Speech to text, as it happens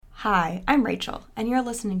Hi, I'm Rachel, and you're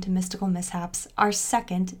listening to Mystical Mishaps, our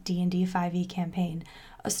second D&D 5e campaign,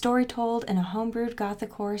 a story told in a homebrewed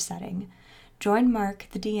gothic horror setting. Join Mark,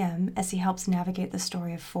 the DM, as he helps navigate the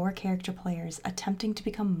story of 4 character players attempting to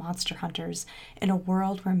become monster hunters in a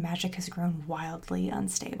world where magic has grown wildly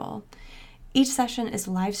unstable. Each session is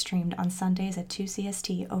live-streamed on Sundays at 2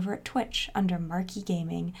 CST over at Twitch under Marquee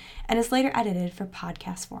Gaming, and is later edited for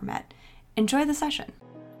podcast format. Enjoy the session.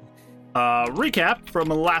 Recap from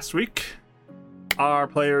last week. Our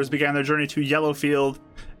players began their journey to Yellowfield.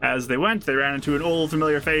 As they went, they ran into an old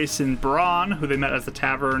familiar face in Braun, who they met at the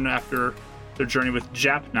tavern after their journey with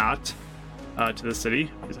Japnot to the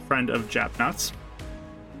city. He's a friend of Japnot's.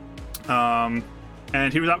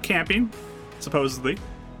 And he was out camping, supposedly.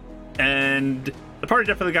 And the party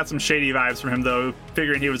definitely got some shady vibes from him, though,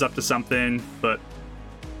 figuring he was up to something, but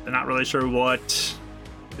they're not really sure what.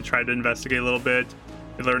 They tried to investigate a little bit.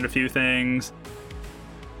 They learned a few things.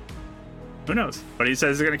 Who knows? But he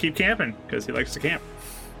says he's going to keep camping because he likes to camp.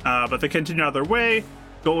 But they continue on their way,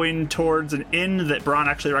 going towards an inn that Braun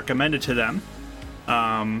actually recommended to them.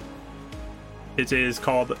 It is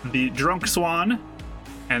called the Drunk Swan,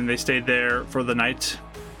 and they stayed there for the night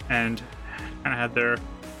and kind of had their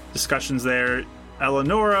discussions there.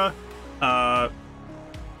 Eleonora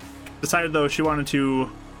decided, though, she wanted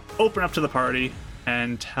to open up to the party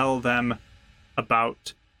and tell them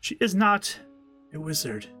about she is not a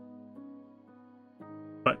wizard,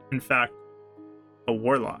 but in fact a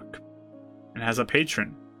warlock, and has a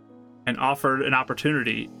patron, and offered an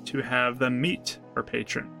opportunity to have them meet her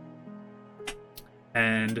patron.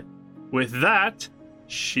 And with that,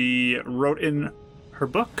 she wrote in her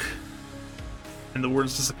book, and the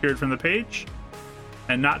words disappeared from the page.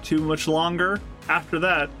 And not too much longer after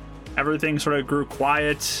that, everything sort of grew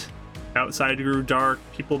quiet. Outside grew dark.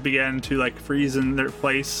 People began to freeze in their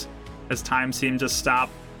place as time seemed to stop.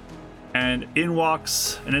 And in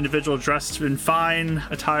walks an individual dressed in fine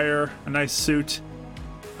attire, a nice suit,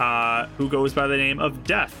 who goes by the name of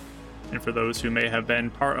Death. And for those who may have been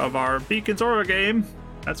part of our Beacons Aura game,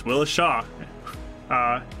 that's Willis Shaw.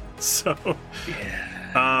 So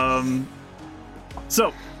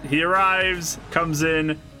he arrives, comes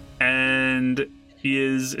in, and he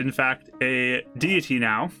is in fact a deity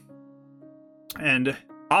now, and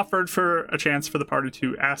offered for a chance for the party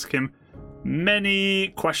to ask him many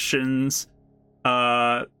questions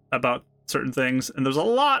about certain things. And there's a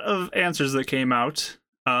lot of answers that came out,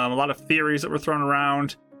 a lot of theories that were thrown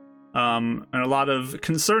around, and a lot of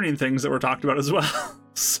concerning things that were talked about as well.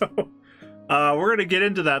 So we're going to get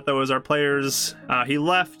into that, though, as our players, he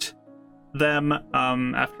left them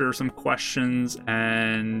after some questions,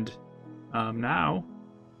 and now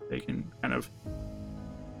they can kind of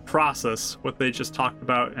process what they just talked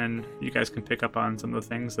about, and you guys can pick up on some of the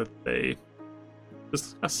things that they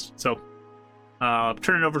discussed. So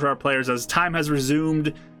turn it over to our players as time has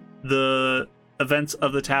resumed. The events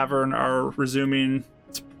of the tavern are resuming.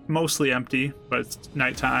 It's mostly empty, but it's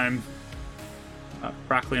nighttime.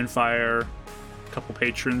 Crackling fire, a couple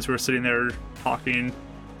patrons who are sitting there talking,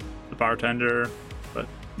 the bartender, but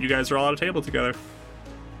you guys are all at a table together.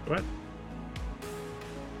 Go ahead.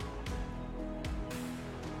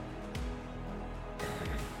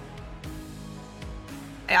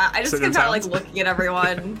 Yeah, I just kept out looking at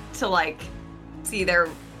everyone to see their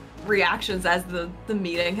reactions as the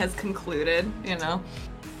meeting has concluded, you know.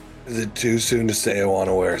 Is it too soon to say I want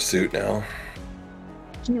to wear a suit now?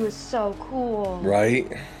 He was so cool. Right?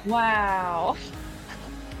 Wow.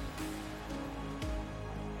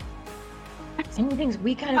 Some of the things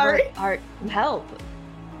we kind of are help.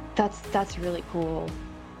 That's really cool.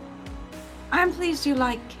 I'm pleased you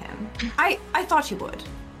like him. I thought you would.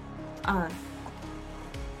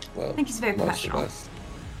 Well, I think he's very professional.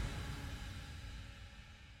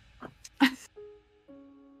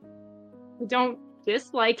 We don't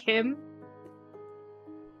dislike him.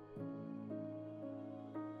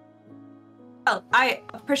 Well, I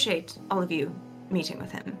appreciate all of you meeting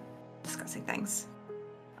with him, discussing things.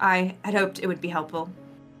 I had hoped it would be helpful.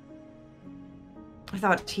 I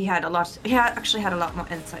thought he actually had a lot more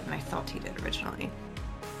insight than I thought he did originally.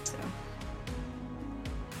 So.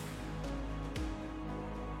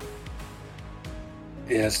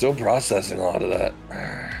 Yeah, still processing a lot of that.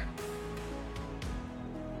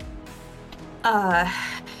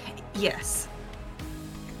 Yes.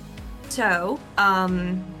 So,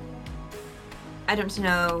 I don't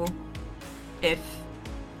know if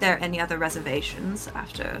there are any other reservations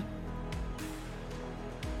after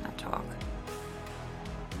that talk.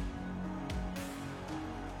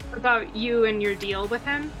 About you and your deal with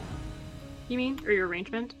him, you mean? Or your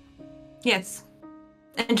arrangement? Yes.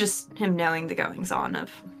 And just him knowing the goings-on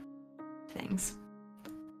of things.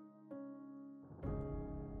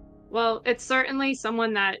 Well, it's certainly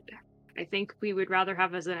someone that I think we would rather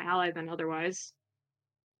have as an ally than otherwise.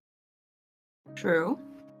 True.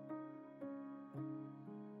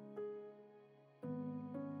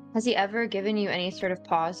 Has he ever given you any sort of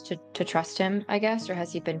pause to trust him, I guess, or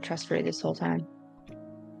has he been trustworthy this whole time?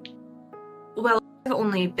 Well, I've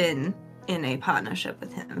only been in a partnership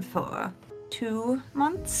with him for 2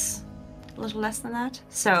 months, a little less than that.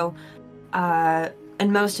 So,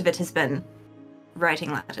 and most of it has been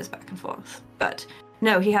writing letters back and forth. But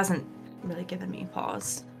no, he hasn't really given me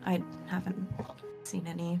pause. I haven't seen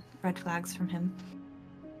any red flags from him.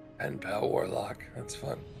 Pen pal warlock. That's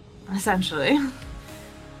fun. Essentially.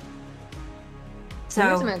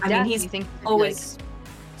 So, I mean, he's always...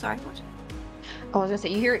 Sorry, what? Oh, I was gonna say,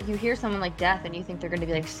 you hear someone like Death and you think they're gonna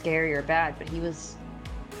be like scary or bad, but he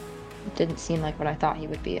didn't seem like what I thought he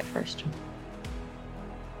would be at first.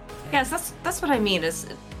 Yes, that's what I mean, is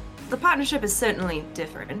the partnership is certainly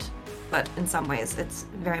different, but in some ways it's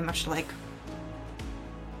very much like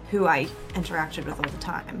who I interacted with all the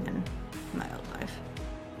time in my old life.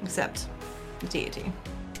 Except deity.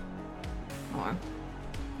 Or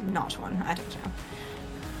not one, I don't know.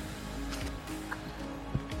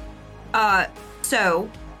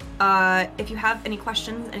 If you have any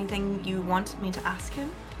questions, anything you want me to ask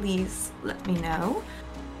him, please let me know.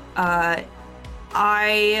 How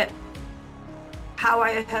I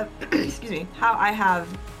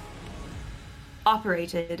have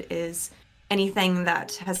operated is anything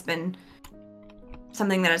that has been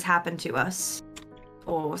something that has happened to us,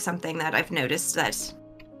 or something that I've noticed that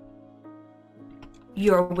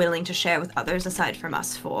you're willing to share with others aside from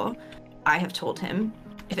us for, I have told him.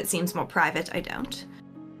 If it seems more private, I don't.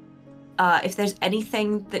 If there's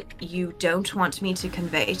anything that you don't want me to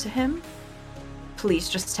convey to him, please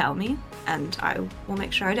just tell me, and I will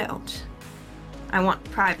make sure I don't. I want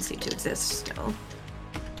privacy to exist still.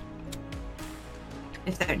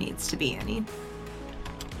 If there needs to be any.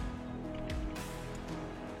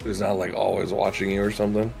 He's not like always watching you or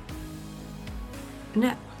something? No.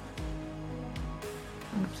 I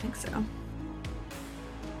don't think so.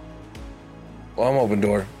 Well, I'm open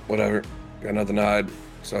door. Whatever. Got nothing to hide.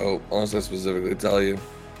 So, unless I specifically tell you,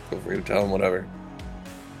 feel free to tell him whatever.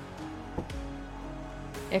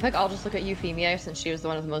 I feel like I'll just look at Euphemia, since she was the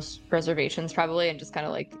one with the most reservations, probably, and just kind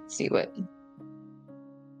of like see what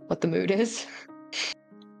the mood is.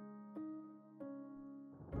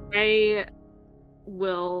 I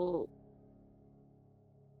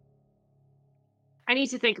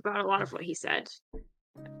need to think about a lot of what he said.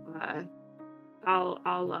 I'll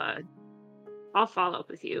follow up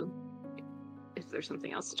with you if there's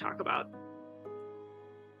something else to talk about.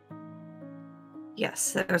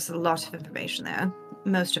 Yes, there's a lot of information there.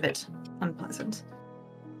 Most of it unpleasant.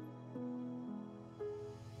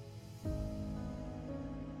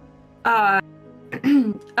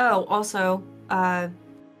 Also,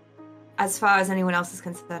 as far as anyone else is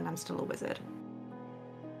concerned, I'm still a wizard.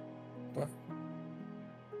 What?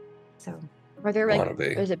 So, Are there like,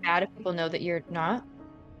 is it bad if people know that you're not?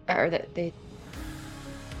 Or that they...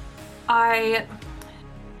 I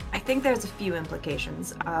think there's a few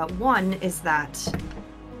implications. One is that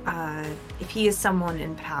if he is someone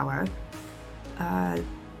in power,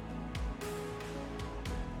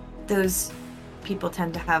 those people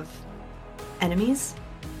tend to have enemies,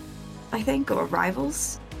 I think, or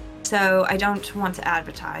rivals. So I don't want to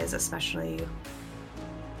advertise, especially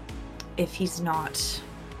if he's not...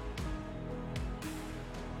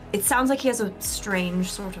 It sounds like he has a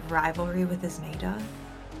strange sort of rivalry with Isnada.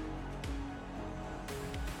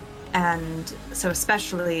 And so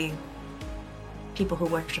especially people who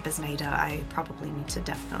worship Isnada, I probably need to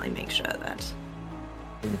definitely make sure that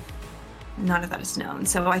none of that is known.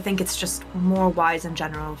 So I think it's just more wise in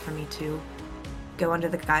general for me to go under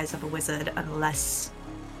the guise of a wizard unless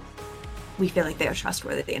we feel like they are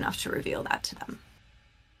trustworthy enough to reveal that to them.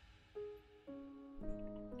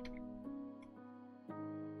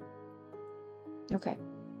 Okay.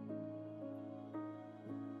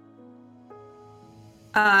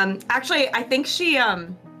 Actually, I think she,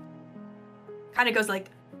 kind of goes like,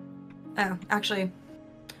 oh, actually,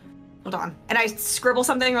 hold on. And I scribble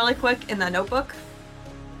something really quick in the notebook.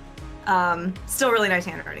 Still really nice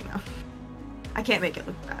handwriting, though. I can't make it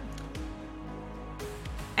look bad.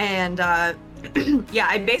 And, yeah,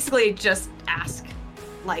 I basically just ask,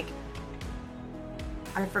 like,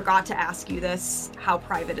 I forgot to ask you this. How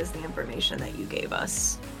private is the information that you gave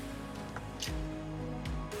us?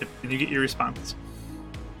 And you get your response.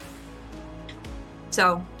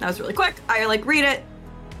 So that was really quick. I like read it,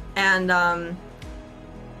 and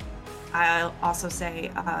I'll also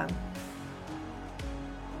say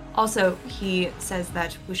Also, he says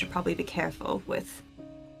that we should probably be careful with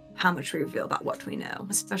how much we reveal about what we know,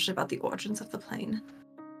 especially about the origins of the plane.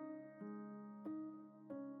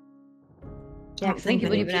 Yeah, because I think you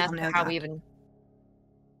would many even ask people know how that. we even.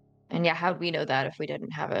 And yeah, how'd we know that if we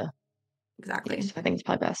didn't have a. Exactly. Yes, I think it's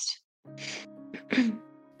probably best.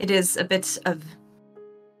 It is a bit of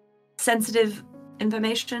sensitive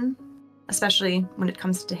information, especially when it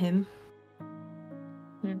comes to him.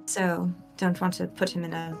 So, don't want to put him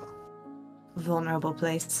in a vulnerable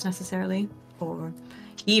place necessarily. Or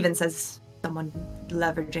he even says someone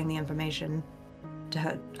leveraging the information to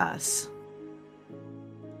hurt us.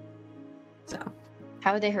 So.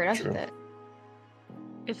 How would they hurt us True. with it?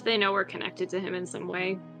 If they know we're connected to him in some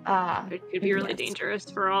way, Ah, it could be really Yes. dangerous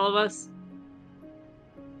for all of us.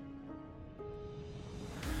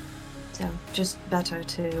 So, just better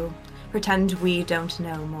to pretend we don't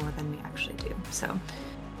know more than we actually do. So,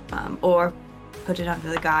 or put it under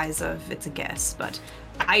the guise of it's a guess. But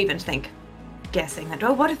I even think guessing that,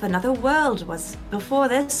 oh, what if another world was before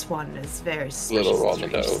this one is very Little on the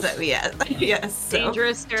strange. nose. So, yeah, yes. So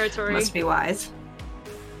Dangerous territory. must be wise.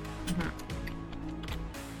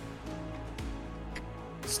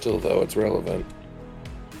 Still, though, it's relevant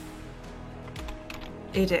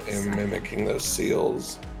It is. in mimicking those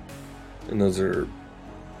seals, and those are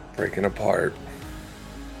breaking apart.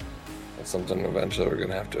 That's something eventually we're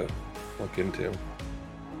gonna have to look into.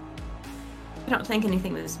 I don't think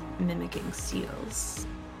anything was mimicking seals.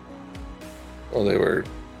 Well, I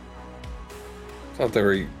thought they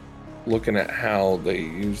were looking at how they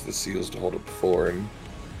used the seals to hold it before and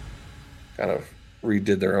kind of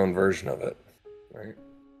redid their own version of it, right?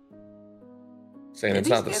 Saying Did it's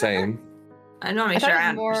we not the say that? same. I'm not I really thought sure it I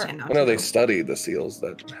was more- understand. I know they studied the seals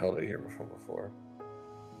that held it here before.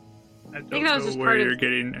 I don't think that was know just where part of you're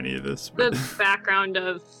getting any of this. The But background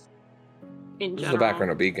of in This is general. the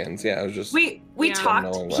background of beacons. Yeah, it was just We Yeah. talked.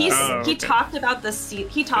 Knowing He that. he okay. talked about the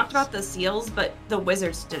he talked Yes. about the seals, but the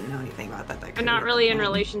wizards didn't know anything about that. And not really in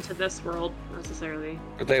relation to this world necessarily.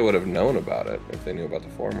 But they would have known about it if they knew about the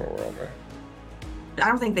former world, right? I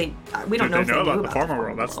don't think they. We don't did know they if know they about knew the former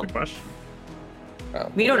world? That's the world. question. Oh,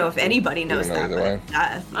 We don't know if anybody knows know that. either But way.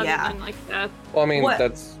 Other yeah. than like death. Well, I mean, What-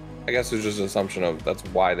 that's. I guess it's just an assumption of that's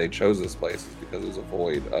why they chose this place is because it was a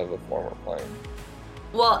void of a former plane.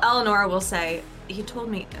 Well, Eleanor will say he told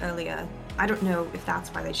me earlier. I don't know if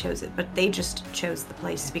that's why they chose it, but they just chose the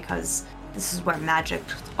place because this is where magic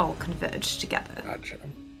all converged together. Gotcha.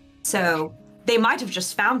 So they might have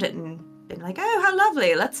just found it and been like, "Oh, how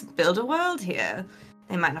lovely! Let's build a world here."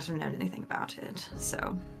 They might not have known anything about it.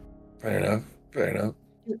 So Fair enough. Fair enough.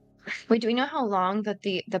 Wait, do we know how long that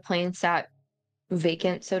the plane sat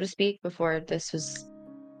vacant, so to speak, before this was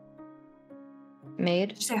made?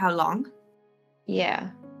 did you say how long? Yeah.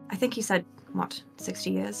 I think he said what,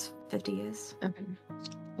 60 years, 50 years, Okay.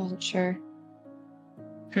 Wasn't sure.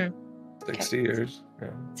 60 years. Yeah.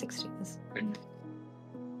 60 years.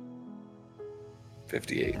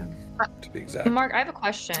 58 to be exact. Mark, I have a There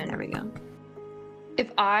question. we go.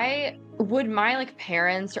 If I would my like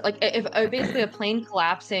parents or like if basically a plane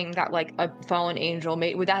collapsing that like a fallen angel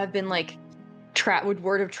made, would that have been like would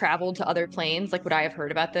word have traveled to other planes? Like would I have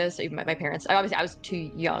heard about this? Even my parents. Obviously I was too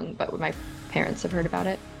young, but would my parents have heard about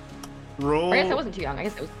it? Roll. Or I guess I wasn't too young. I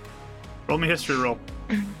guess it was Roll me history roll.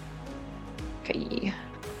 okay.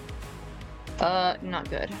 Not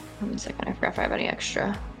good. 1 second, I forgot if I have any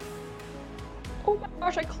extra. Oh my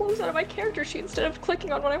gosh, I closed out of my character sheet instead of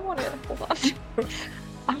clicking on what I wanted. Hold on.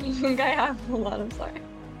 I don't think I have. Hold on, I'm sorry.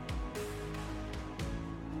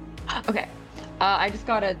 Okay. I just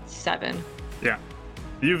got a 7. Yeah.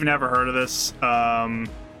 You've never heard of this.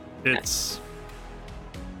 It's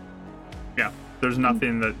yeah. There's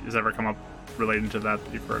nothing that has ever come up relating to that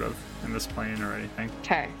you've heard of in this plane or anything.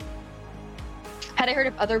 Okay. Had I heard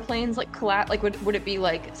of other planes like collapse? Like, would it be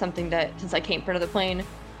like something that since I came from another plane,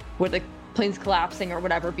 would like planes collapsing or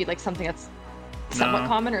whatever be like something that's somewhat No,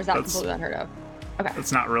 common, or is that that's- completely unheard of? Okay.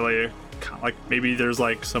 It's not really like maybe there's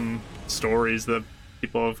like some stories that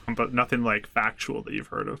people have come, but nothing like factual that you've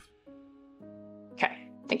heard of. Okay.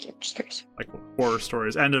 Thank you. Just curious. Like horror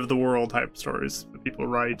stories, end of the world type stories that people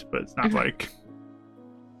write, but it's not Mhm. like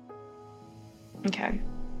Okay.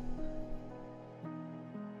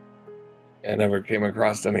 I never came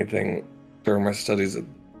across anything during my studies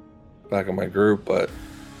back in my group, but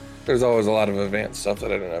there's always a lot of advanced stuff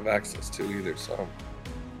that I didn't have access to either, so I'm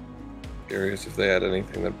curious if they had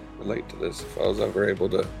anything that relate to this, if I was ever able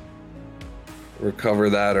to recover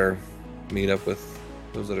that or meet up with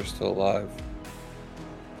those that are still alive.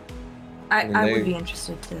 I they- would be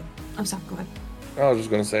interested to. I'm sorry. Go ahead. I was just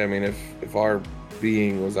gonna say, I mean, if our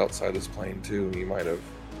being was outside this plane too, he might have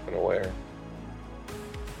fucking aware.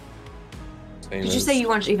 Same Did you as- say you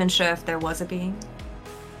weren't even sure if there was a being?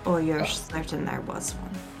 Or you're certain there was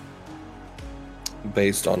one?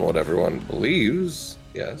 Based on what everyone believes,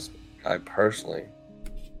 yes. I personally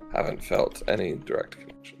haven't felt any direct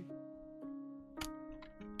connection.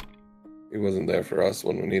 He wasn't there for us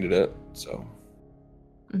when we needed it, so.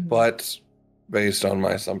 Mhm. But based on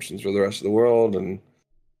my assumptions for the rest of the world, and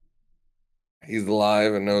he's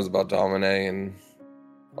alive and knows about Domine and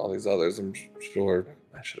all these others, I'm sure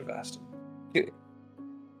I should have asked him.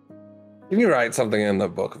 Can you write something in the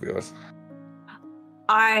book of yours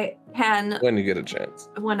I can when you get a chance?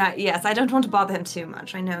 yes, I don't want to bother him too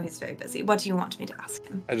much. I know he's very busy. What do you want me to ask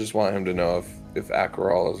him? I just want him to know if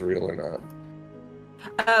Acheral is real or not.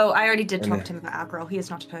 Oh, I already did And talk to him about Acheral. He has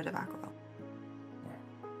not heard of Acheral.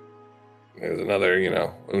 There's another,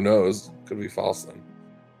 who knows? Could be false then.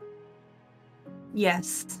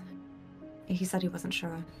 Yes. He said he wasn't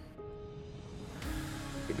sure.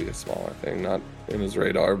 Could be a smaller thing, not in his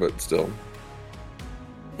radar, but still.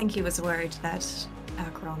 I think he was worried that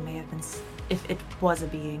Acheral may have been, if it was a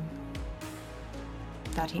being,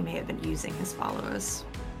 that he may have been using his followers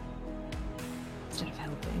instead of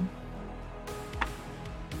helping.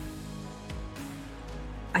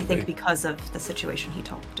 I think Maybe. because of the situation he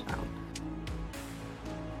talked about.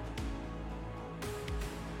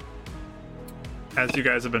 As you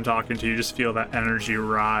guys have been talking to, you just feel that energy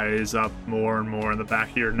rise up more and more in the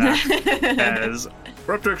back of your neck. As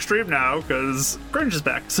we're up to extreme now, because Cringe is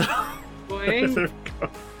back. So Boy. there we go.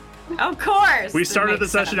 Of course! We It started the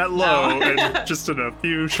makes session sense at low, now. and just in a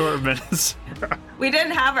few short minutes. We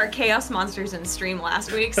didn't have our chaos monsters in stream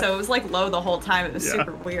last week, so it was like low the whole time. It was Yeah.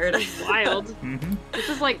 super weird. Wild. Mhm.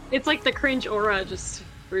 It's like the cringe aura just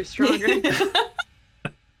grew stronger.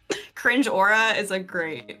 Cringe aura is a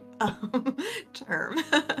great term.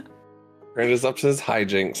 Grant is up to his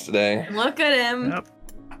hijinks today. Look at him. Yep.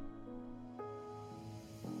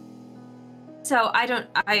 So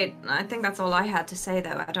I think that's all I had to say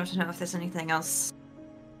though. I don't know if there's anything else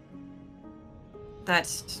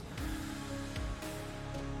that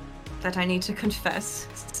I need to confess.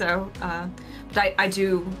 So, but I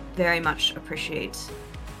do very much appreciate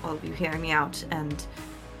all of you hearing me out and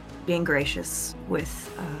being gracious with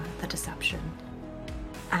the deception.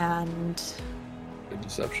 And Good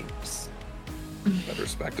deception. I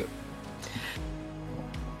respect it.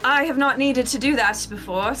 I have not needed to do that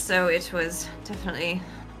before, so it was definitely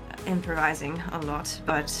improvising a lot,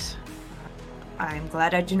 but I'm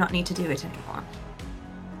glad I do not need to do it anymore.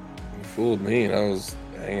 You fooled me, and I was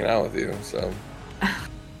hanging out with you, so.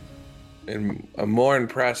 And I'm more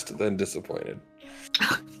impressed than disappointed.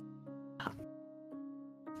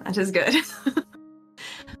 That is good.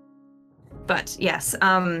 But yes,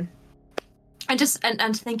 and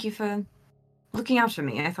thank you for looking out for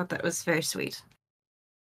me. I thought that was very sweet.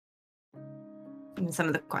 And some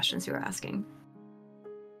of the questions you were asking.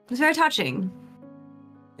 It was very touching.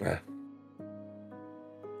 Yeah.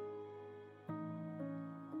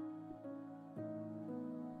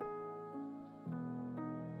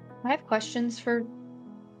 I have questions for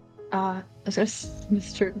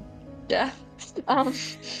Mr. Death.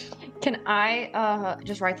 Can I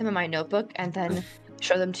just write them in my notebook and then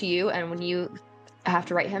show them to you? And when you have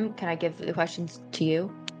to write him, can I give the questions to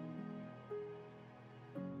you?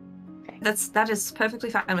 That is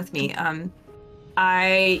perfectly fine with me.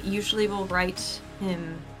 I usually will write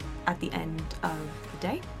him at the end of the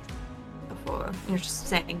day before you're just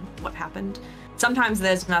saying what happened. Sometimes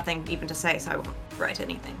there's nothing even to say, so I won't write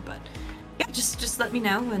anything. But yeah, just let me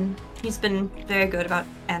know. And he's been very good about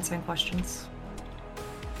answering questions.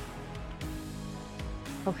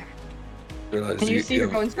 Okay. Realize And you see her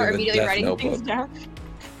have- going you start have a immediately death writing notebook. things down.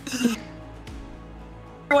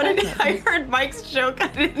 I heard Mike's joke. I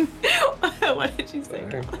didn't. What did you say?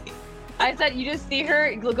 Sorry. I said you just see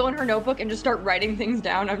her go in her notebook and just start writing things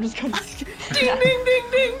down. I'm just going Ding ding ding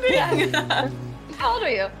ding ding. Yeah. How old are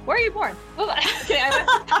you? Where are you born? Okay,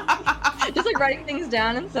 just like writing things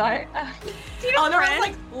down inside. Eleanor was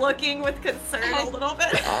like looking with concern a little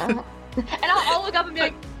bit. And I'll look up and be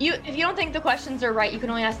like, if you don't think the questions are right, you can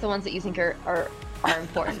only ask the ones that you think are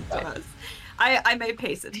important. I may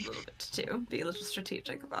pace it a little bit too. Be a little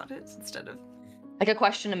strategic about it instead of Like a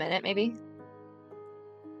question a minute, maybe.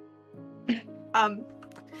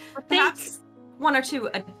 perhaps one or two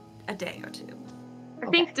a day or two. I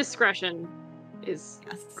think discretion is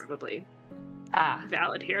Yes. probably Ah,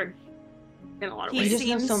 valid here in a lot of He you ways. just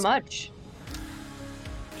know so seems- much.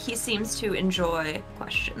 He seems to enjoy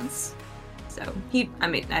questions. So I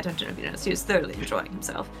don't know if you noticed, he was thoroughly enjoying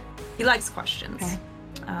himself. He likes questions. Okay.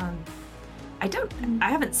 I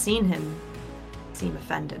haven't seen him seem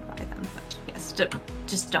offended by them. But yes,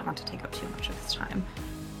 just don't want to take up too much of his time.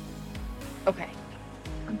 Okay.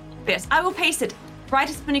 But yes, I will pace it. Write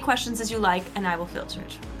as many questions as you like, and I will filter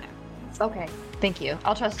it from there. Okay. Thank you.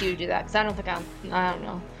 I'll trust you to do that because I don't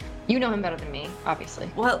know. You know him better than me, obviously.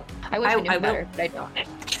 Well, I wish I knew him will. better, but I don't.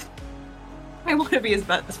 I want to be his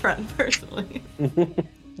best friend personally.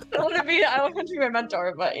 I want to be my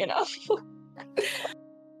mentor, but you know.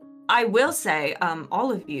 I will say,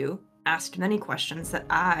 all of you asked many questions that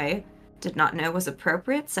I did not know was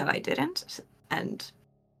appropriate, so I didn't, and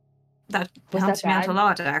that helped me out a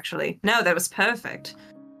lot, actually. No, that was perfect.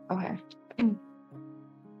 Okay.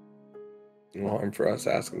 Well, I'm for us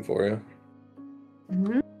asking for you.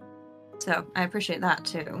 Mm-hmm. So I appreciate that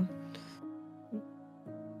too.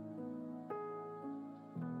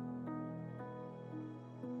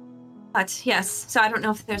 But yes, so I don't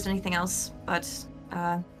know if there's anything else, but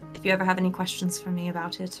if you ever have any questions for me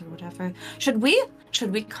about it or whatever, should we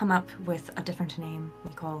come up with a different name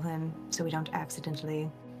we call him so we don't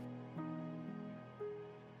accidentally...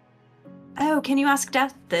 Oh, can you ask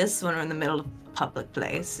Death this when we're in the middle of a public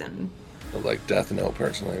place? And I like Death Note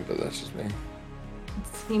personally, but that's just me. it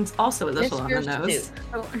seems also a little on the nose. Suit.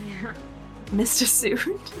 Oh, yeah. Mr. Suit.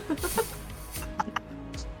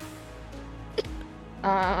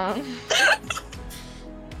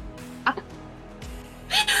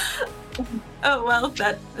 Oh, well,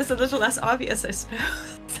 that is a little less obvious, I suppose.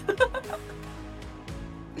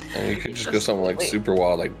 And you could just go something like super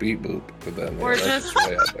wild, like Beat Boop, but then Or that's just-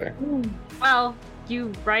 way out there. Well,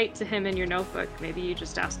 you write to him in your notebook. Maybe you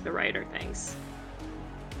just ask the writer things.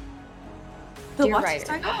 The Dear what? writer.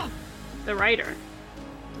 Sorry? The writer.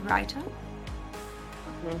 The writer?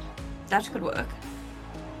 Mhm. That could work.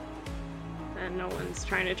 And no one's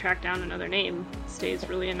trying to track down another name. It stays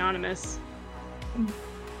really anonymous.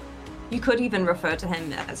 You could even refer to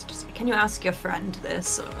him as just, can you ask your friend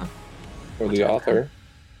this? Or the author.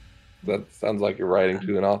 That sounds like you're writing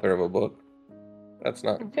to an author of a book. That's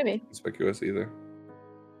not Could be. conspicuous either.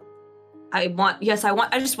 I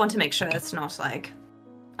just want to make sure it's not like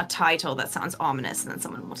a title that sounds ominous and then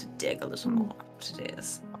someone will to dig a little more what it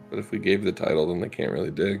is. But if we gave the title, then they can't really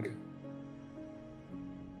dig.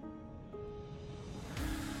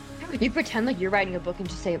 You pretend like you're writing a book and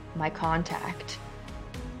just say my contact.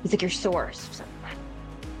 He's like your source. So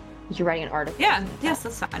you're writing an article. Yeah, yes,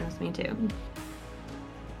 that's fine with me too.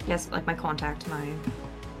 Yes, like my contact, my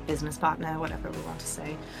business partner, whatever we want to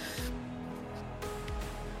say.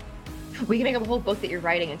 We can make up a whole book that you're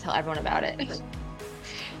writing and tell everyone about it.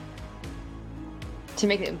 To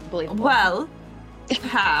make it believable. Well,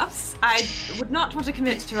 perhaps I would not want to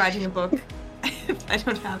commit to writing a book if I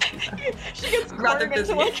don't have to. She gets Rather cornered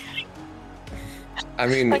into busy. I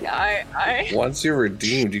mean, like I once you're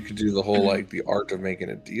redeemed, you could do the whole, like, the art of making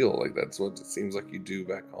a deal. Like, that's what it seems like you do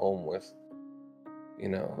back home with,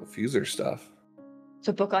 Fuser stuff.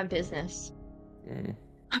 So book on business. Mm.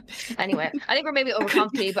 Anyway, I think we're maybe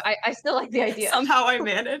overcomplicated, but I still like the idea. Somehow I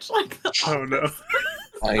manage like that. Oh no.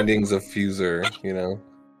 Findings of Fuser,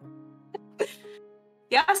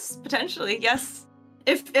 Yes, potentially. Yes,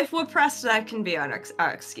 if we're pressed, that can be our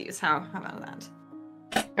excuse. How about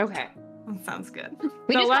that? Okay. That sounds good. We So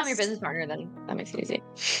just call him your less- business partner, then that makes it easy.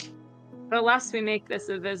 The less we make this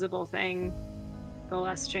a visible thing, the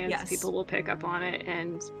less chance Yes. people will pick up on it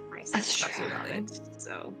and That's true. about it.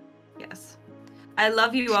 So Yes. I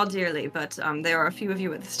love you all dearly, but there are a few of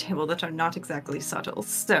you at this table that are not exactly subtle,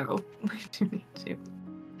 so we do need to.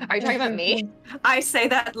 Are you talking about me? I say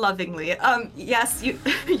that lovingly. Yes, you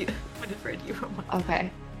Winifred, you were one.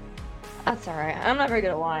 Okay. That's alright. I'm not very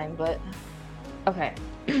good at lying, but okay.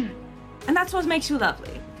 And that's what makes you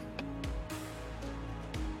lovely.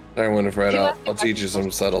 Sorry, Winifred, Do you I'll, ask me I'll teach you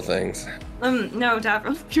some subtle things. No,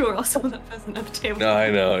 Davros, you were also that person at the table. No,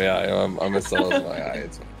 I know, yeah, I'm as subtle as my eye.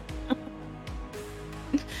 It's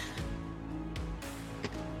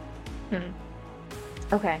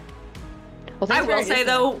Okay. Well, I thanks for will say introducing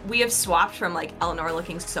though, we have swapped from like Eleanor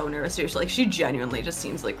looking so nervous to like she genuinely just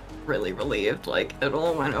seems like really relieved. Like it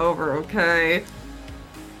all went over okay.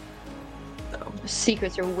 So me.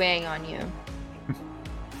 Secrets are weighing on you.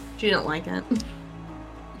 she didn't like it.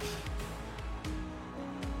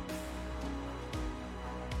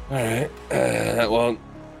 all right. Well,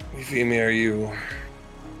 Euphemia, are you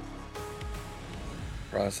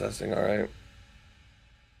processing all right?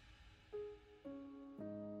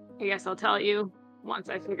 I guess I'll tell you once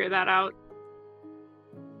I figure that out.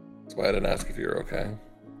 That's why I didn't ask if you were okay.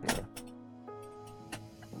 Yeah.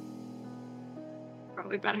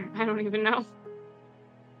 Probably better. I don't even know.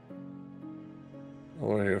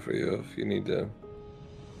 We're here for you if you need to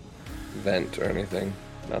vent or anything.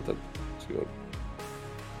 Not that she would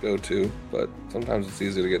go-to, but sometimes it's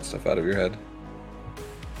easy to get stuff out of your head.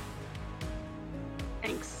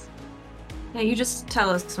 Thanks. Yeah, you just tell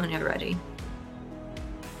us when you're ready.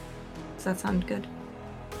 Does that sound good?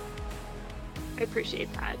 I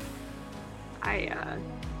appreciate that. I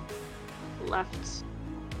left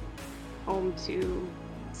home to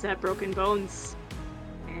set broken bones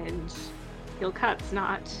and heal cuts,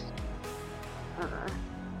 not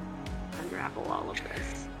unravel all of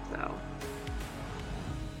this. So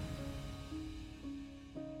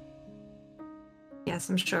Yes,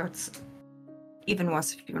 I'm sure it's even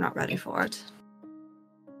worse if you're not ready for it.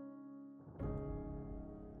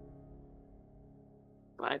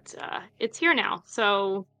 but it's here now,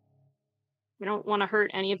 so we don't want to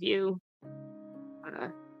hurt any of you.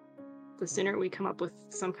 The sooner we come up with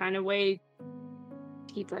some kind of way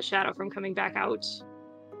to keep that shadow from coming back out,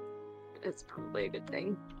 it's probably a good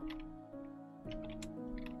thing.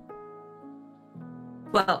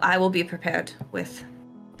 Well, I will be prepared with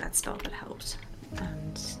that spell that helped.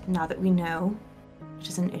 And now that we know which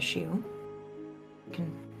is an issue, we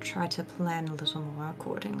can try to plan a little more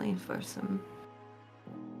accordingly for some...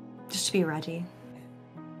 just to be ready.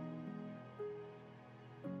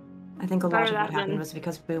 I think a lot of what happened was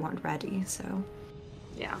because we weren't ready, so...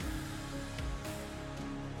 Yeah.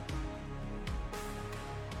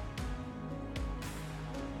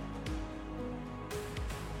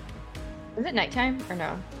 Is it nighttime or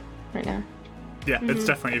no? Right now? Yeah, it's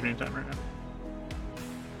definitely evening time right now.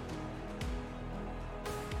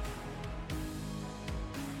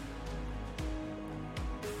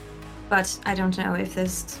 But I don't know if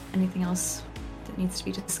there's anything else that needs to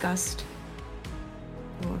be discussed.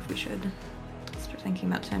 Or if we should start thinking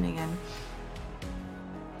about turning in.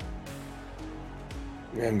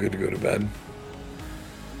 Yeah, I'm good to go to bed.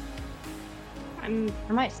 I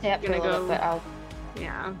might stay up for a gonna little go- bit, but I'll...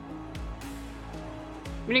 Yeah. I'm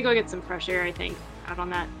gonna go get some fresh air, I think. Out on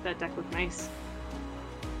that deck looked nice.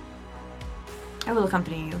 I will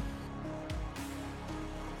accompany you.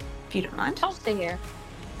 If you don't mind. I'll stay here.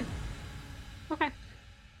 Okay.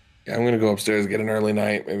 Yeah, I'm gonna go upstairs, get an early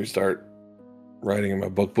night, maybe start writing in my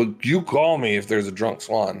book. But you call me if there's a drunk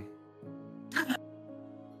swan. Oh,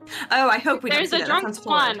 I hope we don't There's see a that. drunk That sounds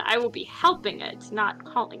swan. horrid. I will be helping it, not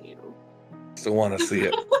calling you. Still want to see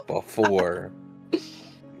it before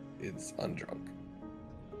it's undrunk.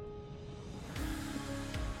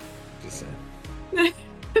 Just saying.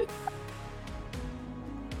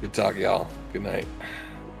 Good talk, y'all. Good night.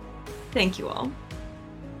 Thank you all.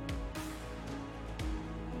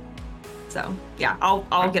 So, yeah,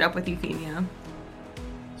 I'll get up with Euphemia.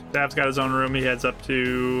 Dav's got his own room. He heads up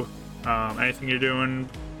to anything you're doing,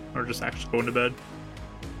 or just actually going to bed.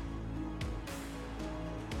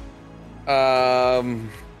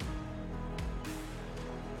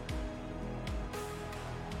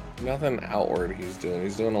 Nothing outward he's doing.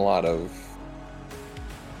 He's doing a lot of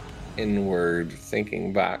inward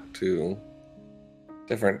thinking back to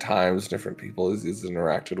different times, different people he's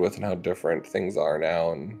interacted with, and how different things are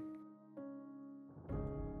now, and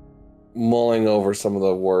mulling over some of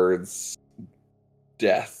the words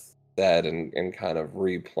death said, and kind of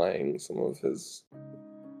replaying some of his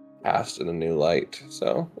past in a new light.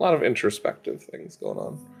 So a lot of introspective things going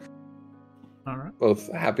on. All right.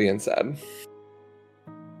 Both happy and sad.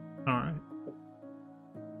 All right.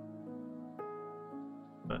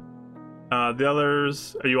 But the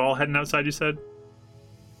others, are you all heading outside? You said.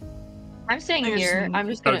 I'm staying I just here. moved. I'm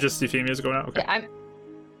just Oh, gonna... just Euphemia's going out. Okay. Yeah,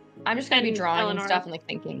 I'm just gonna be And drawing and Eleanor. stuff and like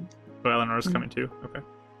thinking. So Eleanor's coming too. Okay.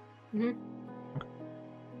 Mhm. Okay.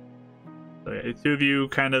 So yeah, the two of you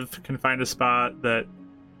kind of can find a spot that,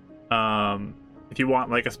 if you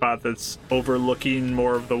want like a spot that's overlooking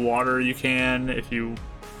more of the water, you can. If you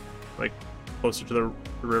like closer to the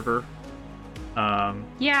river.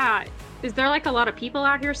 Yeah. Is there like a lot of people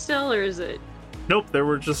out here still, or is it? Nope, there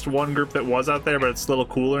were just one group that was out there, but it's a little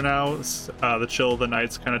cooler now. The chill of the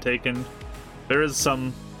night's kind of taken. There is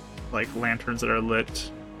some like lanterns that are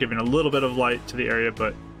lit, giving a little bit of light to the area,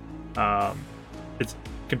 but it's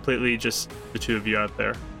completely just the two of you out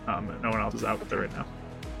there. No one else is out there right now.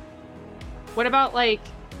 What about like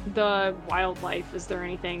the wildlife? Is there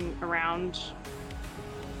anything around?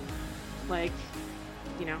 Like,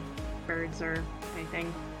 you know, birds or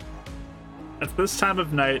anything? At this time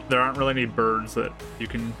of night, there aren't really any birds that you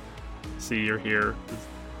can see or hear.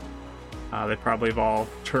 They probably have all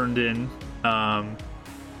turned in.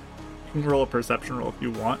 You can roll a perception roll if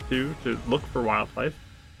you want to look for wildlife.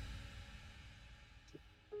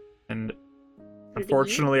 And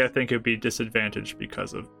unfortunately, I think it'd be disadvantaged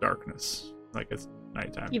because of darkness. Like it's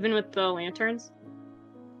nighttime. Even with the lanterns?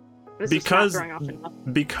 It's just not throwing off enough.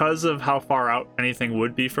 because of how far out anything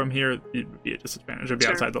would be from here, it would be a disadvantage. It'd be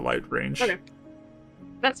Sure. outside the light range. Okay.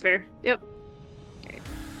 That's fair. Yep. Okay.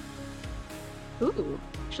 Ooh,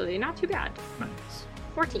 actually, not too bad. Nice.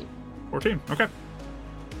 14. 14. Okay.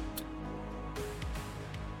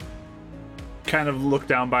 Kind of look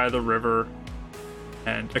down by the river,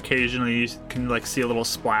 and occasionally you can like see a little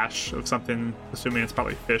splash of something, assuming it's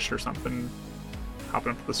probably fish or something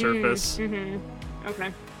hopping up to the surface. Mm-hmm.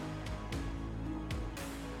 Okay.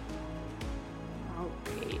 All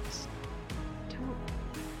right.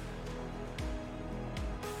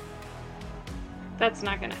 That's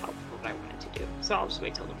not going to help what I wanted to do, so I'll just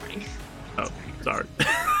wait till the morning. Oh, sorry.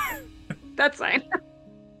 That's fine.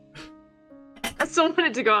 I still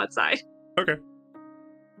wanted to go outside. Okay.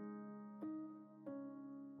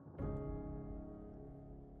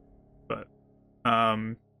 But,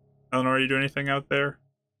 Eleanor, are you doing anything out there?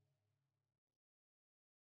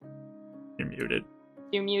 You're muted.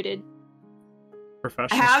 You're muted.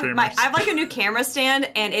 Professional I streamers. have like a new camera stand,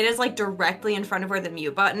 and it is like directly in front of where the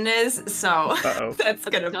mute button is, so Uh-oh. that's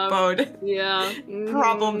gonna bode Yeah.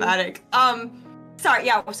 problematic. Sorry,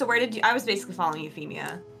 yeah. So where did you? I was basically following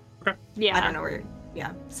Euphemia. Yeah. I don't know where.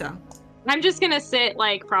 Yeah. So I'm just gonna sit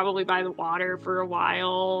like probably by the water for a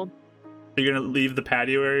while. Are you gonna leave the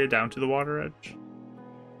patio area down to the water edge?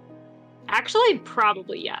 Actually,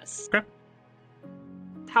 probably yes. Okay.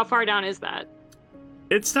 How far down is that?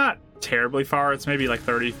 It's not terribly far. It's maybe like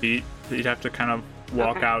 30 feet. You'd have to kind of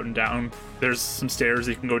walk Okay. out and down. There's some stairs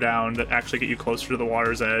you can go down that actually get you closer to the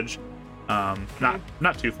water's edge.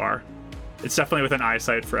 Not too far. It's definitely within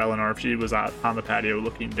eyesight for Eleanor. If she was out on the patio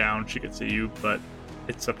looking down, she could see you, but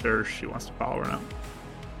it's up there if she wants to follow or not.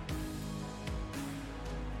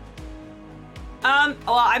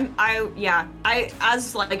 well,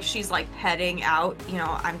 as like she's like heading out, you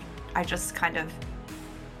know, I just kind of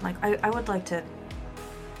like I would like to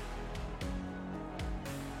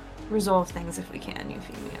resolve things if we can,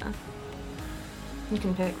 Euphemia. You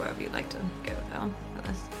can pick wherever you'd like to go though for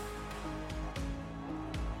this.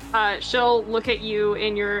 She'll look at you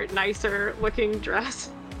in your nicer looking dress.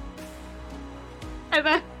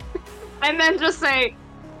 And then just say,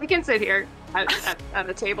 we can sit here at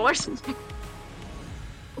a table or something.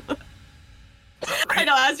 I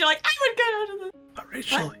know, as you're like, I would get out of this.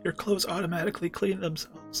 Rachel, your clothes automatically clean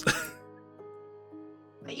themselves.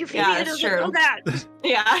 You Yeah, it that's doesn't know true. that.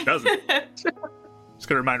 Yeah. Doesn't. Just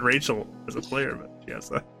gonna remind Rachel as a player, but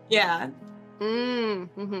yes. Yeah.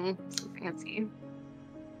 Mm-hmm. Fancy.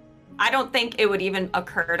 I don't think it would even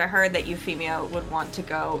occur to her that Euphemia would want to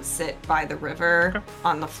go sit by the river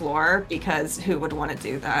on the floor, because who would want to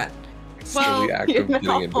do that? Well, the act of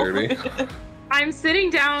getting it dirty. I'm sitting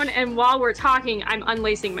down, and while we're talking, I'm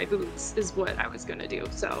unlacing my boots, is what I was gonna do,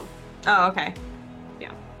 so. Oh, okay.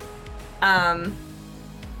 Yeah.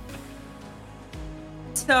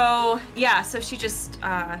 So, yeah, so she just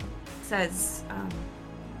says,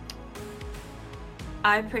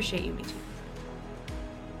 I appreciate you meeting.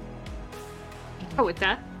 Oh, with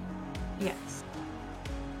that? Yes.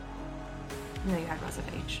 I know you had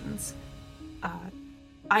reservations.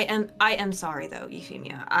 I am sorry though,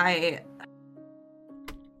 Euphemia. I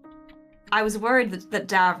was worried that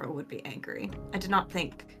Davra would be angry. I did not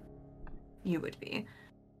think you would be.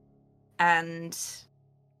 And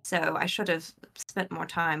so I should have spent more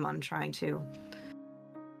time on trying to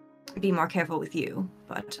be more careful with you,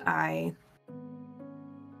 but that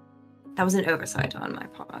was an oversight on my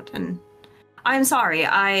part, and I'm sorry.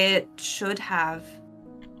 I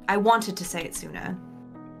wanted to say it sooner.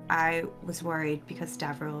 I was worried because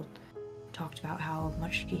Davril talked about how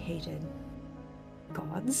much he hated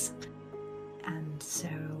gods, and so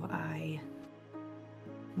I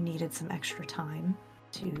needed some extra time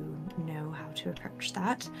to know how to approach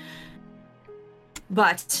that.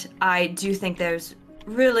 But I do think there's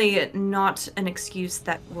really not an excuse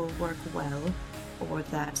that will work well, or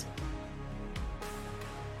that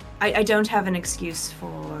I don't have an excuse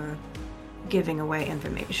for giving away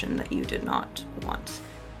information that you did not want.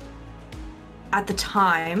 At the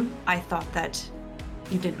time, I thought that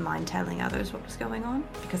you didn't mind telling others what was going on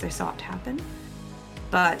because I saw it happen.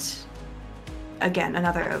 But again,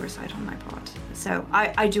 another oversight on my part. So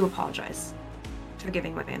I do apologize for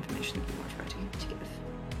giving away information that you weren't ready to give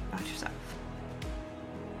about yourself.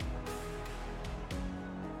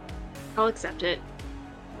 I'll accept it.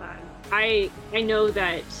 I know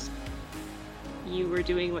that you were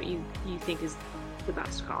doing what you think is the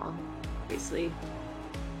best call, obviously.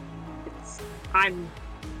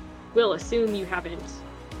 Will assume you haven't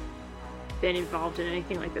been involved in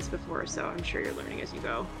anything like this before, so I'm sure you're learning as you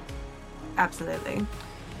go. Absolutely.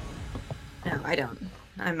 No, I don't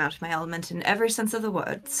I'm out of my element in every sense of the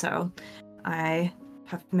word, so I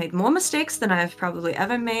have made more mistakes than I've probably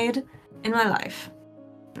ever made in my life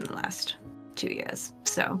in the last 2 years.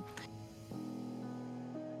 So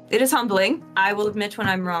it is humbling. I will admit when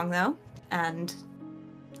I'm wrong, though, and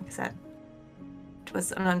like I said, it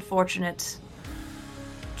was an unfortunate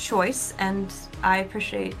choice, and I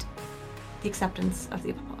appreciate the acceptance of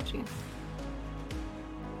the apology.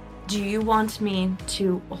 Do you want me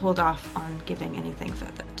to hold off on giving anything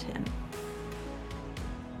further to him?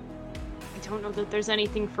 I don't know that there's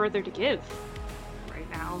anything further to give right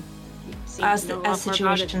now. You seem As to know a lot more about it.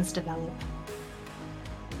 situations develop.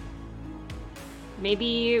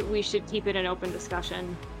 Maybe we should keep it an open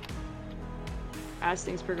discussion as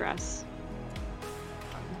things progress.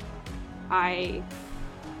 I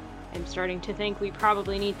am starting to think we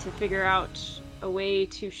probably need to figure out a way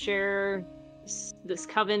to share this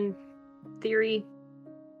coven theory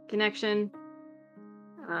connection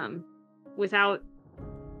without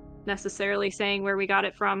necessarily saying where we got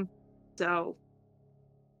it from. So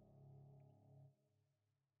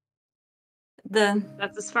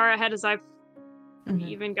that's as far ahead as I've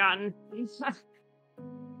even gotten.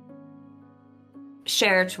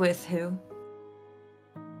 Shared with who?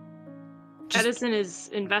 Edison is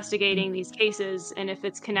investigating these cases, and if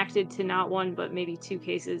it's connected to not one but maybe 2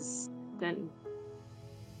 cases, then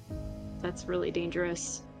that's really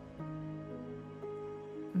dangerous.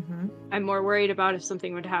 I'm more worried about if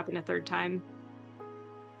something would happen a 3rd time.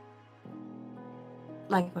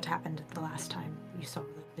 Like what happened the last time you saw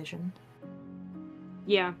the vision?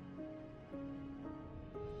 Yeah.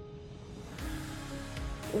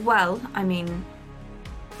 Well, I mean,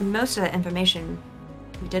 most of that information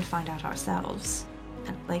we did find out ourselves,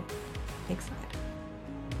 and like Lakeside.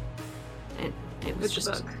 It was Which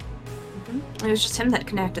just book? It was just him that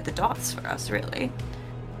connected the dots for us, really.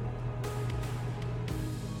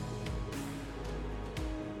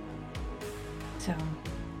 So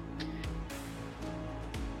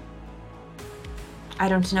I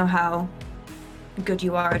don't know how good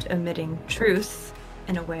you are at omitting truth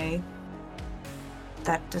in a way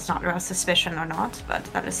that does not arouse suspicion or not, but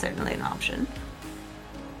that is certainly an option.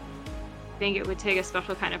 I think it would take a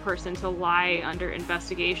special kind of person to lie under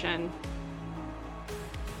investigation.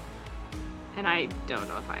 And I don't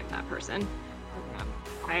know if I'm that person.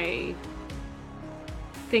 I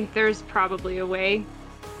think there's probably a way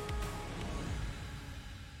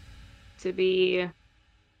to be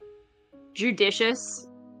judicious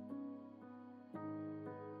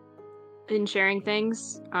in sharing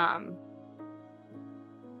things. But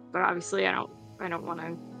obviously I don't want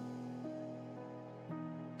to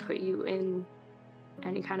put you in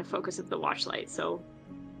any kind of focus of the watchlight, so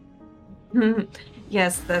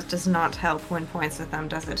Yes, that does not help when points with them,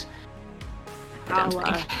 does it?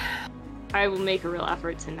 I will make a real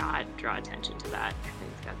effort to not draw attention to that. I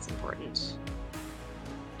think that's important.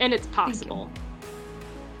 And it's possible.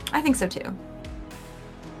 I think so too.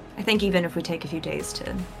 I think even if we take a few days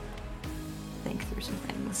to think through some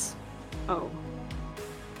things. Oh.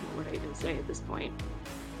 What would I even say at this point?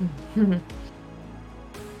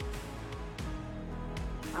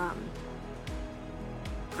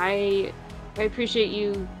 I appreciate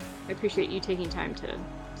you. I appreciate you taking time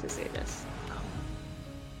to say this.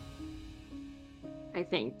 I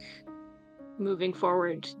think moving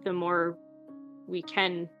forward, the more we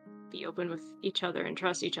can be open with each other and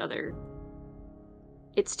trust each other,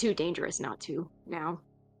 it's too dangerous not to now.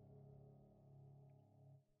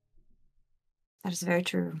 That is very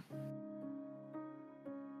true.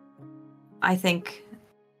 I think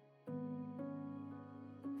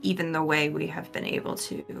even the way we have been able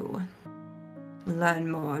to learn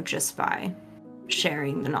more just by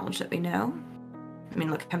sharing the knowledge that we know. I mean,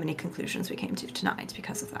 look how many conclusions we came to tonight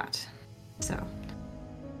because of that. So,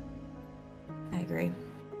 I agree.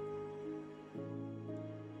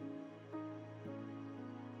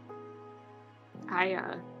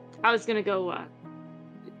 I was gonna go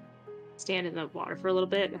stand in the water for a little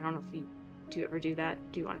bit. I don't know if you do ever do that.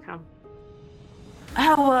 Do you want to come?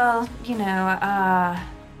 Oh, well, you know,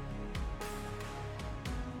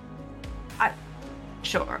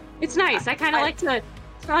 sure. It's nice. I kind of like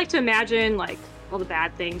to imagine like all the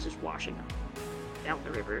bad things just washing down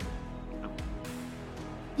the river.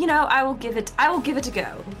 You know, I will give it a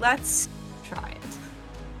go. Let's try it.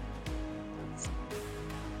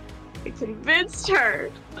 I convinced her.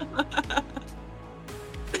 I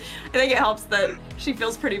think it helps that she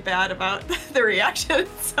feels pretty bad about the reaction,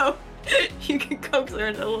 so you can coax her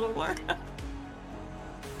into a little more.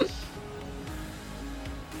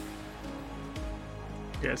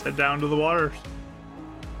 You guys head down to the water.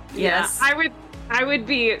 Yes. Yeah, I would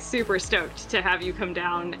be super stoked to have you come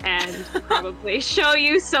down and probably show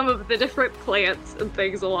you some of the different plants and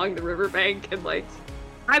things along the riverbank. And like,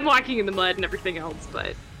 I'm walking in the mud and everything else,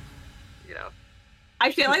 but you know.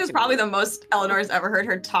 I feel like it's probably the most Eleanor's ever heard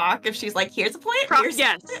her talk. If she's like, "Here's a plant,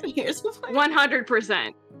 Yes, here's a plant."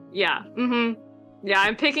 100%. Yeah. Yeah,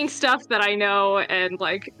 I'm picking stuff that I know and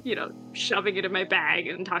like, you know, shoving it in my bag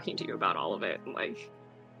and talking to you about all of it. And like,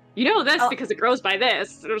 you know this because it grows by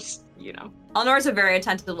this. There's, you know. Eleanor's a very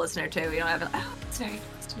attentive listener too. You know, it's very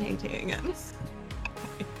fascinating and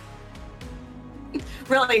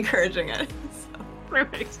really encouraging it. So.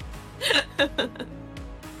 Perfect.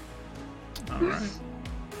 All right.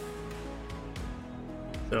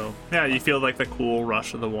 So yeah, you feel like the cool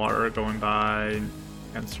rush of the water going by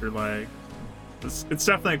against your leg. It's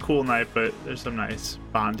definitely a cool night, but there's some nice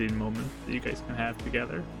bonding moments that you guys can have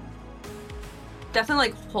together. Definitely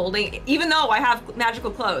like holding, even though I have magical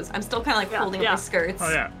clothes, I'm still kind of like holding my skirts. Oh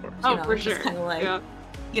yeah, of course. You know, for just sure. kind of like,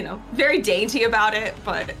 you know, very dainty about it,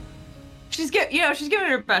 but she's giving it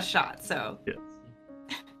her best shot. So yeah.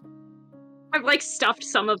 I've like stuffed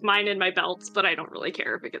some of mine in my belts, but I don't really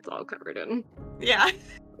care if it gets all covered in. Yeah.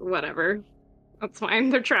 Whatever. That's fine.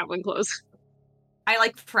 They're traveling clothes. I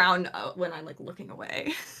like frown when I'm like looking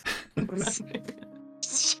away.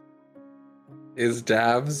 Is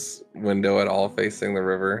Dav's window at all facing the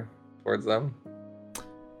river towards them?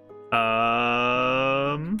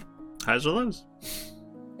 Highs or lows?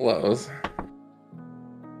 Lows.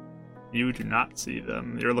 You do not see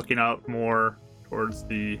them. You're looking out more towards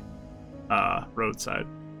the roadside.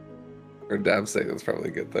 For Dav's sake, that's probably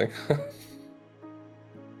a good thing.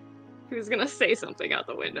 Who's gonna say something out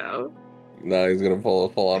the window? No, he's gonna pull a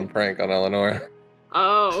full-on prank on Eleanor.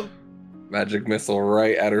 Oh. Magic missile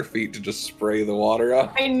right at her feet to just spray the water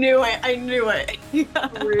off. I knew it.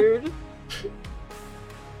 Yeah. Rude.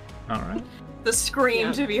 All right. The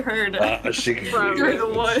scream to be heard She can through the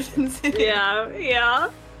woods. Yeah.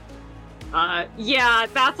 Yeah,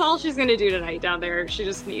 that's all she's gonna do tonight down there. She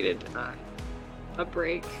just needed a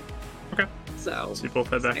break. Okay. So you both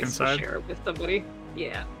head back nice inside? to share with somebody.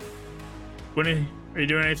 Yeah. Winnie, are you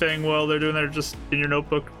doing anything while they're doing their just in your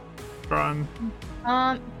notebook drawing?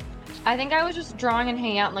 I think I was just drawing and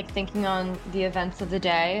hanging out and like thinking on the events of the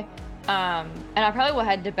day. And I probably will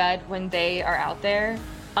head to bed when they are out there.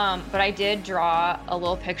 But I did draw a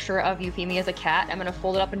little picture of Euphemia as a cat. I'm gonna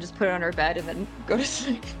fold it up and just put it on her bed and then go to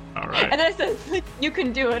sleep. All right. And then I said, like, "You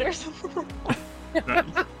can do it" or something. Nice.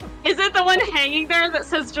 Is it the one hanging there that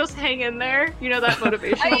says "just hang in there"? You know that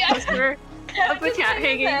motivational poster of the cat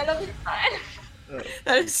hanging.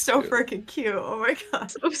 That is so freaking cute. Oh my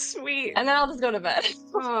god. So sweet. And then I'll just go to bed.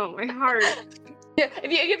 Oh, my heart. Yeah,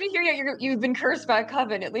 if you hear you've been cursed by a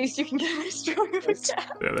coven, at least you can get a nice drawing of a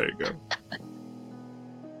cat. Yeah, there you go.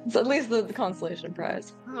 It's at least the consolation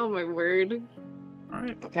prize. Oh my word. All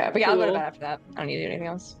right. Okay, but yeah, I'll go to Cool. bed after that. I don't need to do anything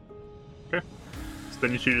else. So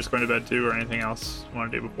then you two just going to bed too, or anything else you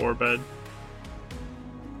want to do before bed?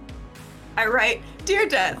 I write, "Dear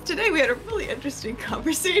Death, today we had a really interesting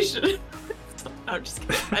conversation." I'm just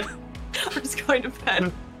kidding. I'm just going to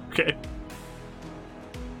bed. Okay.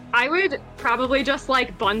 I would probably just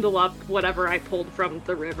like bundle up whatever I pulled from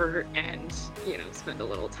the river and, you know, spend a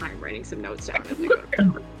little time writing some notes down as we go to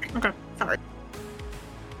bed. Okay. Sorry.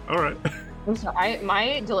 All right. I'm sorry.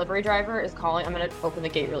 My delivery driver is calling. I'm gonna open the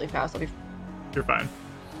gate really fast. I'll be. You're fine.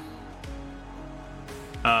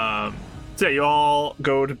 So yeah, you all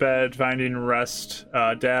go to bed, finding rest.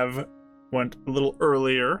 Dav went a little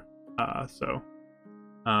earlier, so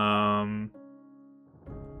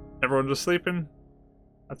everyone just sleeping.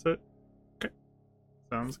 That's it. Okay,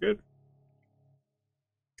 sounds good.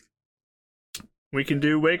 We can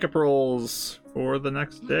do wake up rolls for the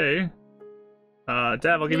next day. Dav,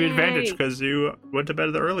 I'll give you advantage Yay. because you went to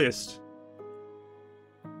bed the earliest.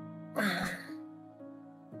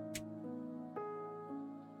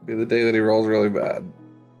 Be the day that he rolls really bad.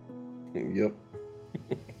 Yep.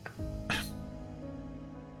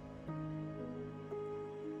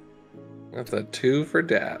 That's a 2 for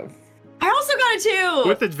Dav. I also got a 2.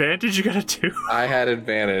 With advantage, you got a 2. I had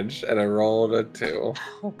advantage and I rolled a 2.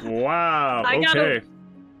 Wow. I got Okay.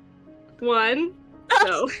 One.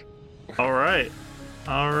 So, All right.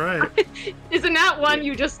 isn't that one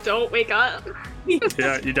you just don't wake up?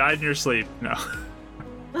 Yeah, you died in your sleep. No.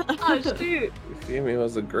 Oh, shoot. Euphemia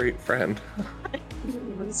was a great friend.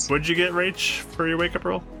 What'd you get, Rach, for your wake up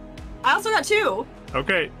roll? I also got 2.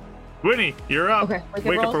 Okay. Winnie, you're up. Okay,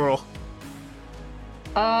 Wake up roll.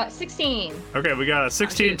 16. Okay, we got a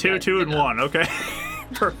 16, 2, 2, and 1. Okay.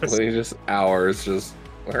 Perfect. Winnie just hours, just,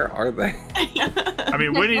 where are they? I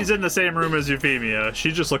mean, Winnie's in the same room as Euphemia.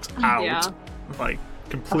 She just looks out. Yeah. like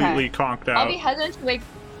completely conked out. I'll be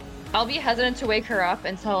hesitant to wake her up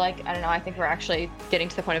until like I don't know. I think we're actually getting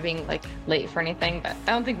to the point of being like late for anything, but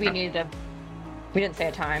I don't think we needed to. We didn't say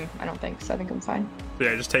a time. I don't think so. I think I'm fine. So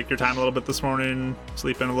yeah, just take your time a little bit this morning,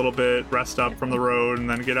 sleep in a little bit, rest up from the road, and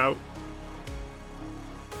then get out.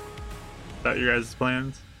 Is that your guys'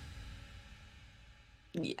 plans?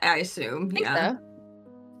 Yeah, I assume. I think Yeah. so.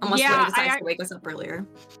 Unless Yeah, Lily decides to wake us up earlier.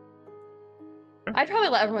 I'd probably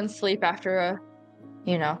let everyone sleep after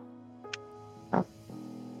I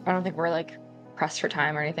don't think we're like pressed for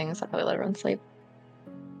time or anything, so I'd probably let everyone sleep.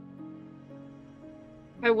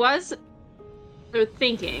 I was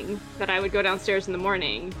thinking that I would go downstairs in the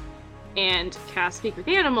morning and cast Speak with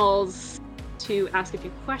Animals to ask a few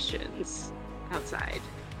questions outside.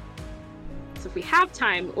 So if we have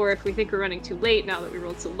time, or if we think we're running too late now that we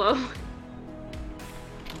rolled so low.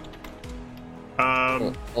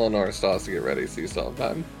 Eleanor still has to get ready, so you still have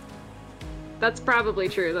time. That's probably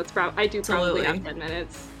true. I do probably Totally. have 10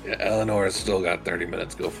 minutes. Yeah, Eleanor's still got 30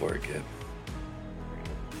 minutes. Go for it, kid.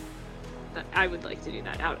 But I would like to do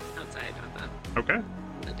that outside on Okay.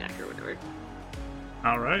 the deck or whatever,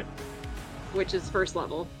 All right. which is first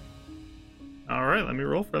level. All right. Let me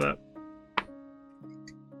roll for that.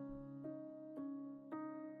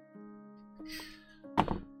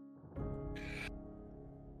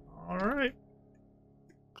 All right.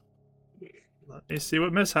 Let me see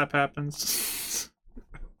what mishap happens.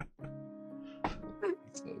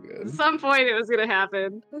 So At good. some point it was gonna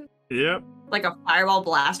happen. Yep. Like a fireball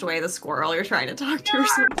blast away the squirrel you're trying to talk to or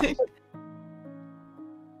something.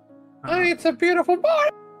 Hey, it's a beautiful boy!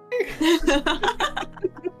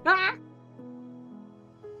 Ah!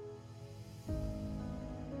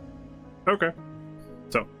 Okay.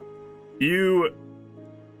 So, you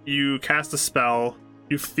cast a spell.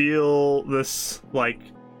 You feel this like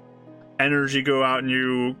energy go out, and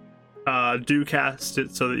you do cast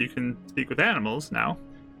it so that you can speak with animals now.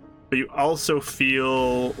 But you also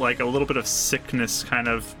feel like a little bit of sickness, kind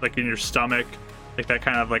of like in your stomach, like that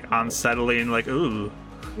kind of like unsettling, like ooh,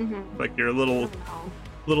 like you're a little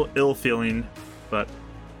ill feeling, but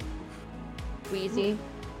Wheezy.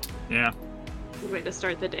 yeah. Good way to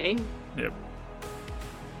start the day. Yep.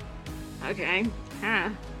 Okay.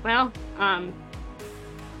 Well, are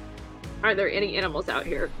there any animals out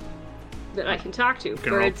here that I can talk to?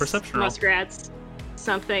 Can roll Birds, perception roll. muskrats,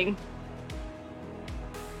 something.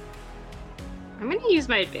 I'm gonna use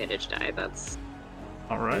my advantage die. That's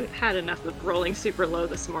All right. had enough of rolling super low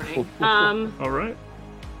this morning. All right.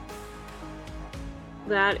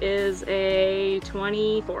 That is a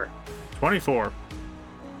 24. 24.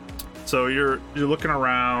 So you're looking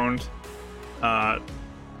around.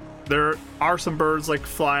 There are some birds like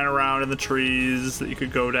flying around in the trees that you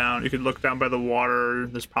could go down. You could look down by the water.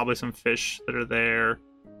 There's probably some fish that are there.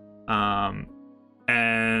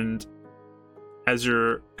 And as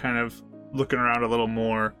you're kind of looking around a little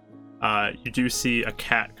more, you do see a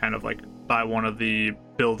cat kind of like by one of the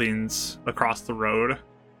buildings across the road.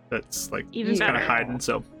 That's like Even kind of better. hiding.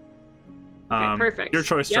 So, Okay, perfect. Your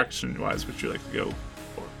choice, Yep. direction-wise, would you like to go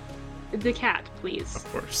for? The cat, please. Of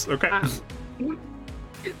course. Okay.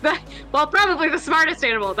 Well, probably the smartest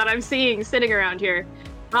animal that I'm seeing sitting around here.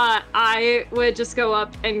 I would just go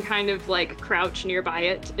up and kind of like crouch nearby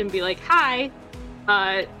it and be like, "Hi,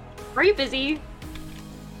 are you busy?"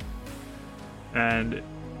 And it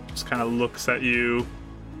just kind of looks at you.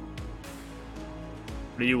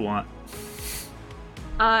 What do you want?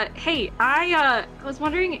 Hey, I was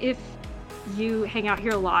wondering if you hang out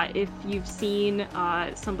here a lot. If you've seen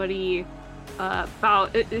somebody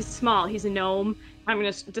about is small. He's a gnome. I'm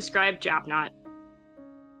gonna describe Japnot.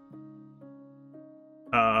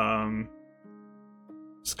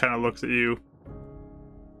 Just kind of looks at you.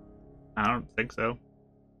 I don't think so.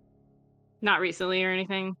 Not recently or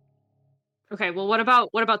anything. Okay, well, what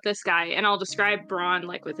about this guy? And I'll describe Braun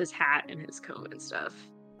like with his hat and his coat and stuff.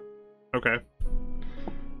 Okay.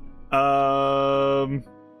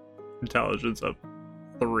 Intelligence of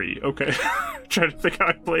 3. Okay. Trying to think how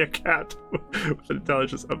I play a cat with an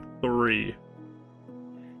intelligence of 3.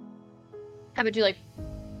 How about you like,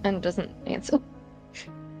 and it doesn't answer.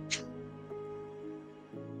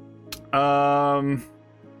 I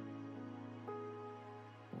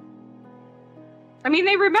mean,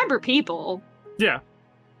 they remember people. Yeah.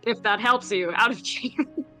 If that helps you out of game.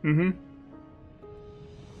 Mm-hmm.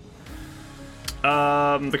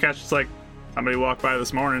 The cat's just like, somebody walked by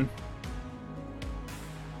this morning.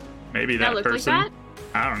 Maybe that looked person. like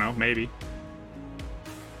I don't know, maybe.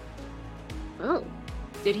 that? Oh.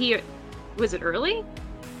 Did he... Was it early?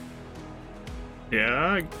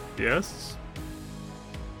 Yeah, yes.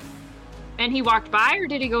 And he walked by, or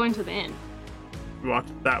did he go into the inn? walk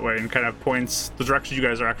that way and kind of points the direction you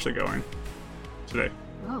guys are actually going today.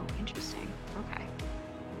 Oh, interesting. Okay.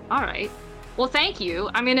 All right. Well, thank you.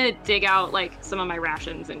 I'm gonna dig out like some of my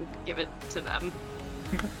rations and give it to them.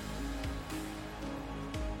 Okay.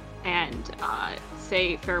 And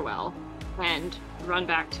say farewell and run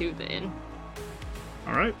back to the inn.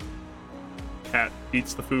 All right. Cat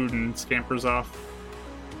eats the food and scampers off.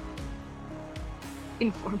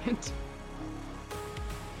 Informant.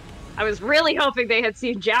 I was really hoping they had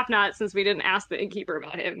seen Japnot since we didn't ask the innkeeper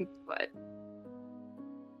about him, but...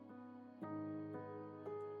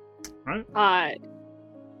 Right.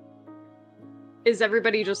 Is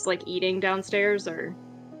everybody just, like, eating downstairs, or...?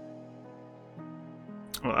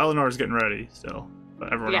 Well, Eleanor's getting ready still,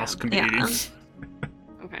 but everyone else can be eating.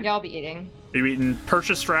 Okay. Yeah, I'll be eating. Are you eating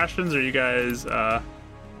purchased rations, or are you guys,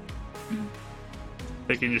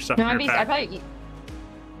 taking your stuff No, in your pack? I'd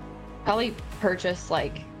probably purchase,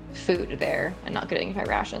 like, food there and not getting my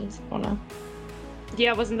rations. I don't know.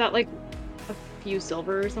 Yeah, wasn't that, like, a few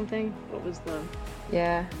silver or something? What was the...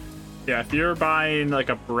 Yeah. Yeah, if you're buying, like,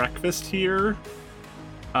 a breakfast here,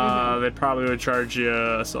 they probably would charge you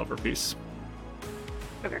a silver piece.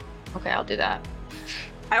 Okay, I'll do that.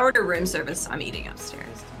 I order room service. I'm eating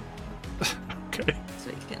upstairs. Okay. So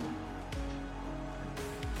you can.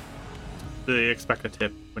 Do they expect a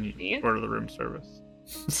tip when you Yeah. order the room service?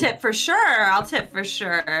 Tip for sure. I'll tip for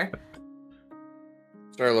sure.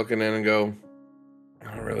 Start looking in and go,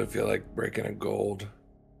 I don't really feel like breaking a gold.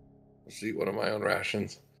 Let's eat one of my own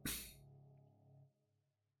rations. I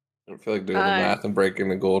don't feel like doing the math and breaking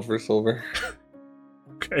the gold for silver.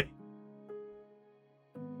 Okay.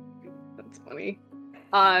 That's funny.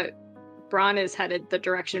 Braun is headed the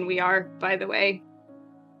direction we are, by the way.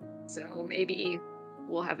 So maybe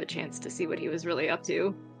we'll have a chance to see what he was really up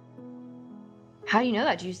to. How do you know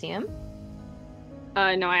that? Did you see him?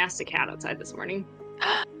 No, I asked a cat outside this morning.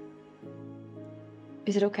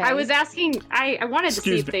 Is it okay? I was asking, I wanted to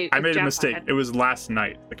see Excuse if me, they... I if made a Japnot mistake. had- It was last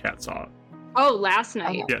night the cat saw it. Oh, last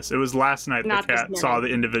night. Yes, it was last night Not the this cat saw morning.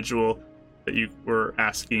 the individual that you were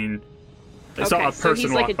asking. They Okay, saw a so person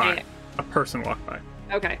he's like walk a by. day- A person walk by.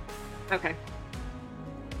 Okay.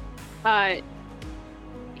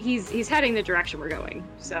 He's heading the direction we're going,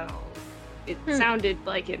 so it sounded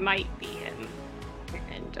like it might be him,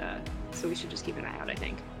 and so we should just keep an eye out, I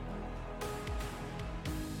think.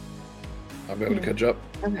 I'll be able to catch up.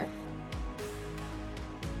 Okay.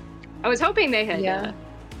 I was hoping they had Yeah.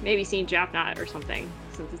 maybe seen Japnot or something,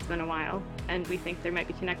 since it's been a while, and we think they might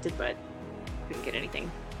be connected, but couldn't get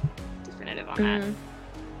anything definitive on that.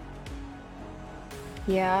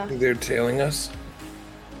 Yeah. Think they're tailing us?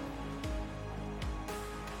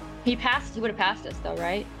 He would have passed us though,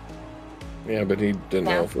 right? Yeah, but he didn't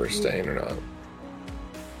know Yeah. if we were staying or not.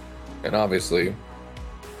 And obviously,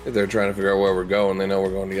 if they're trying to figure out where we're going, they know we're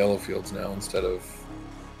going to Yellowfields now instead of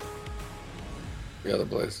the other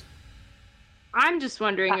place. I'm just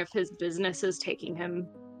wondering if his business is taking him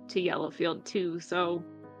to Yellowfield too, so...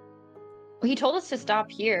 Well, he told us to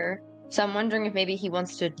stop here, so I'm wondering if maybe he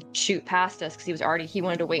wants to shoot past us because he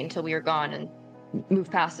wanted to wait until we were gone and move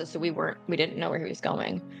past us, so we didn't know where he was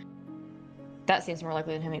going. That seems more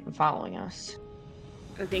likely than him even following us.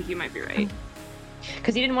 I think you might be right.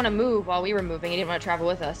 Because he didn't want to move while we were moving. He didn't want to travel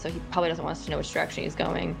with us, so he probably doesn't want us to know which direction he's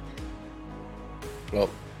going. Well,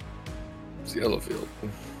 it's Yellowfield.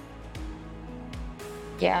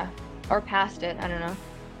 Yeah. Or past it. I don't know.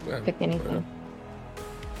 Yeah. Pick anything. Yeah.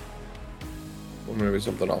 Well, maybe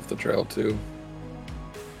something off the trail too.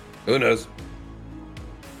 Who knows?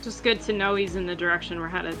 Just good to know he's in the direction we're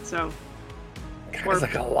headed, so... It's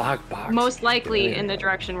like a lockbox. Most likely Yeah. in the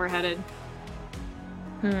direction we're headed.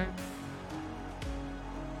 Just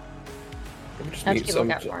I'll meet keep a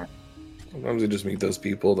lookout for him. Sometimes you just meet those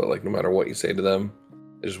people that, like, no matter what you say to them,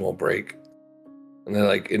 they just won't break. And they,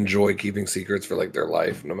 like, enjoy keeping secrets for, like, their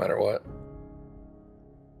life, no matter what.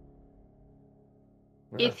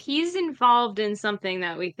 Yeah. If he's involved in something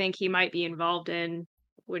that we think he might be involved in,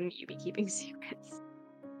 wouldn't you be keeping secrets?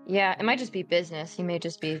 Yeah, it might just be business. He may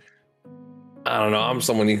just be... I don't know. I'm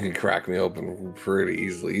someone you can crack me open pretty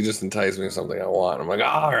easily. You just entice me with something I want. I'm like,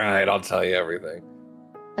 all right, I'll tell you everything.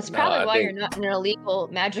 That's No, probably I why think- you're not in an illegal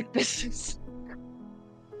magic business.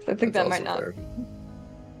 I think That's that might also not... fair.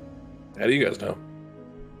 How do you guys know?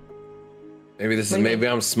 Maybe this is What do you maybe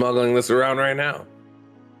I'm smuggling this around right now.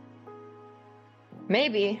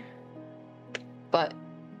 Maybe. But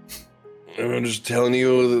I'm just telling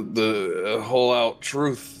you the whole out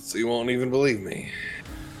truth, so you won't even believe me.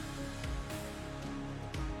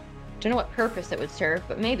 don't know what purpose it would serve,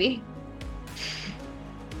 but maybe.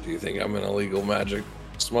 Do you think I'm in a illegal magic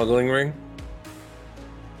smuggling ring?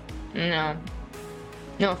 No.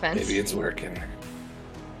 No offense. Maybe it's working.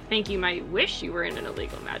 I think you might wish you were in an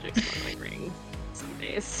illegal magic smuggling ring some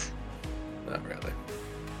days. Not really.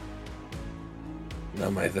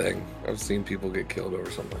 Not my thing. I've seen people get killed over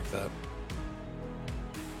something like that.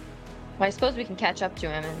 Well, I suppose we can catch up to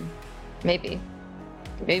him and maybe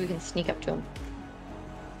we can sneak up to him.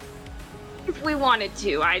 If we wanted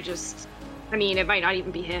to, I mean, it might not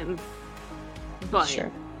even be him, but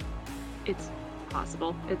Sure. it's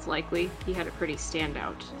possible. It's likely. He had a pretty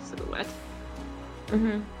standout silhouette.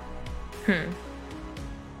 Mm-hmm.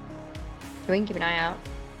 We can keep an eye out.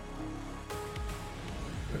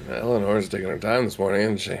 Eleanor's taking her time this morning,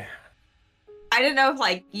 isn't she? I didn't know if,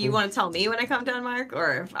 like, you want to tell me when I come down, Mark,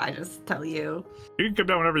 or if I just tell you. You can come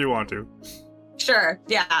down whenever you want to. Sure,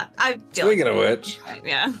 yeah. I feel Speaking like of which,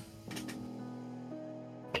 yeah.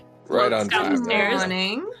 right on Let's go time. upstairs.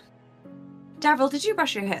 Morning. Davril, did you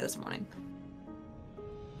brush your hair this morning?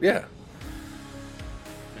 Yeah.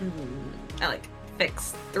 I, like,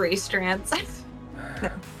 fixed 3 strands. All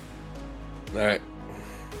right.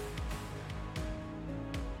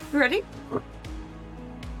 You ready?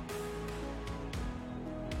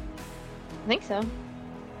 I think so.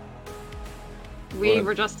 We What?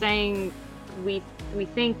 were just saying we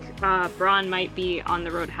think Braun might be on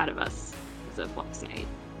the road ahead of us as of last night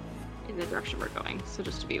in the direction we're going. So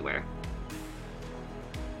just to be aware.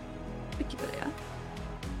 Thank you, Lydia.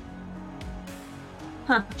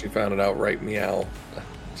 She found it out right meow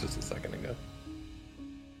just a second ago.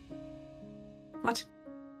 What?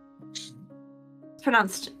 It's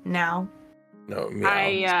pronounced now. No,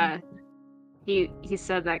 meow. He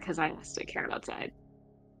said that because I asked a Karen outside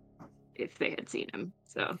if they had seen him.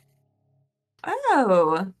 So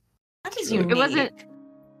Oh, that is Really? unique.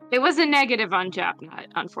 it wasn't negative on Japnut,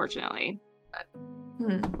 unfortunately.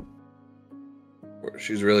 Hmm.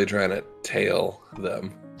 She's really trying to tail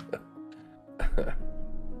them.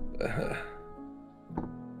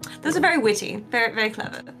 Those are very witty, very, very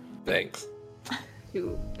clever. Thanks.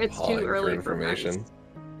 It's Pawing too for early information.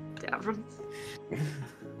 For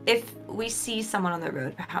If we see someone on the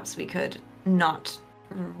road, perhaps we could not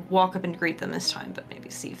walk up and greet them this time, but maybe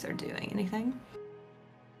see if they're doing anything.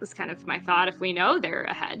 That's kind of my thought. If we know they're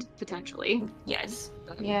ahead, potentially. Yes.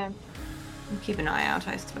 Yeah. Keep an eye out,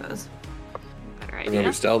 I suppose. Better We're gonna idea.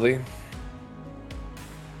 be stealthy.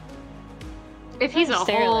 If he's a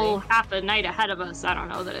necessarily. whole half a night ahead of us, I don't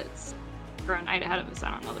know that it's... Or a night ahead of us, I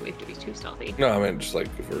don't know that we have to be too stealthy. No, I mean just like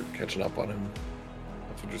if we're catching up on him.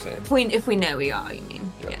 That's what you're saying. If we know we are, you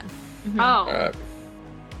mean? Yeah. Yeah. Oh, All right.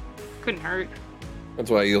 couldn't hurt. That's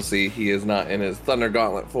why you'll see he is not in his Thunder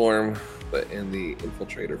Gauntlet form, but in the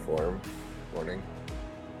Infiltrator form. Warning.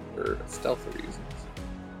 For stealth reasons.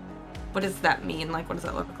 What does that mean? Like, what does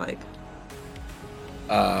that look like?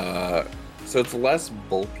 So it's less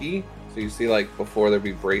bulky. So you see, like before there'd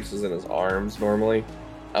be braces in his arms normally,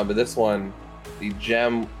 but this one, the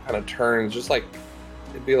gem kind of turns just like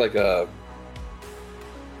it'd be like a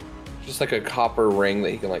copper ring that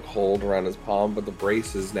he can like hold around his palm. But the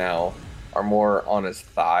braces now are more on his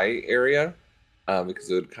thigh area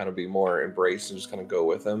because it would kind of be more embraced and just kind of go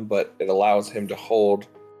with him. But it allows him to hold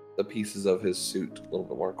the pieces of his suit a little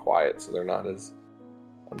bit more quiet, so they're not as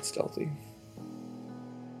unstealthy.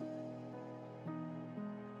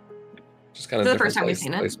 Just kind of Is it the first different time we've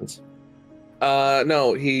seen it? placements.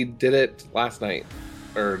 No, he did it last night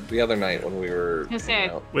or the other night when we were Gonna say, hanging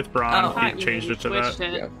out. With Braun, Oh. he Thought you changed maybe it to that.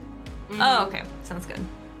 switched it. Yeah. Mhm. Oh, okay. Sounds good.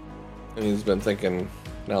 And he's been thinking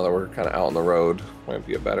now that we're kind of out on the road, might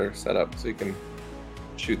be a better setup so he can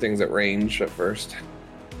shoot things at range at first.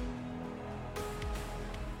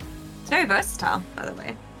 It's very versatile, by the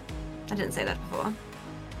way. I didn't say that before.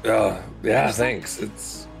 Yeah, Interesting. thanks.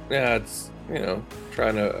 It's you know,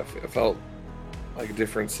 trying to. I felt like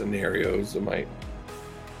different scenarios that might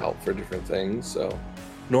help for different things. So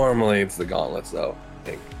normally it's the gauntlets, though. I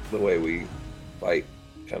think the way we fight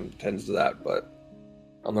kind of tends to that, but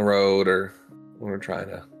on the road or when we're trying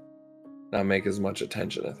to not make as much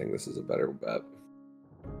attention, I think this is a better bet.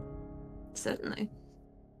 Certainly.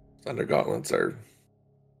 Thunder gauntlets are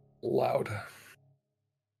loud.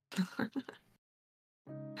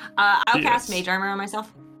 I'll cast Yes. Mage Armor on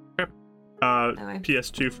myself. way.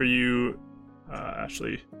 PS2 for you,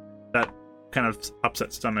 Ashley. That kind of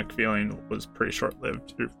upset stomach feeling was pretty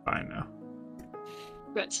short-lived. You're fine now.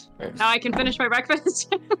 Good. Thanks. Now I can finish my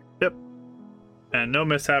breakfast. Yep. And no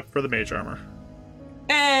mishap for the mage armor.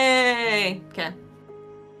 Hey! Okay.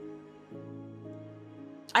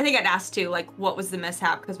 I think I'd ask too, like, what was the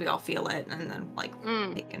mishap? Because we all feel it, and then, like,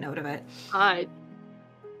 Mm. make a note of it.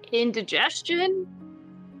 Indigestion,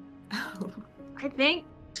 I think.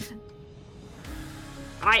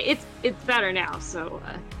 it's better now, so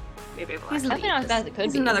maybe we'll Here's Definitely not as bad as it could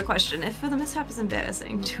Here's be. another question. If the mishap is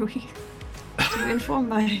embarrassing, do we inform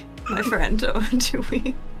my friend, or do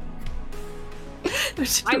we? Or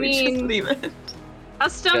do I we mean, just leave it? A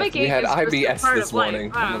stomach We ache had is just a IBS part this of life.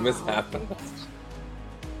 morning I from the don't know. mishap.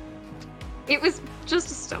 It was just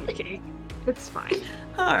a stomach ache. It's fine.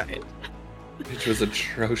 All right. Which was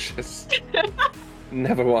atrocious.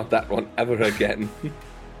 Never want that one ever again.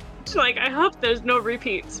 Like, I hope there's no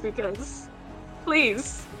repeats because,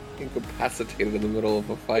 please. Incapacitated in the middle of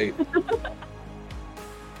a fight.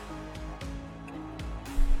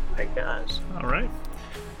 My gosh. All right.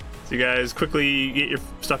 So you guys quickly get your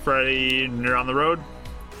stuff ready and you're on the road.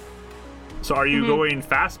 So are you going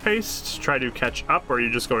fast paced to try to catch up, or are you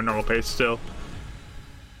just going normal pace still?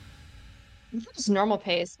 Just normal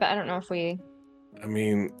pace, but I don't know if we. I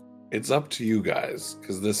mean, it's up to you guys,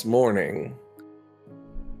 because this morning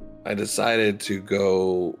I decided to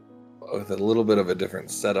go with a little bit of a different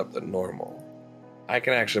setup than normal. I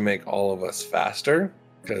can actually make all of us faster,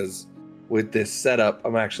 because with this setup,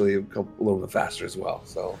 I'm actually a little bit faster as well.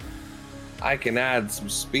 So I can add some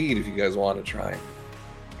speed if you guys want to try and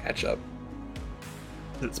catch up.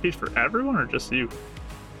 Is it speed for everyone or just you?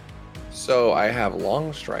 So I have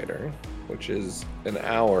Long Strider, which is an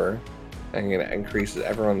hour, and it increases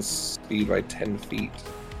everyone's speed by 10 feet.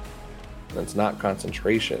 And it's not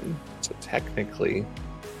concentration, so technically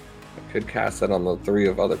I could cast that on the 3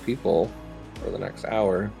 of other people for the next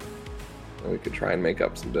hour, and we could try and make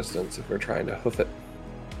up some distance if we're trying to hoof it.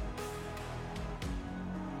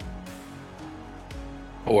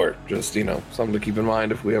 Or just, something to keep in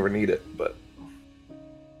mind if we ever need it, but...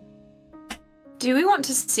 Do we want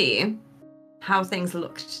to see how things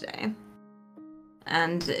look today?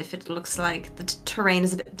 And if it looks like the terrain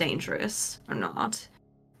is a bit dangerous or not?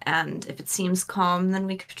 And if it seems calm, then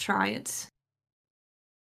we could try it.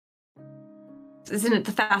 Isn't it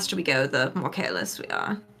the faster we go, the more careless we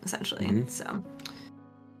are, essentially? Mhm. So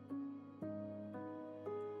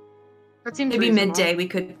That seems maybe reasonable. midday we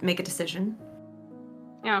could make a decision.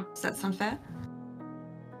 Yeah. Does that sound fair?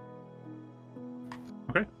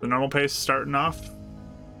 Okay. The normal pace starting off.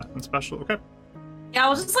 Nothing special. Okay. Yeah,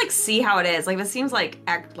 we'll just see how it is. If it seems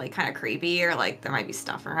kind of creepy or there might be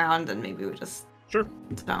stuff around, then maybe we just Sure.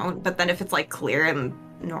 don't. But then if it's clear and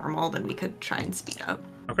normal, then we could try and speed up.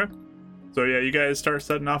 Okay. So yeah, you guys start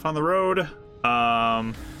setting off on the road.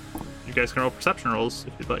 You guys can roll perception rolls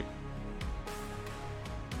if you'd like.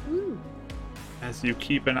 Ooh. As you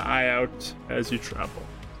keep an eye out as you travel.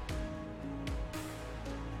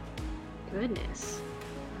 Goodness.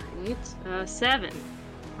 Right. 7.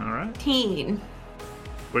 All right. 13.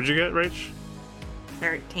 What'd you get, Rach?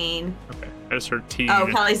 13. Okay. I just heard teen. Oh,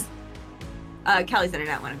 Kelly's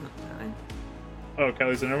internet went out. Oh,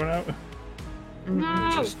 Kelly's internet went out?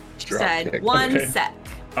 No. Just drop Said kick. one Okay. sec.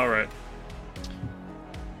 All right.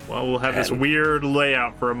 Well, we'll have this And- weird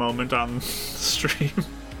layout for a moment on the stream.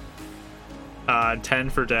 10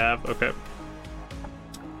 for Dav. Okay.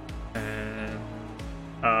 And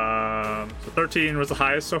so 13 was the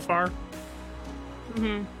highest so far.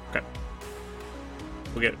 Mm-hmm. Okay.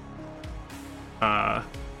 We'll get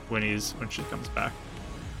when she comes back.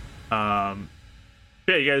 Yeah,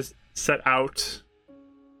 you guys set out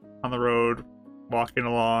on the road, walking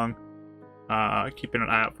along, keeping an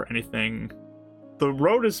eye out for anything. The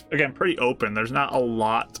road is again pretty open. There's not a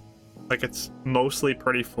lot. It's mostly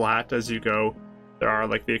pretty flat as you go. There are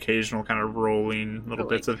the occasional kind of rolling little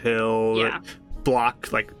bits of hill yeah. that block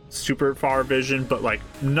super far vision, but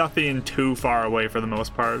nothing too far away for the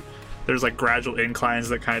most part. There's gradual inclines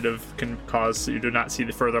that kind of can cause so you do not see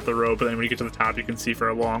the further up the road, but then when you get to the top you can see for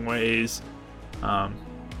a long ways.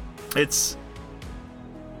 It's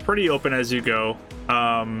pretty open as you go.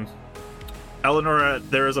 Eleanor,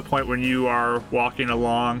 there is a point when you are walking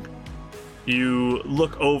along, you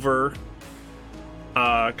look over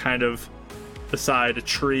kind of beside a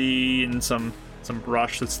tree and some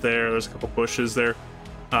brush that's there. There's a couple bushes there.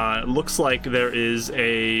 It looks like there is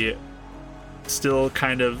a still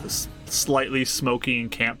kind of slightly smoking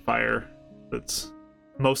campfire that's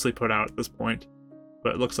mostly put out at this point,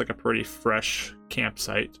 but it looks like a pretty fresh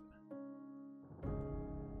campsite.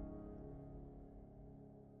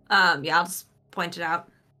 Yeah, I'll just point it out.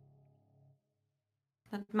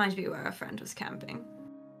 That reminds me where our friend was camping.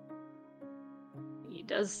 He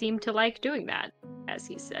does seem to like doing that, as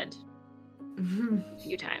he said Mhm. a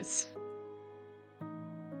few times.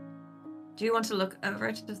 Do you want to look over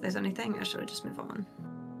it if there's anything, or should we just move on?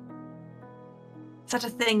 Is that a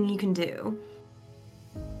thing you can do?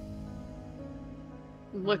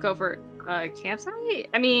 Look over a campsite?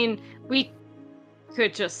 I mean, we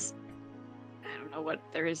could just, I don't don't know what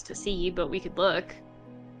there is to see, but we could look.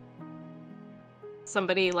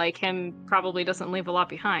 Somebody like him probably doesn't leave a lot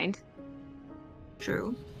behind.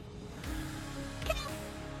 True.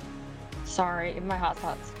 Sorry, my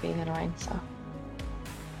hotspot's being annoying, so.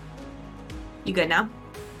 You good now?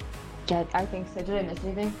 Yeah, I think so. Did I miss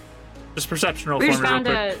anything? Just perception roll We for just me real found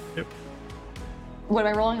quick. a Yep. What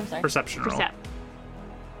am I rolling? I'm sorry. Perception roll.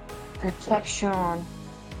 Perception.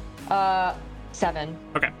 7.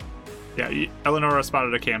 Okay. Yeah, Eleonora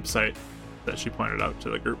spotted a campsite that she pointed out to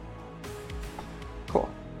the group. Cool.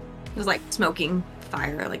 There's like smoking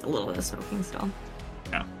fire, like a little bit of smoking still.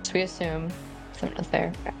 So we assume someone's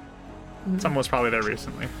there. Someone was probably there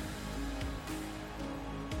recently.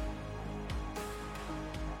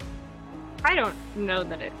 I don't know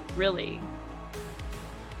that it really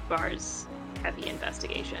bars heavy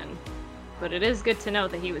investigation, but it is good to know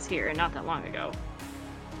that he was here not that long ago.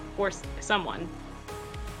 Or someone.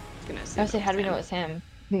 I would say, how do we know it was him?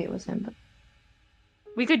 Maybe it was him, but...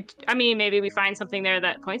 We could, I mean, maybe we find something there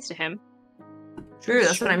that points to him. True,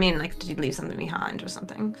 that's what I mean. Like, did he leave something behind or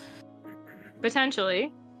something?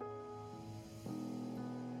 Potentially.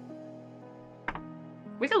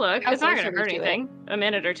 We could look. How It's not close going are to we hurt to it? anything. A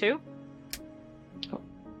minute or two.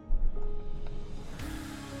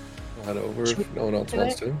 I'll head over if no one else do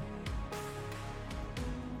wants it? to.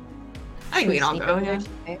 I think we can all Sneak go over here.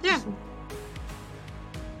 there? Yeah.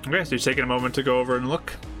 Okay, so you're taking a moment to go over and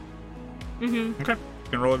look. Mm-hmm. Okay, you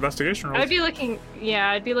can roll investigation rolls. I'd be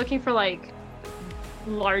looking for, like,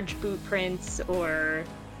 large boot prints or...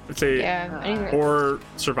 I'd say Yeah. anything- or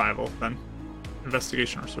survival then.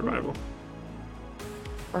 Investigation or survival.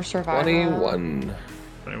 Or survival. 21.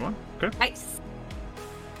 21. Okay. Nice.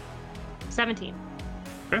 17.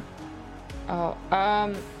 Oh,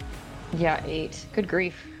 yeah, 8. Good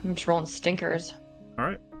grief. I'm just rolling stinkers. All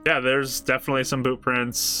right. Yeah, there's definitely some boot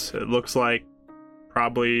prints. It looks like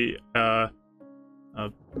probably a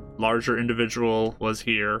larger individual was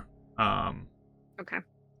here. Okay.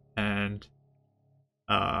 And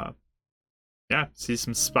yeah, see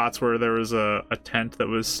some spots where there was a tent that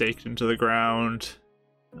was staked into the ground.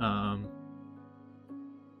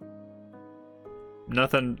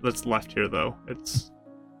 Nothing that's left here though. It's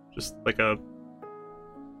just like a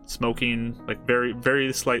smoking, like very,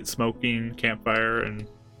 very slight smoking campfire and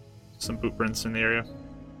some boot prints in the area.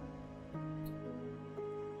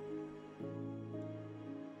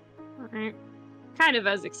 Alright. Kind of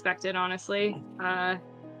as expected, honestly.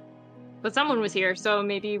 But someone was here, so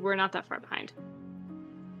maybe we're not that far behind.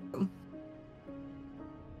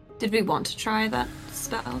 Did we want to try that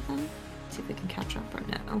spell then? See if we can catch up or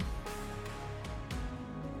no?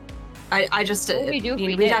 I just What would we do if we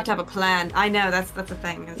we'd did? have to have a plan. I know that's the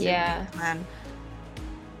thing. Is Yeah. a plan.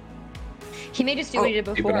 He may just do what he did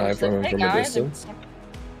before. Keep an eye Just like, from him "Hey, from a guys." distance.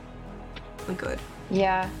 We good.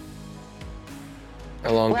 Yeah.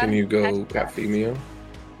 How long Well, can you go that's- at Femio?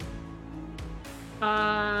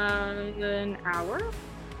 An hour?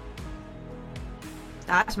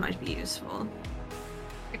 That might be useful.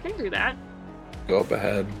 I can do that. Go up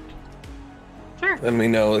ahead. Sure. Then we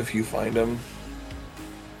know if you find him.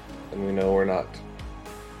 Then we know we're not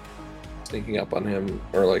sneaking up on him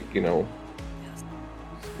or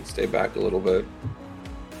stay back a little bit.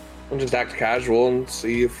 And just act casual and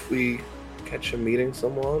see if we catch him meeting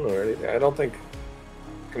someone or anything. I don't think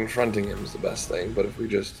confronting him is the best thing, but if we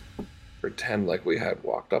just pretend like we had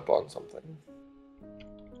walked up on something.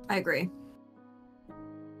 I agree.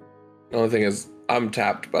 The only thing is, I'm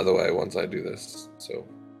tapped, by the way, once I do this, so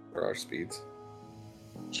for our speeds.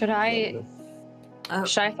 Should I Oh,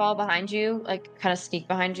 follow behind you? Like, kind of sneak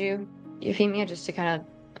behind you, Euphemia, just to kind of...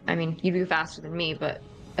 I mean, you'd be faster than me, but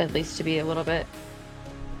at least to be a little bit...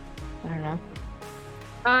 I don't know.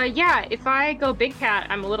 Yeah, if I go big cat,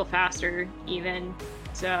 I'm a little faster, even.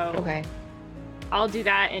 So Okay. I'll do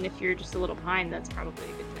that, and if you're just a little behind, that's probably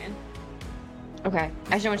a good plan. Okay.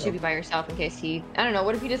 I just don't want you to be by yourself in case he... I don't know,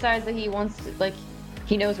 what if he decides that he wants to, like...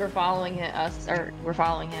 He knows we're following us, or we're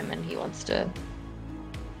following him, and he wants to...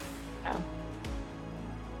 Oh.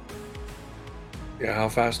 Yeah, how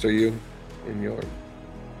fast are you in your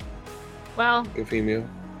Well, Euphemia?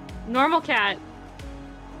 normal cat,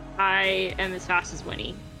 I am as fast as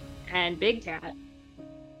Winnie. And big cat,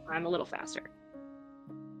 I'm a little faster.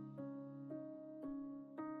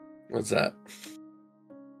 What's that?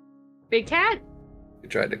 Big cat? You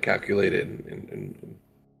tried to calculate it in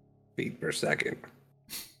feet per second.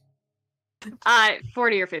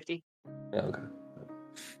 40 or 50. Okay.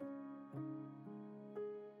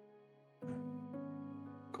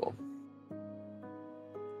 Cool.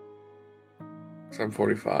 So I'm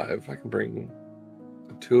 45. I can bring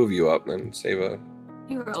the two of you up and save a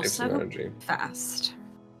You roll Save some so energy. fast.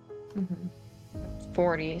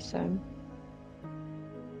 40, so.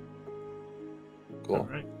 Cool. All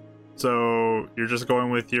right. So you're just going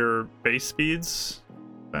with your base speeds,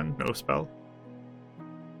 then no spell.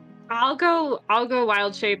 I'll go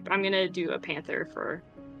wild shape. I'm gonna do a panther for.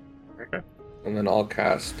 Okay. And then I'll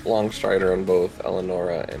cast Long Strider on both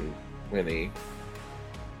Eleonora and Winnie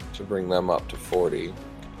to bring them up to 40.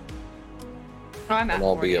 Oh, I'm at And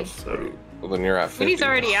I'll 40. be at 40. Well, then you're at 50. Winnie's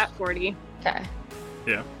already at 40. Okay.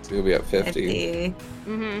 So you'll be at 50. 50.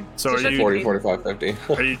 Mm-hmm. So are should you 40, 45, 50.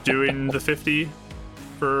 are you doing the 50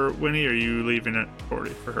 for Winnie, or are you leaving it 40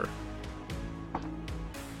 for her?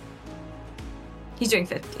 He's doing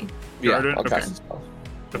 50. You Yeah, are doing- I'll okay. cast the spell.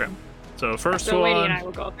 Okay. So first So Lady and I one,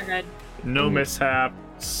 will go up ahead. no mishap.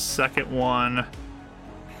 Second one,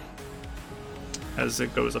 as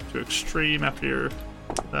it goes up to extreme after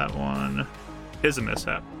that one, is a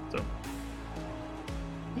mishap. So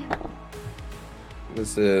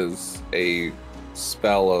This is a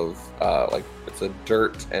spell of, it's a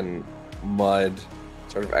dirt and mud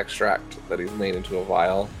sort of extract that he's made into a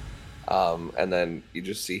vial. And then you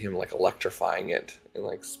just see him, like, electrifying it and,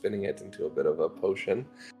 like, spinning it into a bit of a potion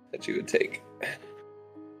that you would take.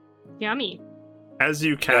 Yummy. as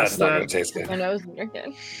you Yeah, cast it's not going that, to taste good. My nose is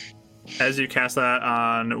drinking. as you cast that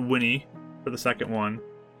on Winnie for the second one,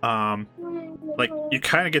 like you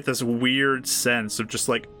kind of get this weird sense of just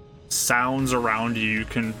like sounds around you. You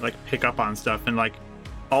can like pick up on stuff, and like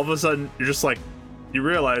all of a sudden you're just like, you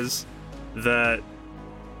realize that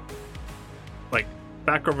like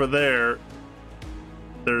back over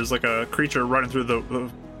there's like a creature running through the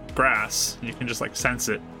grass. You can just like sense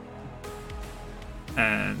it.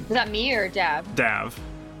 And Is that me or Dab? Dav.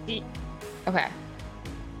 Okay.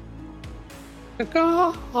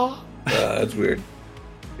 That's weird.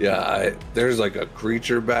 Yeah, there's like a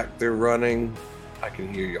creature back there running. I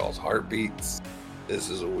can hear y'all's heartbeats. This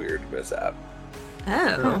is a weird mishap.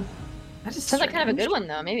 Oh. That is Sounds like kind of a strange. good one,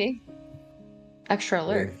 though, maybe. Extra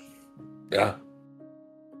alert. Yeah.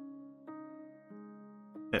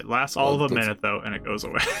 It lasts all of a Well, that's- minute though, and it goes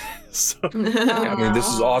away. So I mean, this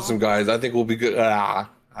is awesome, guys. I think we'll be good.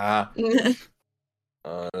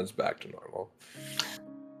 It's back to normal.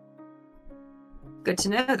 Good to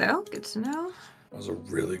know, though. Good to know. That was a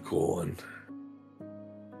really cool one.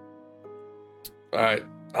 All right.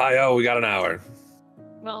 Hi, we got an hour.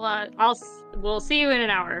 Well, we'll see you in an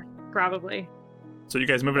hour, probably. So you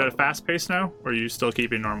guys moving at a fast pace now, or are you still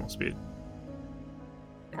keeping normal speed?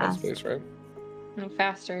 That's space, right?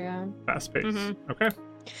 Faster, yeah. Fast pace. Mhm. Okay.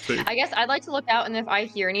 So I guess I'd like to look out, and if I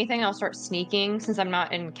hear anything, I'll start sneaking since I'm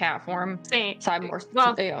not in cat form. Same. So I'm more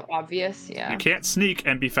Well- obvious, yeah. you can't sneak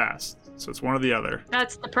and be fast. So it's one or the other.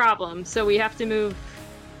 That's the problem. So we have to move.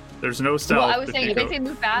 There's no stealth. Well, I was if saying you you go- basically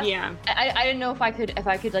move fast. Yeah. I didn't know if I could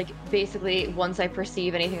like basically once I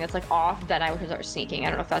perceive anything that's like off, then I would start sneaking. I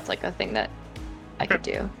don't know if that's like a thing that I could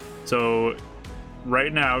do. So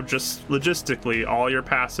right now, just logistically, all your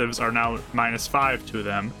passives are now -5 to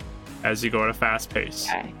them as you go at a fast pace.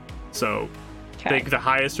 Okay. So I Okay. think the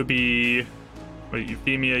highest would be, what,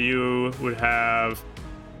 Euphemia, you would have,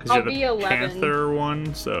 because I'll you're the be 11. Panther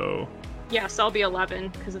one, so, Yes, I'll be 11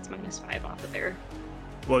 because it's -5 off of there.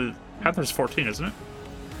 well, Panther's 14, isn't it?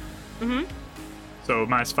 Mm-hmm. So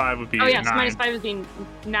 -5 would be Oh yes, 9. -5 would be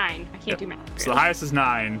 9. I can't Yep. do math. So the highest is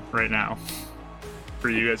 9 right now for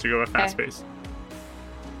you as you go at fast Okay. pace.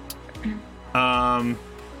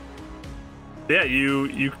 Yeah,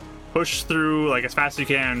 you push through like as fast as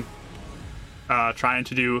you can, trying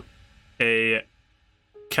to do a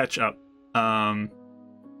catch up.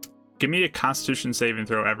 Give me a Constitution saving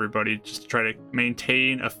throw, everybody, just to try to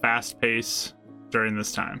maintain a fast pace during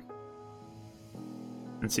this time,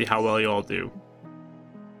 and see how well you all do.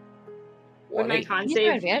 Would my Wait, con He's my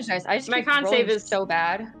save advantage dice. I just my keep con rolling save is- so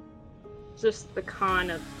bad. just the con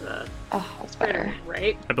of the Oh, that's better. critter,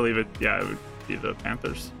 right? I believe it. Yeah, it would be the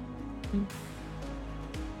Panthers.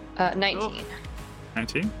 19.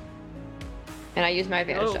 19. And I used my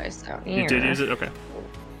advantage Oh. dice, so You did use it. Okay.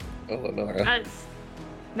 Eleonora. That's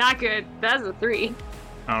not good. That's a 3.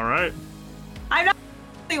 All right. I'm not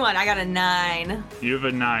the only one. I got a 9. You have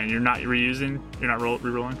a 9. You're not reusing. You're not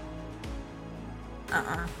re-rolling.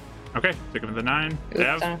 Uh-uh. Okay. Pick up the 9. Oops, I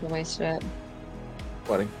don't Dav. have to waste it.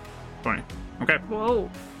 20. 20. Okay. Whoa.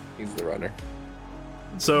 He's the runner.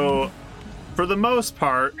 So, for the most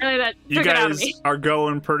part, Really, that you took it out of guys me. are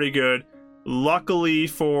going pretty good. Luckily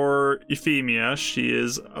for Euphemia, she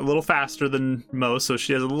is a little faster than most, so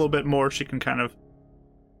she has a little bit more she can kind of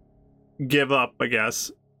give up, I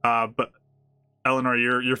guess. But Eleanor,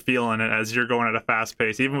 you're feeling it as you're going at a fast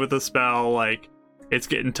pace. Even with the spell, like it's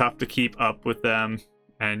getting tough to keep up with them,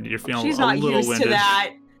 and you're feeling She's a not little used winded. to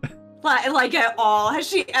that. Like at all. Has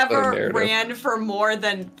she ever narrative. ran for more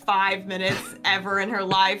than 5 minutes ever in her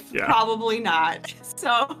life? Yeah. Probably not.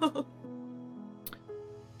 So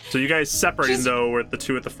So you guys separating She's- though, with the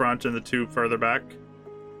two at the front and the two further back.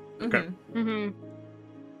 Okay. Mhm.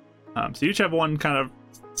 So you each have one kind of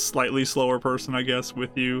slightly slower person, I guess,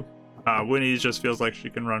 with you. Winnie just feels like she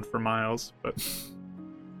can run for miles, but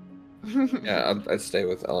Yeah, I'd stay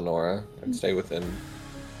with Eleonora. I'd stay within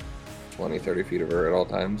 20, 30 feet of her at all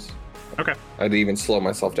times. okay. I'd even slow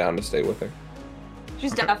myself down to stay with her.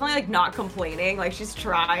 She's Okay. definitely like not complaining. Like she's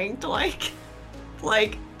trying to like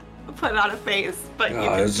put on a face, but you Oh,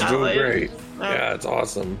 can it's tell doing it. great. Just, Yeah, it's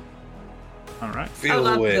awesome. All right. I Feel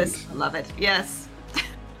the love wind. this. I love it. Yes.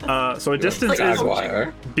 So a distance like is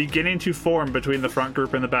Jaguar. beginning to form between the front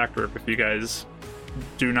group and the back group if you guys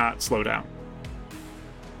do not slow down.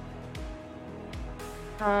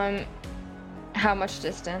 How much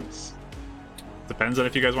distance? Depends on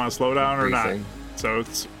if you guys want to slow down or not. Increasing. So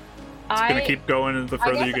it's gonna keep going the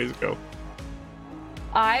further you guys go.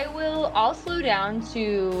 I'll slow down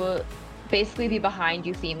to basically be behind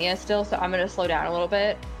Euphemia still, so I'm gonna slow down a little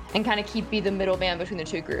bit and kind of be the middleman between the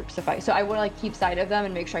two groups. So I want to like keep sight of them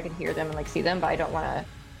and make sure I can hear them and like see them, but I don't want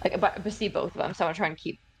to but see both of them. So I'm gonna try and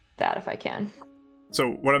keep that if I can.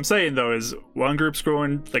 So what I'm saying though is one group's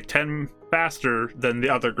growing like 10 faster than the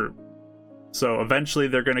other group. So eventually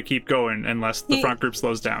they're gonna keep going unless the front group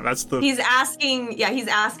slows down. That's the He's asking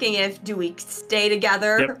if do we stay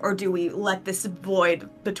together Yep. or do we let this void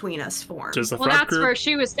between us form? just the Well, front that's group. where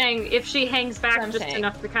she was saying if she hangs That's what back I'm just saying.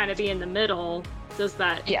 enough to kind of be in the middle, does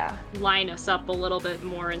that Yeah. line us up a little bit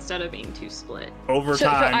more instead of being too split? Over So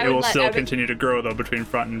time, I it would will let- still I would- continue to grow though between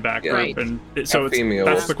front and back Yeah. group, Right. and so Euphemia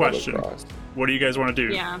that's will the split question. across. What do you guys want to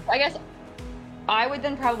do? Yeah. I guess I would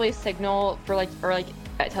then probably signal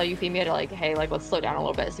tell Euphemia to like, hey, like let's slow down a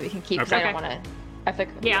little bit so we can keep. 'Cause I don't Okay. want to. I think.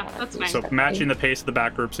 Yeah, that's fine. So matching the pace of the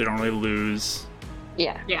back group so you don't really lose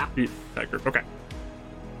Yeah. Yeah. that group. Okay.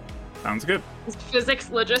 Sounds good.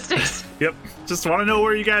 Physics, logistics. Yep. Just want to know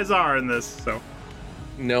where you guys are in this. So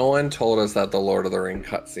No one told us that the Lord of the Ring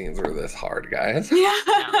cutscenes were this hard, guys. Yeah.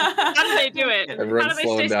 How do they do it? How Everyone's do they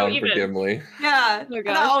slowing stay so down even? for Gimli. Yeah. Oh, And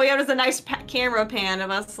gosh. all we had was a nice camera pan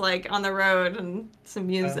of us like on the road and some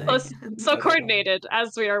music. So coordinated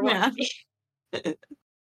as we are Yeah.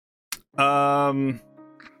 one.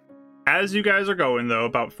 As you guys are going though,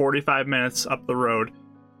 about 45 minutes up the road,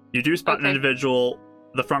 you do spot an Okay. individual.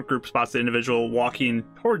 The front group spots the individual walking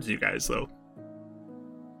towards you guys though.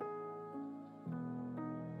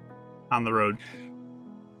 On the road.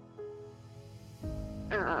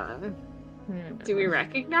 Do we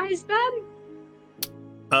recognize them?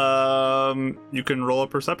 You can roll a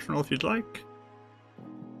perception roll if you'd like.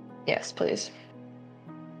 Yes, please.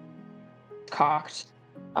 Cocked.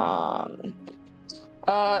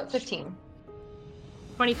 15.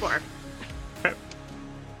 24.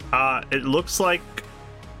 It looks like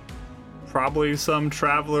probably some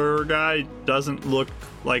traveler guy. Doesn't look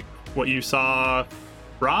like what you saw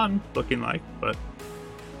Ron looking like, but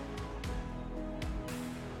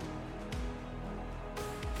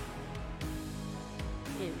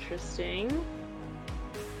Interesting.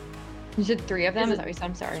 You said 3 of them? Is Is that what you said?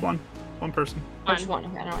 I'm sorry. it's one person. Oh, just one.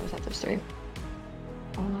 Okay, I don't know. You said there's 3.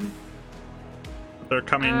 They're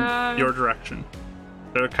coming Uh, your direction.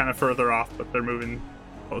 They're kind of further off, but they're moving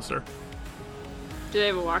closer. Do they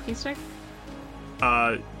have a walking stick?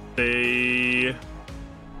 They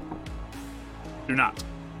do not.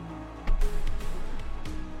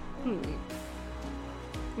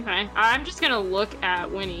 Okay. I'm just gonna look at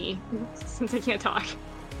Winnie since I can't talk.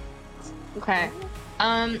 Okay.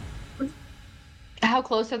 How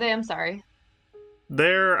close are they? I'm sorry.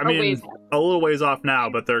 They're, I A mean, ways a little ways off now,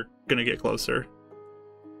 but they're gonna get closer.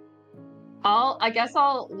 I guess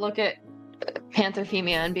I'll look at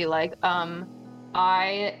Pantherphemia and be like, I'll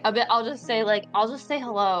just say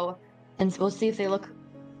hello, and we'll see if they look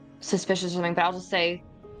suspicious or something. But I'll just say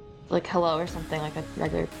like hello or something, like a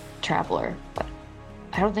regular traveler. But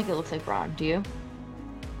I don't think it looks like Ron. Do you?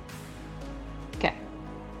 Okay.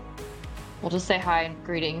 We'll just say hi and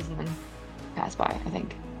greetings and then pass by. I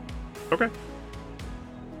think. Okay.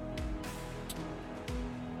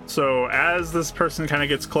 So as this person kind of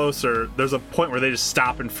gets closer, there's a point where they just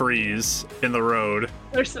stop and freeze in the road.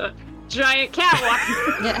 There's a giant cat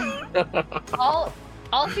walking. Yeah.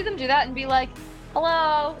 I'll see them do that and be like,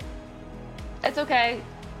 hello. It's okay.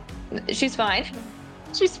 She's fine.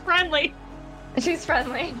 She's friendly. She's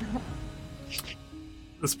friendly.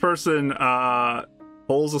 This person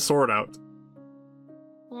pulls a sword out.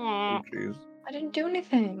 Aw. Jeez. I didn't do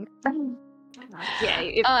anything.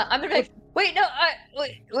 Yeah. I'm gonna be like, wait, no,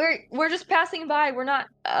 we're just passing by. We're not.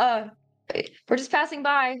 We're just passing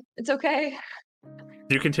by. It's okay.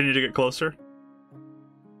 Do you continue to get closer?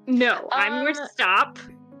 No, I'm going to stop.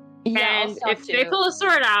 Yeah, I'll And stop if too. they pull a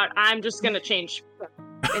sword out, I'm just going to change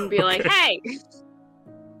and be like, hey.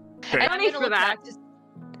 Okay. And I'm need gonna for look that. back.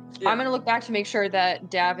 I'm gonna look back to make sure that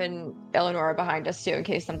Dav and Eleanor are behind us too, in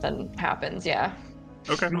case something happens. Yeah.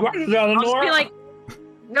 Okay. I'll just be like,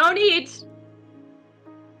 no need.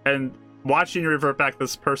 And watching you revert back,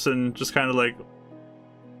 this person just kind of like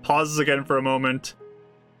pauses again for a moment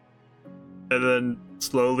and then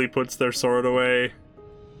slowly puts their sword away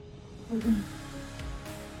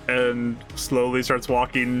and slowly starts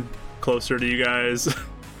walking closer to you guys.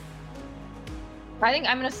 I think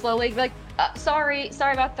I'm gonna slowly be like, sorry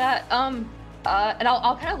about that. And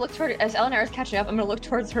I'll kind of look toward as Eleanor is catching up. I'm gonna look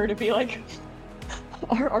towards her to be like,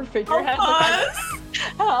 our figurehead.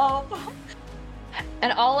 Help!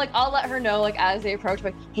 And I'll let her know like as they approach,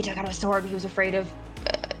 like he took out a sword. He was afraid of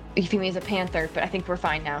Euphemia as a panther, but I think we're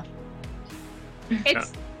fine now.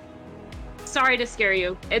 It's sorry to scare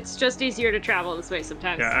you. It's just easier to travel this way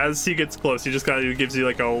sometimes. Yeah, as he gets close, he just kind of gives you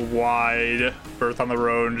like a wide berth on the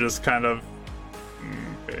road and just kind of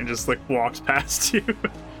and just like walks past you.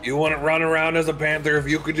 You wouldn't run around as a panther. If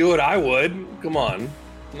you could do it, I would. Come on.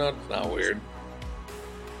 No, it's not weird.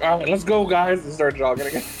 All right, let's go, guys, and start jogging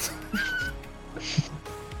again.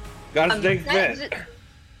 Gotta stay fit.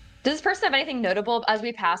 Does this person have anything notable as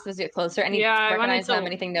we pass, as we get closer? Any I wanted recognize them? to-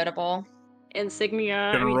 Anything notable?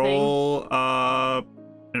 Insignia, Gonna everything. roll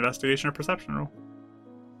investigation or perception roll.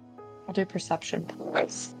 I'll do perception.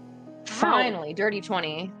 Finally, dirty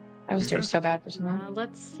 20. I was doing so bad for someone.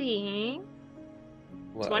 Let's see.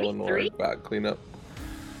 Let 23? Eleanor back clean up.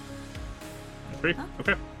 3?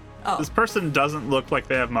 Okay. Oh. This person doesn't look like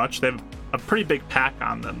they have much. They have a pretty big pack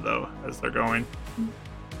on them, though, as they're going.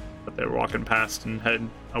 But they're walking past and head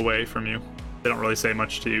away from you. They don't really say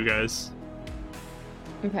much to you guys.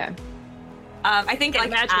 Okay. I think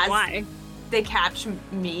Can't like imagine as why. they catch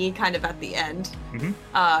me kind of at the end,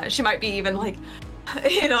 Mm-hmm. she might be even like,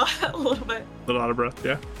 you know, a little bit. A little out of breath,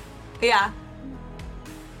 yeah. Yeah.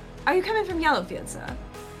 Are you coming from Yellowfield, sir?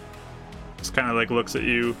 Just kind of like looks at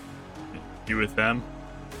you with them.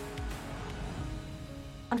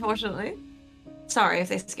 Unfortunately. Sorry if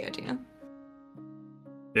they scared you.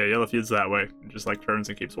 Yeah, Yellowfield's that way. Just like turns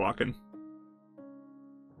and keeps walking.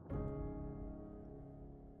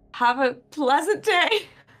 Have a pleasant day.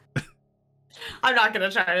 I'm not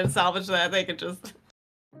gonna try and salvage that. They could just.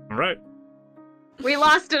 All right. We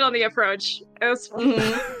lost it on the approach. It was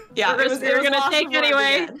Yeah, They were gonna lost take before it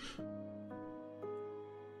anyway. began.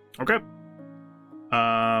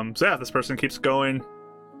 Okay. So yeah, this person keeps going.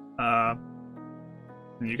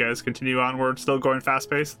 You guys continue onward, still going fast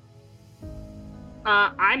paced.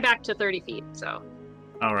 I'm back to 30 feet, so.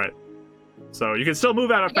 All right. So you can still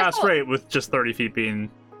move at a guess fast I'll- rate with just 30 feet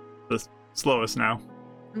being the slowest now.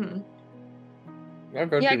 Mhm. I've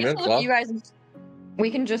got Yeah, I 2 guess minutes I'll look at left. you guys. We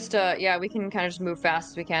can just, we can kind of just move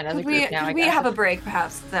fast as we can as a Could group now. I could we guess. have a break,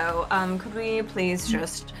 perhaps, though? Could we please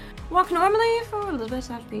just walk normally for a little bit?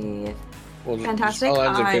 That'd be Well, fantastic. I'll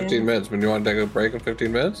end in I- 15 minutes. But do you want to take a break in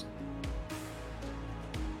 15 minutes?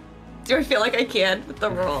 Do I feel like I can with the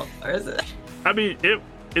roll, or is it? I mean,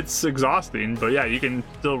 it's exhausting, but yeah, you can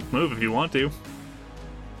still move if you want to.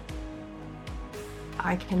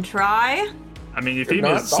 I can try. I mean, You're Euphemia's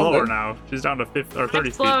not slower bumping. now. She's down to 50 or 30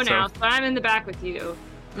 I'm slow feet. now, So so I'm in the back with you.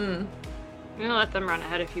 Mm. I'm gonna let them run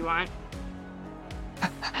ahead if you want.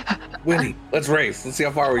 Winnie, let's race. Let's see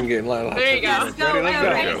how far we can get in line. There you go. Let's go, Ready? Let's go, go.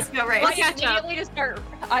 race, let's go, race. Let's catch up.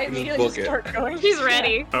 I immediately book just it. start going. She's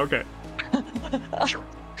ready. okay.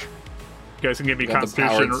 You guys can give me Got the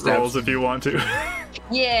constitution powered steps. rolls if you want to.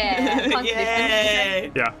 Yeah. Constitution.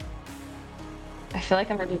 Yay! Yeah. I feel like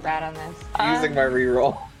I'm gonna be bad on this. Using my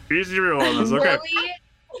reroll. Easy roll on this. Okay. Really?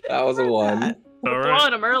 That was a 1. All We're right.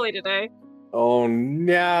 blowing them early today. Oh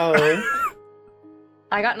no.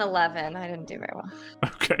 I got an 11. I didn't do very well.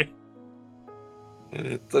 Okay.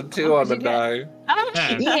 It's a 2 on the What'd you die.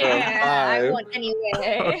 Yeah. Yeah, I Five. won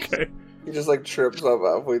anyway. Okay. He just like trips up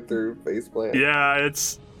halfway through faceplant. Yeah,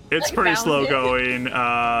 it's I pretty found slow it. going.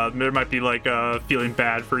 There might be like feeling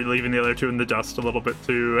bad for leaving the other two in the dust a little bit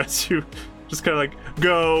too, as you just kind of like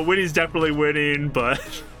go. Winnie's definitely winning, but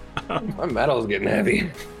My metal's getting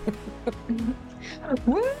heavy.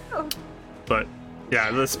 Woo! but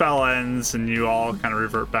yeah, the spell ends and you all kind of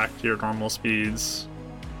revert back to your normal speeds.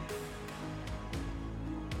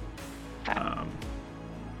 That's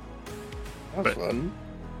But- fun.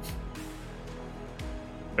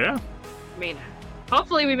 But yeah, I mean,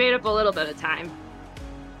 hopefully we made up a little bit of time.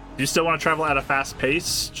 Do you still want to travel at a fast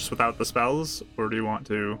pace, just without the spells, or do you want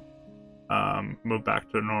to move back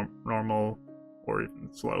to normal or even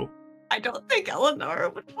slow? I don't think Eleanor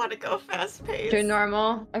would want to go fast paced. Do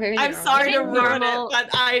normal. Okay. I'm sorry to ruin normal, it, but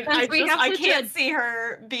I such can't see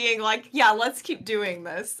her being like, yeah, let's keep doing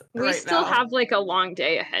this. We right still now. have like a long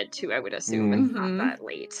day ahead too, I would assume. It's not that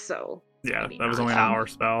late, so Yeah, maybe that was not. only an hour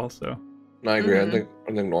spell, so. No, I agree. Mhm.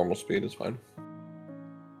 I think normal speed is fine.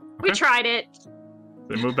 We Okay. tried it.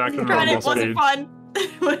 They move back to Tried normal it, wasn't speed. fun.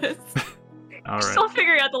 All We're right. still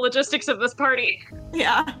figuring out the logistics of this party.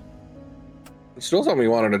 Yeah. It's still something we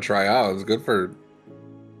wanted to try out. It's good for.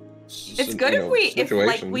 It's good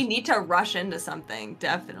if we need to rush into something,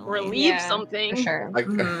 definitely. Relieve Yeah, something. For sure.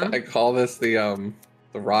 Mhm. I call this the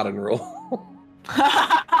Rodden rule.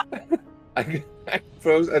 I've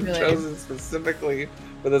chosen specifically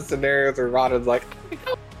for the scenarios where Rodden's like,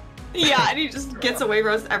 Yeah, and he just gets away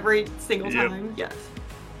from us every single Yep. time. Yes.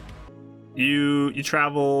 You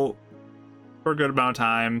travel for a good amount of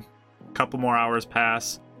time. A couple more hours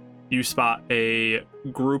pass. You spot a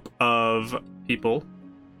group of people.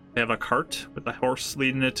 They have a cart with a horse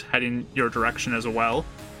leading it, heading your direction as well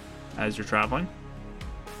as you're traveling.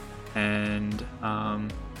 And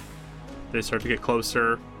they start to get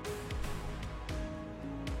closer.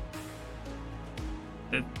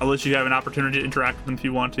 I'll let you have an opportunity to interact with them if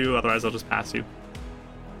you want to. Otherwise, I'll just pass you.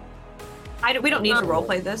 We don't need to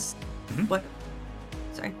roleplay this. Mhm. What?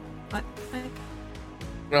 Sorry. What?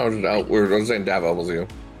 no, I was saying Davo was you.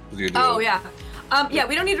 Was you Oh yeah. Yeah,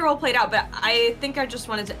 we don't need to roleplay it out, but I think I just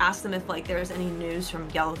wanted to ask them if like there's any news from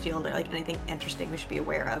Yellowfield or like anything interesting we should be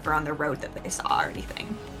aware of, or on the road that they saw or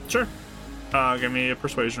anything. Sure. Give me a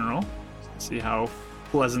persuasion roll. See how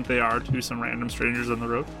pleasant they are to some random strangers on the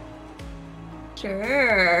road.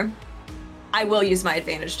 Sure. I will use my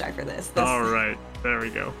advantage die for this. All right. There we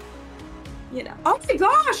go. You know. Oh my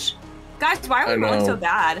gosh, guys, why are we I rolling so know.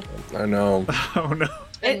 bad? I know. Oh, no.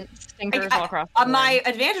 And stinkers all across. the board. My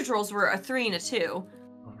advantage rolls were a 3 and a 2. All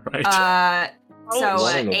right. So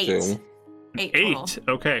One and a 8. two. 8 total. 8.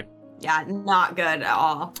 Okay. Yeah, not good at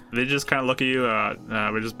all. They just kind of look at you.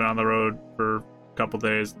 We've just been on the road for a couple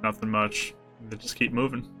days. Nothing much. They just keep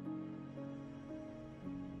moving.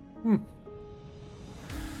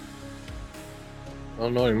 Oh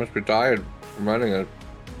no, you must be tired from running it.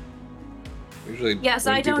 Usually, Yes,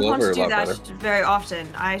 bring I don't people want over to a do lot that better. very often.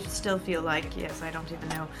 I still feel like, yes, I don't even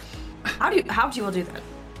know. How do you all do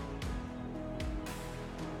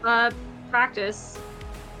that? Practice.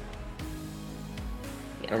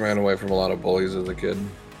 I ran away from a lot of bullies as a kid.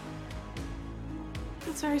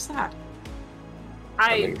 That's very sad.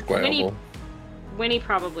 I think it's quite helpful. Winnie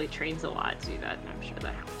probably trains a lot to do that, and I'm sure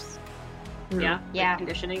that helps. Yeah? Yeah.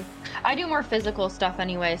 Conditioning. I do more physical stuff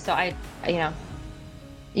anyway, so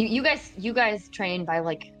you guys train by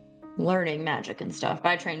like learning magic and stuff, but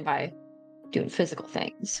I train by doing physical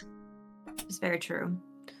things. It's very true.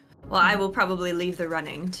 Well, I will probably leave the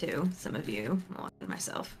running to some of you, more than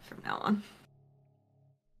myself, from now on.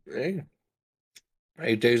 Hey,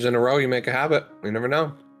 8 days in a row, you make a habit. You never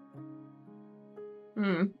know.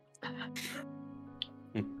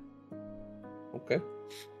 Okay.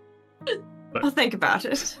 I'll think about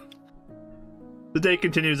it. The day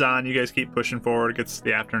continues on. You guys keep pushing forward. It gets to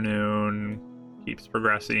the afternoon. Keeps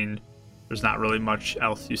progressing. There's not really much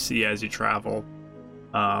else you see as you travel.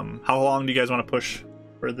 How long do you guys want to push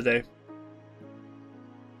for the day?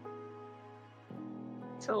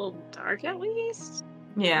 Till dark at least?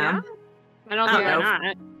 Yeah. I don't I think don't we're know.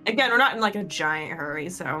 not. Again, we're not in like a giant hurry,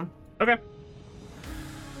 so. Okay.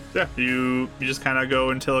 Yeah, you just kind of go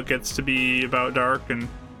until it gets to be about dark and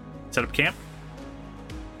set up camp.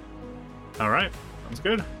 All right, sounds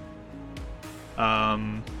good.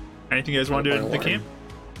 Anything you guys want to do at the camp?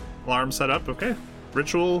 Alarm set up. Okay.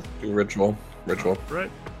 Ritual. Do ritual.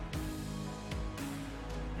 Right.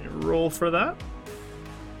 Roll for that.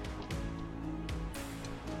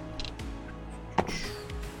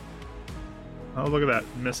 Oh, look at that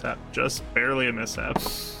mishap! Just barely a mishap.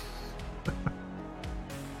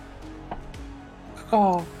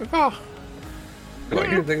 Oh. Do I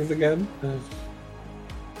hear things again?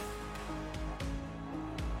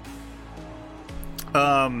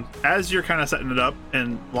 As you're kind of setting it up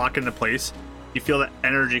and locking into place, you feel that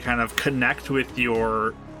energy kind of connect with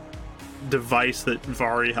your device that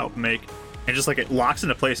Vari helped make, and just like it locks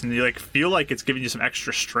into place, and you like feel like it's giving you some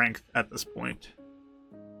extra strength at this point.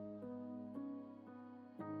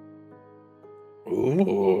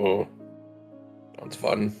 Ooh. Sounds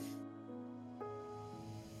fun.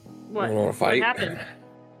 What? You want to fight? What happened?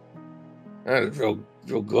 That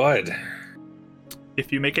feel good.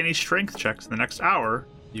 If you make any strength checks in the next hour,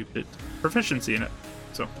 you get proficiency in it.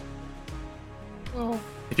 So, Oh,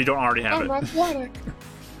 if you don't already have I'm it. athletic.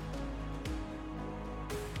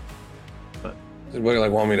 But Does anybody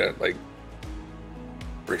like want me to like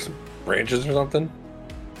break some branches or something?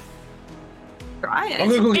 Try it. I'm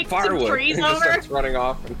gonna go Pick get some firewood. trees He just over. starts running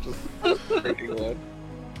off and just breaking wood.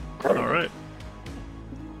 all right.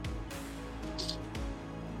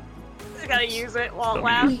 I gotta use it while it So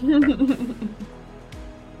lasts.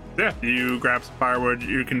 Yeah, you grab some firewood.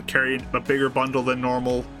 You can carry a bigger bundle than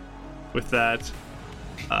normal with that.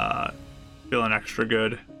 Feeling extra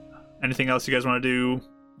good. Anything else you guys want to do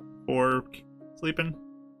for sleeping?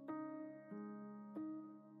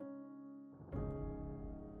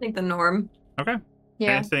 I think the norm. Okay.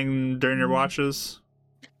 Yeah. Anything during your watches?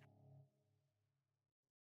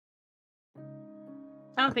 I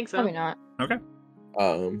don't think so. Probably not. Okay.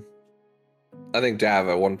 I think Dav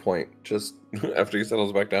at one point, just after he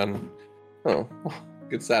settles back down,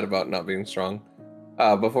 gets sad about not being strong.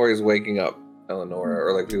 Before he's waking up Eleanor,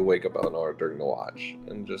 or like we wake up Eleanor during the watch,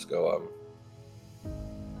 and just go,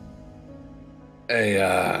 hey,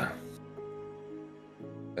 I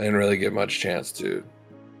didn't really get much chance to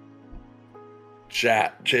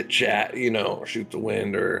chit chat, or shoot the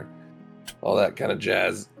wind or all that kind of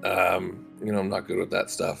jazz. I'm not good with that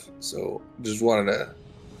stuff, so just wanted to.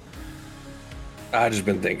 I just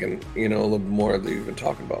been thinking, a little bit more that you've been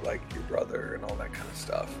talking about, like your brother and all that kind of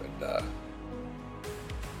stuff, and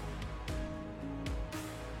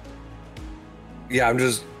yeah, I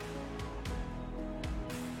just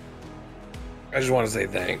want to say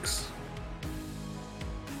thanks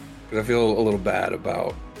because I feel a little bad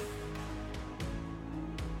about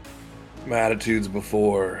my attitudes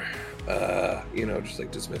before, just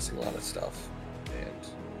like dismissing a lot of stuff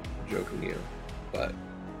and joking you, but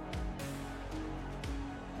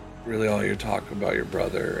really all your talk about your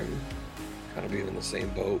brother and kind of being in the same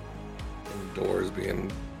boat and the doors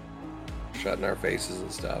being shut in our faces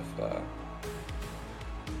and stuff,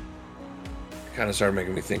 kind of started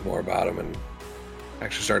making me think more about him and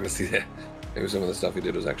actually starting to see that maybe some of the stuff he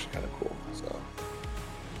did was actually kind of cool. So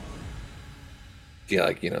yeah,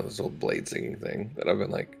 like this old blade singing thing that I've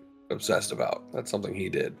been like obsessed about. That's something he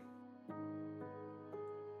did.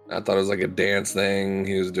 I thought it was like a dance thing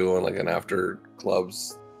he was doing, like an after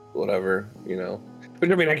clubs, whatever,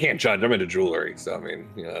 But I mean, I can't judge. I'm into jewelry, so I mean,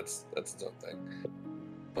 that's its own thing.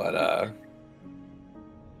 But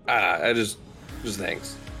I just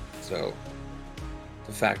thanks. So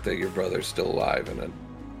the fact that your brother's still alive and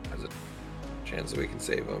has a chance that we can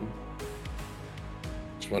save him,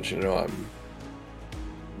 just want you to know I'm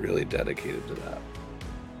really dedicated to that.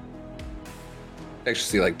 I actually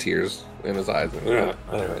see like tears in his eyes.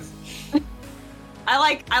 Anyways. I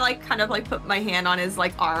like kind of like put my hand on his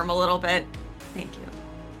like arm a little bit. Thank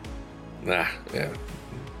you. Nah, yeah,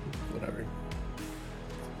 whatever.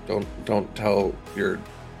 Don't tell your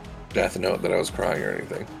death note that I was crying or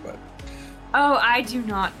anything, but. Oh, I do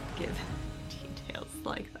not give details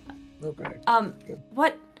like that. Okay. Good.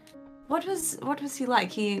 What was he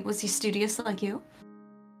like? Was he studious like you?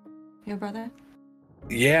 Your brother?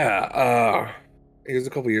 Yeah, he was a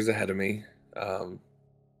couple years ahead of me.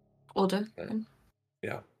 Older?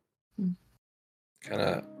 Yeah. Hmm. Kind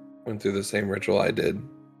of went through the same ritual I did.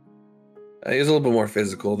 He was a little bit more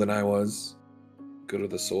physical than I was. Good with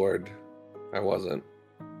the sword. I wasn't.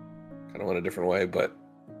 Kind of went a different way, but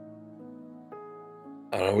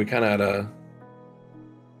I don't know. We kind of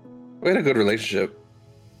had a good relationship.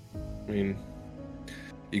 I mean,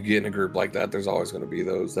 you get in a group like that, there's always going to be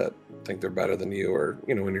those that think they're better than you, or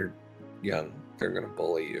when you're young, they're going to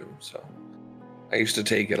bully you. So I used to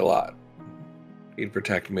take it a lot. He'd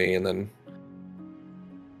protect me, and then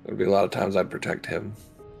there'd be a lot of times I'd protect him.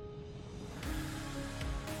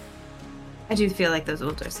 I do feel like those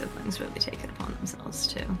older siblings really take it upon themselves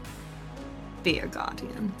to be your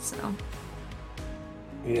guardian, so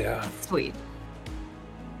Yeah. sweet.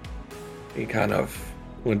 He kind of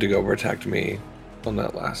went to go protect me on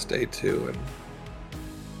that last day too, and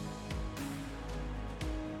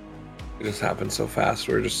it just happened so fast.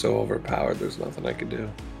 We were just so overpowered, there's nothing I could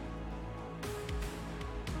do.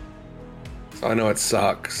 So I know it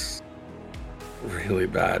sucks really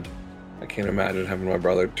bad. I can't imagine having my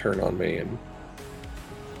brother turn on me and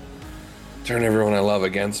turn everyone I love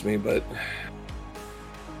against me, but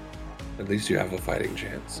at least you have a fighting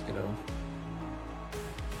chance,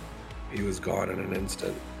 He was gone in an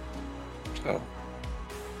instant. So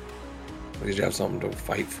at least you have something to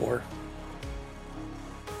fight for.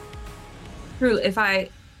 True, if I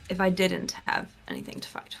didn't have anything to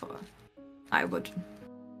fight for, I would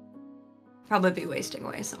probably be wasting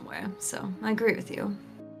away somewhere, so I agree with you.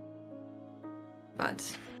 But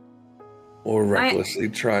Or recklessly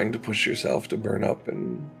trying to push yourself to burn up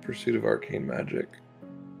in pursuit of arcane magic.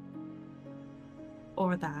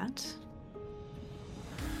 Or that.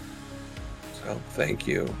 So, thank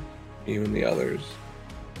you. You and the others.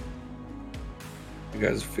 You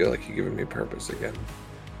guys feel like you've given me purpose again.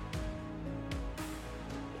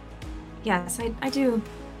 Yes, I do.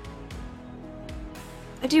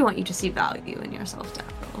 I do want you to see value in yourself,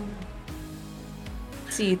 Daryl.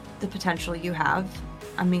 See the potential you have.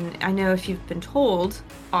 I mean, I know if you've been told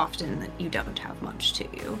often that you don't have much to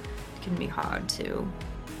you, it can be hard to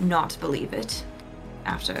not believe it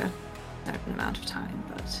after a certain amount of time,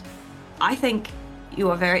 but I think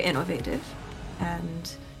you are very innovative,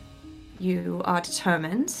 and you are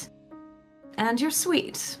determined, and you're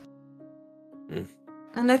sweet.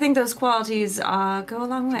 And I think those qualities go a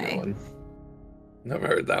long way. Never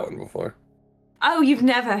heard that one before. Oh, you've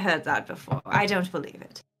never heard that before. I don't believe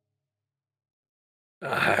it.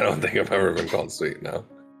 I don't think I've ever been called sweet, no.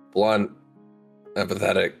 Blunt,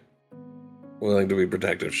 empathetic, willing to be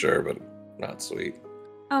protective, sure, but not sweet.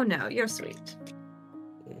 Oh no, you're sweet.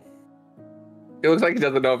 He looks like he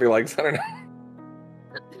doesn't know if he likes it or not.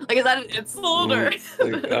 Like, is that it's older?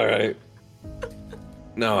 Like, all right.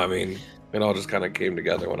 No, I mean, it all just kind of came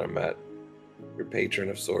together when I met your patron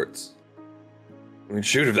of sorts. I mean,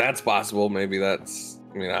 shoot, if that's possible, maybe that's...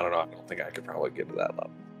 I mean, I don't know. I don't think I could probably get to that level.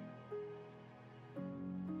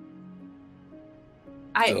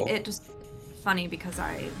 It just funny because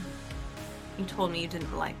you told me you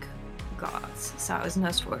didn't like gods, so I was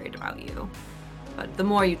most worried about you. But the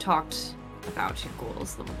more you talked about your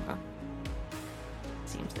goals, the more it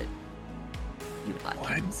seems that you would like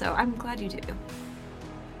them. So I'm glad you do.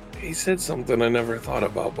 He said something I never thought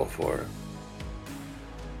about before.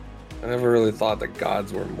 I never really thought that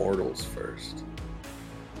gods were mortals first.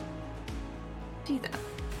 Do that.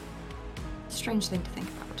 Strange thing to think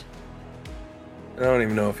about. I don't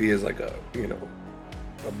even know if he is like a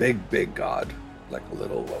big god, like a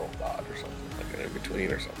little god or something, like an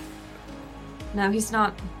in-between or something. No, he's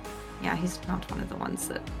not. Yeah, he's not one of the ones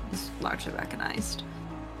that is largely recognized.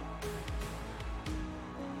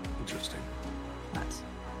 Interesting. But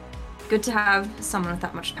good to have someone with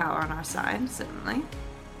that much power on our side, certainly.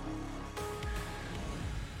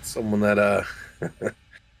 Someone that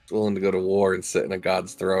is willing to go to war and sit in a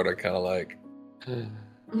god's throat, I kind of like.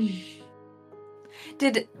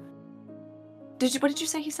 What did you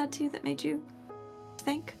say he said to you that made you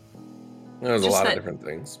think? There was a lot of different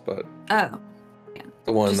things, but yeah.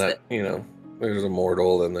 The one that there's a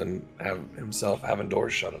mortal, and then have himself having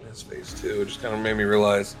doors shut on his face too. It just kind of made me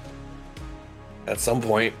realize at some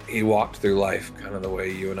point he walked through life kind of the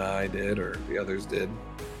way you and I did, or the others did.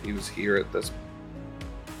 He was here at this,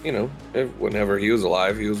 whenever he was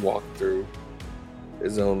alive, he was walking through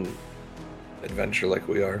his own adventure like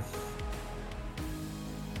we are.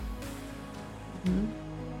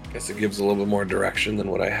 Guess it gives a little bit more direction than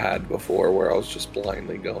what I had before, where I was just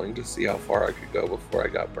blindly going to see how far I could go before I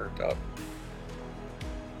got burnt up.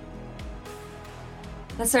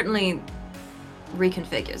 That certainly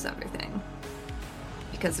reconfigures everything.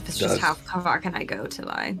 Because if it's just how far can I go till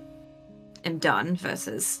I am done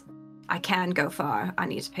versus I can go far, I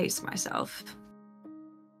need to pace myself.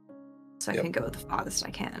 So I can go the farthest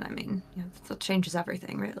I can. I mean, that changes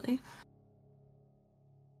everything, really.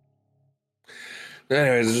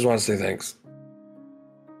 Anyways, I just want to say thanks.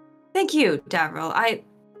 Thank you, Daryl.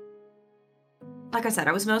 Like I said,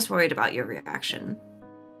 I was most worried about your reaction.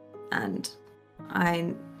 And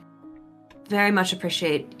I very much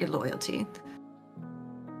appreciate your loyalty.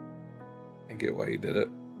 I get why you did it.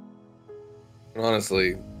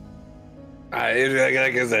 Honestly, like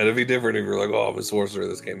I said, it'd be different if you're like, oh, I'm a sorcerer,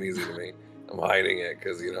 this came easy to me. I'm hiding it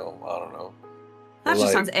because, I don't know. That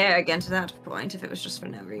just sounds arrogant to that point if it was just for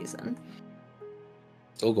no reason.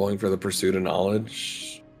 Still going for the pursuit of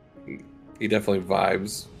knowledge. He definitely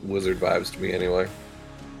wizard vibes to me anyway.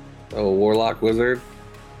 Oh, warlock wizard.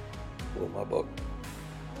 Cool, my book.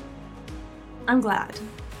 I'm glad.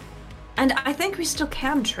 And I think we still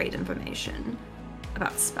can trade information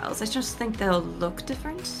about spells. I just think they'll look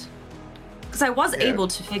different. Because I was able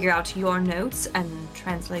to figure out your notes and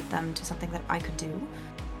translate them to something that I could do.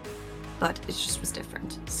 But it just was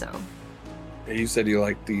different, so. You said you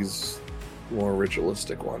like these more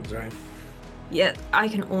ritualistic ones, right? Yeah, I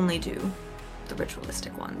can only do the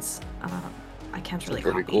ritualistic ones. I can't really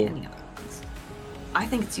copy any other ones. I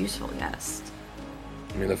think it's useful, yes.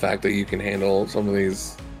 I mean, the fact that you can handle some of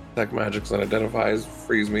these tech magics and identifies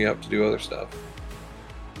frees me up to do other stuff.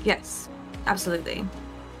 Yes, absolutely.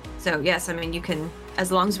 So yes, I mean, you can,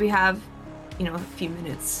 as long as we have, a few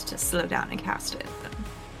minutes to slow down and cast it, then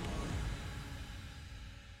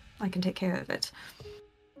I can take care of it.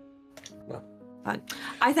 Well. But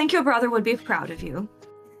I think your brother would be proud of you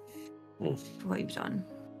Hmm. for what you've done.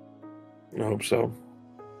 I hope so.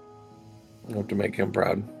 I hope to make him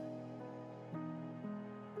proud.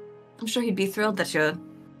 I'm sure he'd be thrilled that you're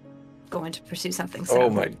going to pursue something so. Oh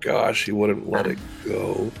my gosh, he wouldn't let it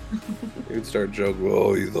go. He'd start joking,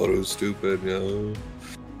 oh, you thought it was stupid. No,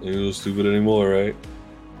 it was stupid anymore, right?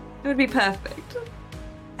 It would be perfect.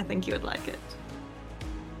 I think you would like it.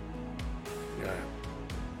 Yeah.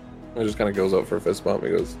 He just kind of goes up for a fist bump. He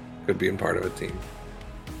goes, good being part of a team.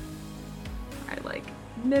 I like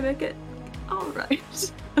mimic it. All right.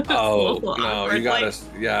 Oh, It's a little no, awkward, you gotta,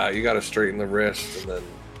 like- you gotta straighten the wrist and then,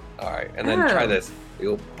 all right. And then try Oh. this.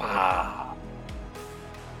 You go, bah,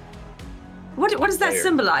 What does that There.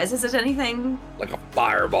 symbolize? Is it anything? like a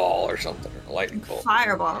fireball or something, or a lightning bolt.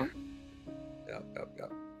 Fireball. Yep.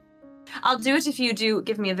 I'll do it if you do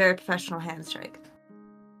give me a very professional handshake.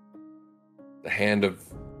 The hand of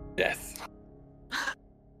death.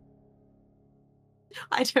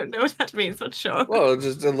 I don't know what that means, but sure. Well,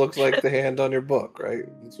 it looks like the hand on your book, right?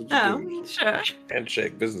 That's what you do. Oh, sure.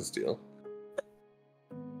 Handshake, business deal.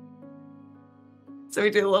 So we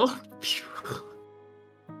do a little.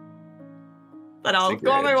 But I'll Secret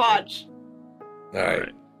go on my handshake. watch. All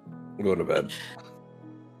right. I'm going to bed.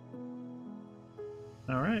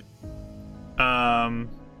 All right.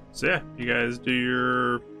 So yeah, you guys do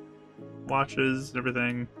your watches and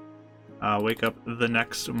everything. Wake up the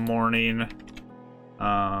next morning.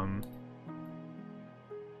 And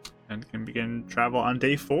can begin travel on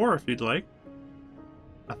day 4 if you'd like.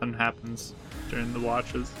 Nothing happens during the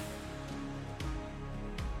watches.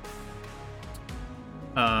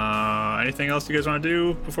 Anything else you guys want to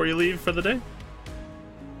do before you leave for the day?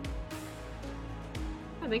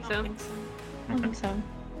 I think so. I think so.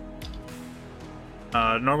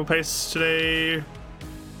 Normal pace today.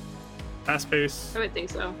 Fast pace. I would think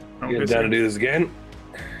so. Normal You pace down to today? do this again?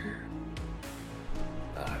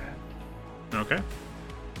 Okay.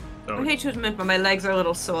 So, I hate to admit, but my legs are a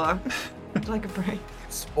little sore. I'd like a break.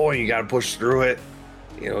 Boy, you gotta push through it.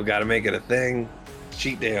 You know, gotta make it a thing.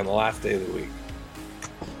 Cheat day on the last day of the week.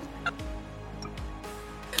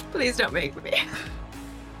 Please don't make me.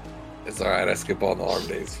 It's alright, I skip all the arm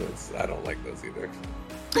days since I don't like those either.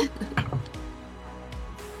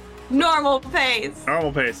 Normal pace.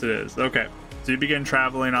 normal pace it is. Okay. So you begin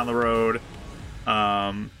traveling on the road.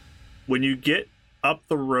 When you get up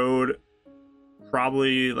the road,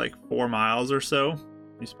 probably like 4 miles or so,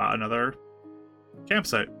 you spot another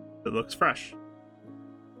campsite that looks fresh.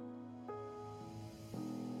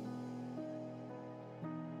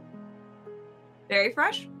 Very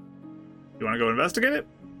fresh. You want to go investigate it?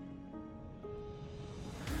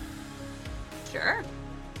 Sure.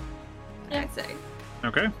 Yeah. I'd say.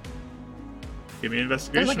 Okay. Give me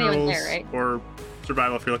investigation like anyone rolls there, right? or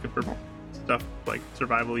survival if you're looking for stuff like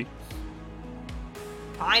survival-y.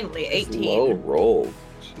 Finally, It's 18. low roll.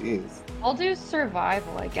 Jeez. I'll do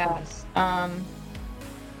survival, I guess.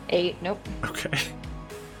 8. Nope. Okay.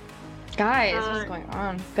 Guys, what's going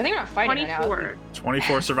on? Good thing we're not fighting right now. 24.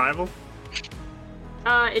 24 survival,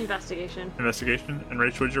 Investigation. investigation, and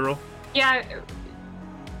Rach, what'd you roll? Yeah,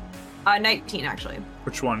 19 actually.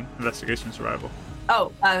 Which one? Investigation, survival.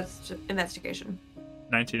 Oh, investigation.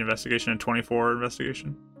 19 investigation and 24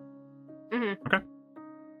 investigation. Mm-hmm. Okay.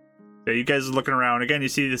 Yeah, you guys are looking around. Again, you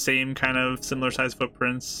see the same kind of similar size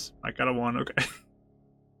footprints. I got a 1, okay.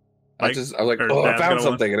 I was like, or oh, I Dad's got found a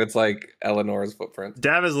something, and it's like Eleanor's footprint.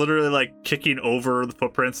 Dav is literally like kicking over the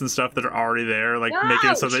footprints and stuff that are already there, like making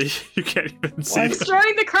it so that you can't even see What? them.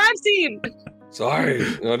 destroying the crime scene. Sorry,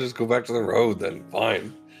 I'll just go back to the road then.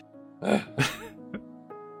 Fine.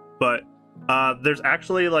 But there's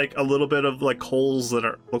actually like a little bit of like coals that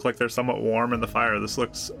look like they're somewhat warm in the fire. This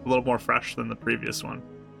looks a little more fresh than the previous one.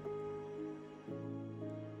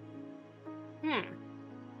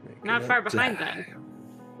 Not far behind then.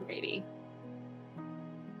 Maybe.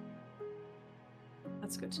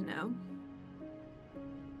 That's good to know.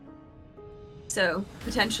 So,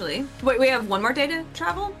 potentially. Wait, we have one more day to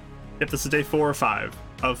travel? If this is day 4 or 5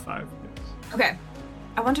 of 5. Yes. Okay.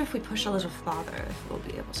 I wonder if we push a little farther, if we'll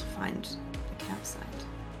be able to find the campsite.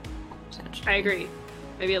 Potentially. I agree.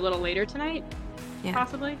 Maybe a little later tonight, Yeah.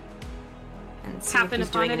 possibly. And see Happen if he's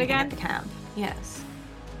upon doing it anything again? at the camp. Yes.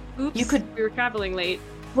 Oops. You could- We were traveling late.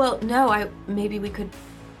 Well, no, maybe you could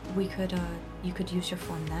use your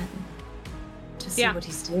phone then to see Yeah. what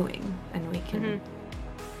he's doing, and we can Mhm.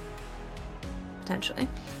 potentially.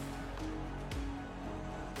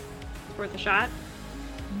 Worth a shot.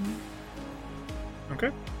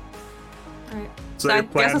 Okay. Alright. So So I your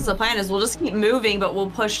guess plan, that's the plan is we'll just keep moving, but we'll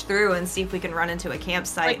push through and see if we can run into a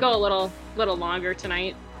campsite. Like go a little longer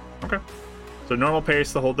tonight. okay. So normal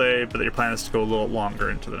pace the whole day, but your plan is to go a little longer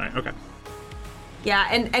into the night. Okay. Yeah,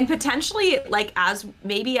 and potentially like as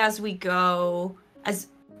we go, as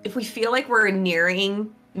if we feel like we're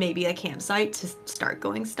nearing maybe a campsite to start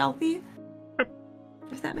going stealthy.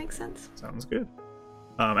 If that makes sense. Sounds good.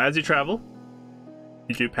 As you travel,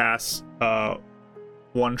 you do pass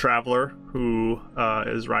one traveler who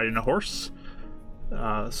is riding a horse,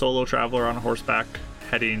 solo traveler on a horseback,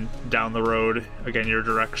 heading down the road. Again, your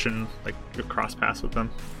direction, like you cross paths with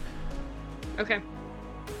them. Okay.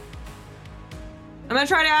 I'm gonna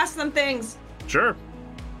try to ask them things. Sure. You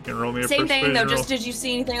can roll me a Same thing persuasion though, roll. just did you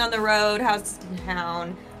see anything on the road? How's the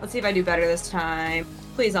town? Let's see if I do better this time.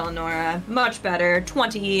 Please, Eleonora. Much better.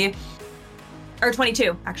 20 or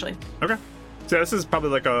 22, actually. Okay. So this is probably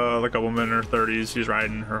like a woman in her 30s. She's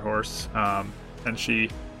riding her horse, and she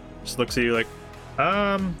just looks at you like,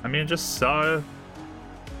 I mean, just saw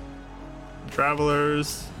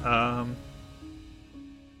travelers.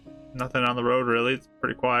 Nothing on the road really. It's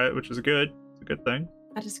pretty quiet, which is good. It's a good thing.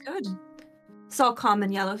 That is good. It's all calm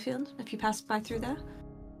in Yellowfield if you pass by through there.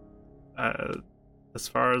 As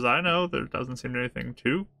far as I know, there doesn't seem to be anything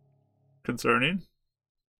too concerning.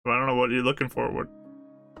 But I don't know what you're looking for. What?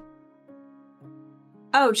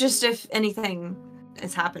 Oh, just if anything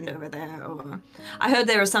has happened over there, or I heard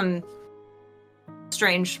there was some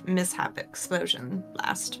strange mishap explosion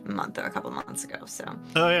last month or a couple months ago. So.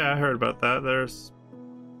 Oh yeah, I heard about that. There's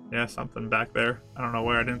something back there. I don't know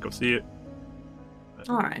where. I didn't go see it.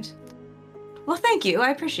 All right. Well, thank you.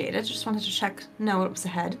 I appreciate it. Just wanted to know what was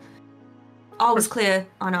ahead. All was clear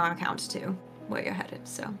on our account too, where you're headed.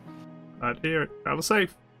 So. Glad to hear it. Travel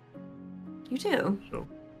safe. You too. So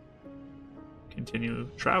continue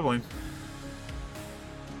traveling.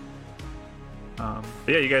 But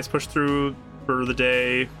yeah, you guys push through for the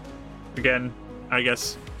day. Again, I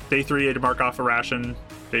guess day 3 you had to mark off a ration.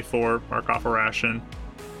 Day 4, mark off a ration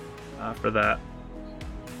for that.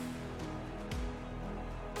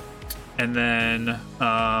 And then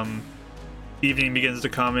evening begins to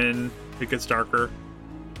come in. It gets darker.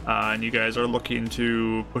 And you guys are looking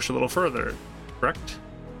to push a little further, correct?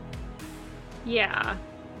 Yeah.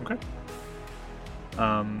 Okay.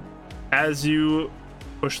 As you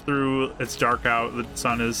push through, it's dark out, the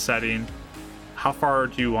sun is setting. How far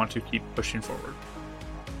do you want to keep pushing forward?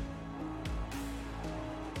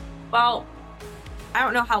 Well, I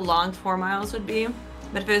don't know how long 4 miles would be,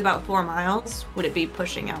 but if it was about 4 miles, would it be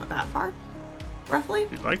pushing out that far, roughly?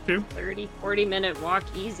 If you'd like to. 30, 40-minute walk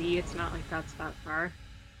easy. It's not like that's that far.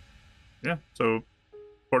 Yeah, so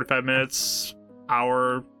 45 minutes,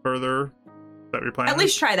 hour further. Is that your plan? At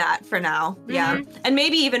least try that for now. Yeah. Mhm. And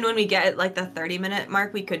maybe even when we get like the 30-minute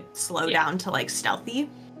mark, we could slow Yeah. down to like stealthy.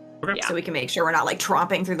 Okay. Yeah. So we can make sure we're not like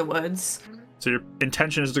tromping through the woods. So your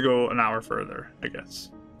intention is to go an hour further, I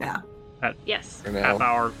guess. Yeah. Yes. For now. Half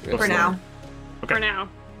hour. Yeah. For before. now. Okay. For now.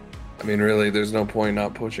 I mean, really, there's no point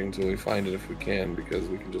not pushing till we find it if we can, because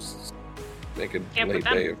we can just make a Camp with late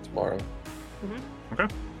them. day of tomorrow. Okay.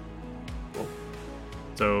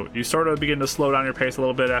 So you sort of begin to slow down your pace a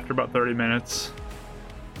little bit after about 30 minutes.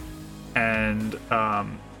 And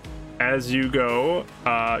as you go,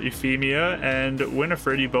 Euphemia and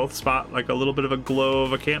Winifred, you both spot like a little bit of a glow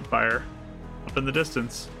of a campfire up in the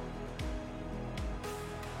distance.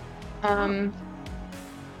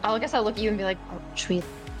 I guess I'll look at you and be like, oh, should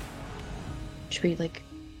we like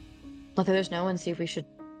let the others know and see if we should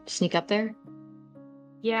sneak up there?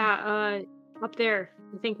 Yeah, up there.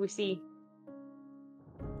 I think we see.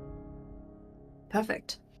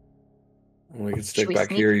 Perfect. We can stick we back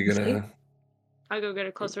sneak here. and You're gonna. I'll go get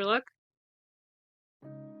a closer look.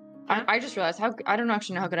 I just realized I don't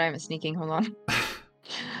actually know how good I am at sneaking. Hold on.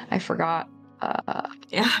 I forgot.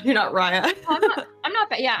 Yeah, you're not Raya. I'm not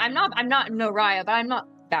bad. Yeah, I'm not no Raya, but I'm not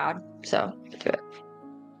bad. So I can do it.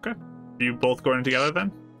 Are you both going together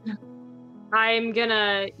then? I'm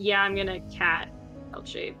gonna cat help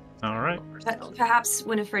shape. All right. Perhaps,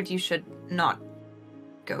 Winifred, you should not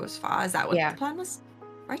go as far. Is that what Yeah. the plan was?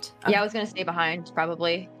 Right? Yeah, I was gonna stay behind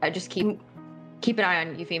probably. I just keep an eye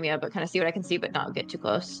on Euphemia, but kind of see what I can see, but not get too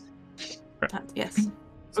close. Yes.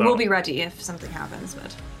 So, We'll be ready if something happens,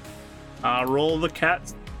 but... roll the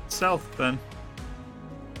cat stealth then.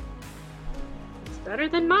 It's better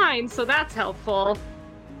than mine, so that's helpful.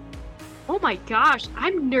 Oh my gosh,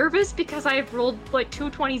 I'm nervous because I've rolled like 2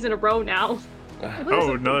 20s in a row now. What is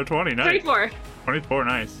Oh, it? another 20. Nice. 24. 24,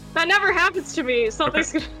 nice. That never happens to me.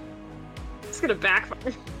 Something's gonna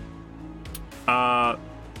backfire.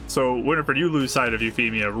 So Winifred, you lose sight of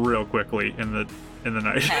Euphemia real quickly in the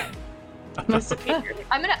night.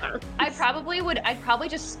 I'd probably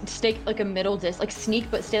just stay like a middle sneak,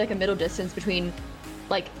 but stay like a middle distance between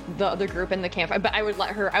like the other group and the campfire. But I would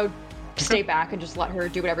stay back and just let her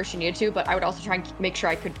do whatever she needed to. But I would also try and make sure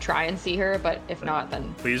I could try and see her. But if not,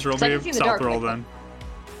 then please roll me a stealth roll then.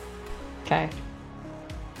 Okay.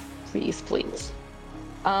 Please.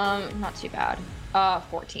 Not too bad.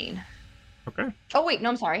 14. Okay. Oh wait, no,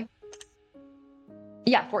 I'm sorry.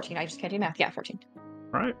 Yeah, 14. I just can't do math. Yeah, 14.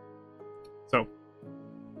 All right. So,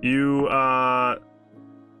 you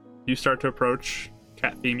start to approach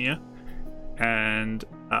Catthemia, and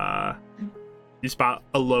you spot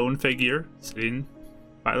a lone figure sitting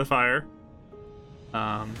by the fire,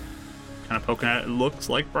 kind of poking at it. It looks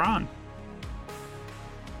like Braun.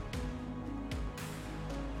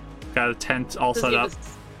 Got a tent all set up.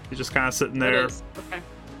 He's just kind of sitting there,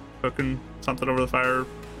 cooking something over the fire,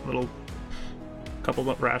 little couple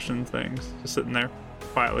of ration things, just sitting there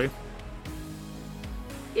quietly.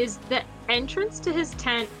 Is the entrance to his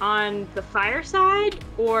tent on the fire side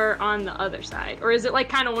or on the other side? Or is it like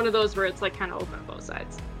kind of one of those where it's like kind of open on both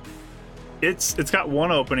sides? It's got one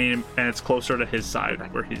opening and it's closer to his side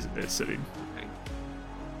where he's sitting. Okay.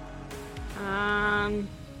 I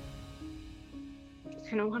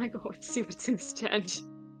kind of want to go and see what's in his tent.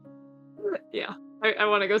 Yeah, I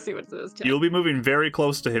want to go see what's in his tent. You'll be moving very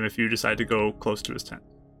close to him if you decide to go close to his tent.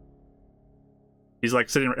 He's like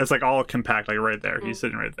sitting, it's like all compact, like right there. He's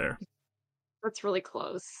sitting right there. That's really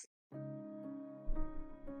close.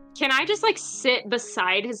 Can I just like sit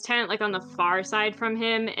beside his tent, like on the far side from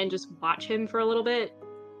him, and just watch him for a little bit?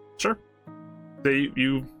 Sure. So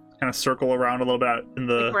you kind of circle around a little bit in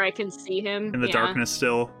the like where I can see him in the darkness,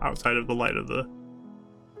 still outside of the light of the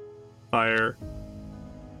fire,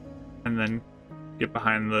 and then get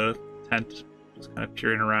behind the tent, just kind of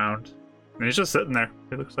peering around. And he's just sitting there.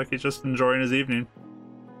 He looks like he's just enjoying his evening.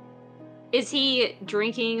 Is he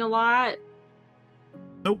drinking a lot?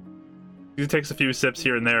 Nope. He takes a few sips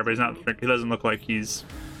here and there, but he's not drinking. He doesn't look like he's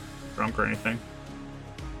drunk or anything.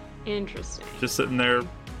 Interesting. Just sitting there,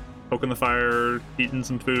 poking the fire, eating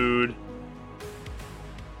some food,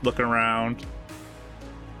 looking around.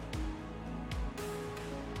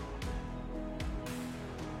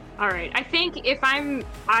 All right. I think if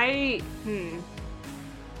I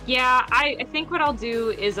think what I'll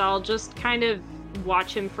do is I'll just kind of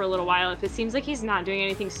watch him for a little while. If it seems like he's not doing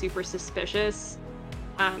anything super suspicious,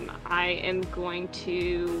 I am going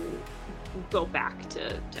to go back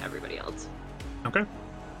to everybody else. Okay.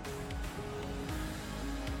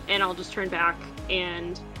 And I'll just turn back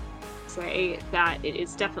and say that it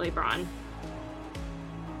is definitely Braun.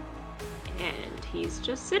 And he's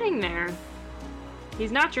just sitting there.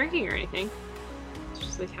 He's not drinking or anything. It's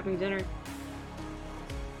just like having dinner.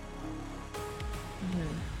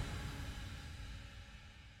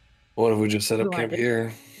 What if we just set up camp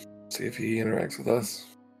here? See if he interacts with us.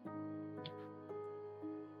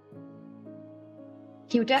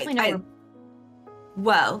 He would definitely know.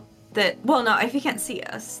 No, if he can't see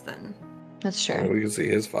us, then That's true. We can see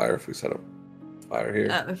his fire if we set up fire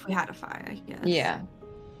here. if we had a fire, yes. Yeah.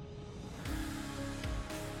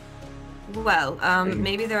 Well,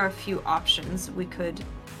 maybe there are a few options. We could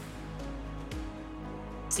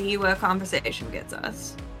see where conversation gets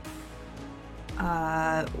us.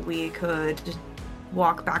 We could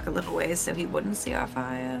walk back a little ways so he wouldn't see our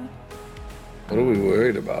fire. What are we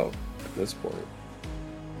worried about at this point?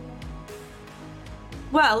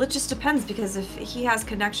 Well, it just depends, because if he has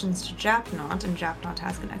connections to Japnot and Japnot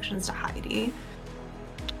has connections to Heidi,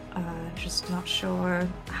 just not sure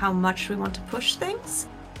how much we want to push things.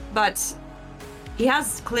 But he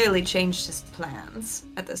has clearly changed his plans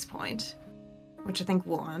at this point, which I think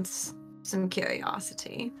warrants some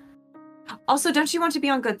curiosity. Also, don't you want to be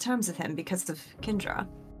on good terms with him because of Kindra?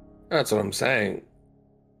 That's what I'm saying.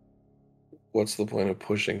 What's the point of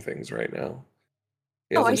pushing things right now?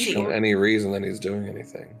 He hasn't shown any reason that he's doing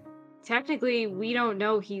anything. Technically, we don't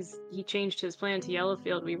know he changed his plan to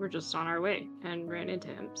Yellowfield. We were just on our way and ran into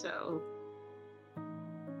him, so...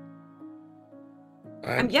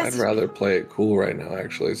 I'd rather play it cool right now,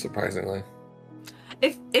 actually, surprisingly.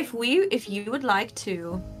 If you would like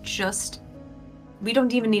to just... We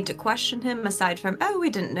don't even need to question him aside from, we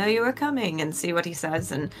didn't know you were coming, and see what he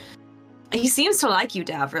says. And he seems to like you,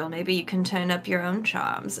 Davril. Maybe you can turn up your own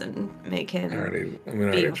charms and make him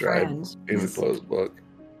be your friend. He's a closed book.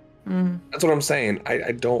 Mm. That's what I'm saying.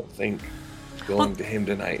 I don't think going to him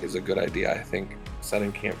tonight is a good idea. I think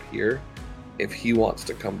setting camp here, if he wants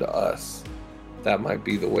to come to us, that might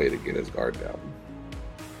be the way to get his guard down.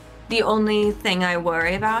 The only thing I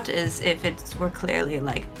worry about is if we're clearly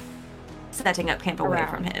setting up camp away Around.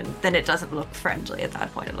 from him, then it doesn't look friendly at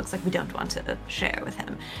that point. It looks like we don't want to share with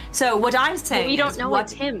him. So what I'm saying we don't is know what...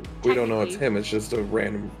 it's him. We don't know it's technically. him. It's just a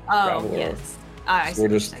random Oh, traveler. yes. I see We're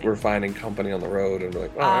what you're just saying. we're finding company on the road, and we're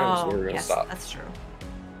like, oh, so we're gonna yes, stop. that's true.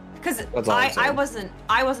 Because That's all I'm saying.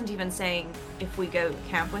 I wasn't even saying if we go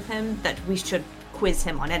camp with him that we should quiz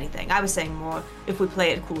him on anything. I was saying more if we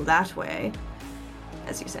play it cool that way,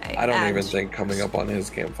 as you say. I don't And even think coming up on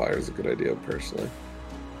his campfire is a good idea, personally.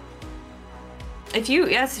 if you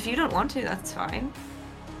don't want to, that's fine.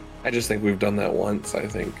 I just think we've done that once. I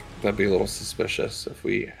think that'd be a little suspicious if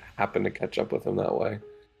we happen to catch up with him that way.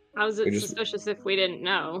 How's it We just- suspicious if we didn't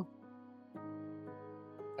know?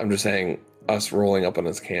 I'm just saying, us rolling up on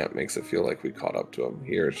his camp makes it feel like we caught up to him.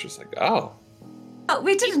 Here, it's just like, oh, Oh,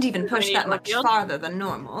 we didn't even push Going that to much Yellowfield? farther than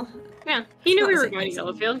normal. Yeah, he knew Not we as were it going to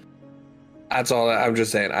makes Yellowfield. that's all. I'm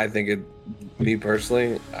just saying. I think me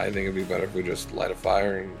personally, I think it'd be better if we just light a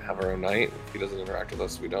fire and have our own night. If he doesn't interact with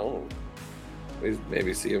us, we don't. We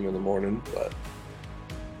maybe see him in the morning, but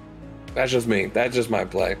that's just me. That's just my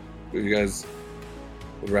play. If you guys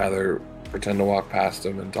would rather pretend to walk past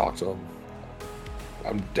him and talk to him,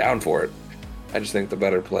 I'm down for it. I just think the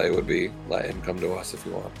better play would be let him come to us if he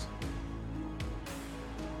wants.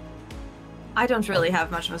 I don't really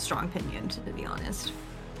have much of a strong opinion, to be honest.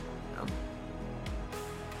 So,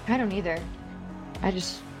 I don't either. I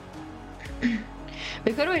just.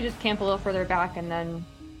 We could always just camp a little further back and then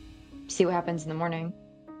see what happens in the morning.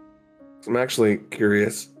 I'm actually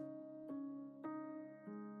curious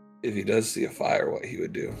if he does see a fire, what he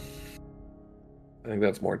would do. I think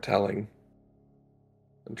that's more telling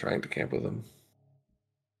than trying to camp with him.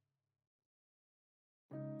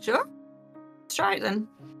 sure. Let's try it then.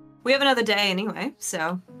 We have another day anyway,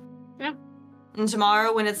 so. Yeah. And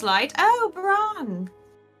tomorrow when it's light, oh, Baran!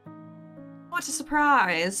 What a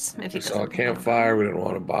surprise! If he We saw a doesn't campfire, we didn't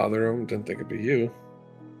want to bother him, didn't think it'd be you.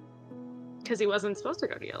 Because he wasn't supposed to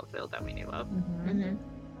go to Yellowfield that we knew of. Mm-hmm.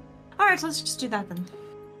 All right, let's just do that then.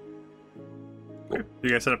 Okay. You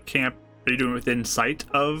guys set up camp. Are you doing it within sight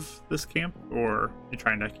of this camp, or are you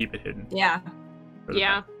trying to keep it hidden? Yeah.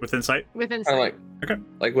 Yeah. Within sight? Within Kind sight. of Okay.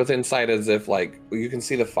 like within sight, as if like you can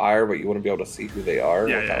see the fire, but you wouldn't be able to see who they are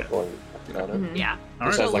Yeah, without yeah. going on it. Mhm. Yeah. All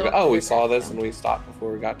Just right. as like, little oh, we bit saw this different. and we stopped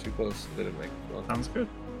before we got too close. It didn't make it fun. Sounds good.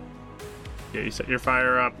 Yeah, you set your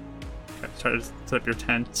fire up, try to set up your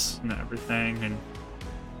tents and everything,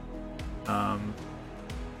 and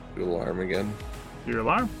Do alarm again. do your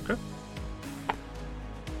alarm. Okay.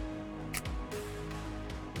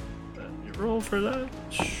 You roll for that.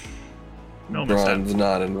 No mishap. Bron's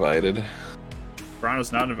not invited. Bron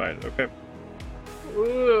is not invited. Okay.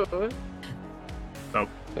 Ooh. So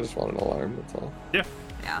I just want an alarm, that's all. Yeah.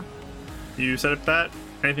 you set up that.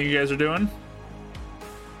 Anything you guys are doing?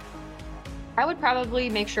 I would probably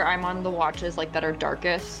make sure I'm on the watches like that are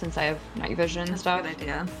darkest since I have night vision and That's stuff. a good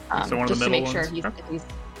idea. So one of the just to middle make sure ones? he's. Okay. he's...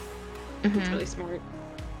 It's Mhm. really smart.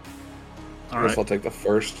 All I guess right. I'll take the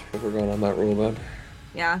first if we're going on that rule then.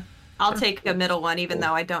 Yeah. I'll Sure. take a middle one, even Cool.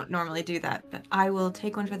 though I don't normally do that, but I will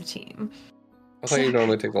take one for the team. I thought you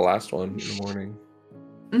normally take the last one in the morning.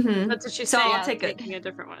 Mm-hmm. That's what she's So saying. I'll take it. Taking a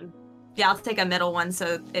different one. Yeah, I'll take a middle one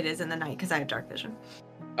so it is in the night because I have dark vision.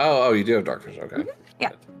 Oh, you do have dark vision. Okay.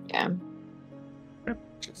 Yeah. Yeah.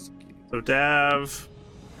 Just So Dav,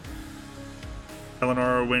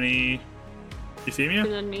 Eleanor, Winnie, Euphemia.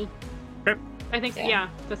 And then me. Okay. I think, Yeah. yeah,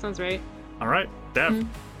 that sounds right. All right, Dav. Mhm.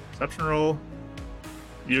 Perception roll.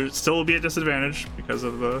 You still will be at disadvantage because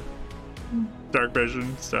of the dark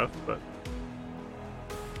vision stuff, but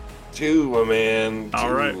 2, my man.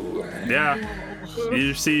 All right. 2. yeah,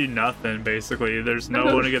 you see nothing basically. There's no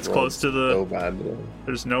one who gets close to the. So bad.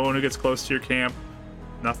 There's no one who gets close to your camp.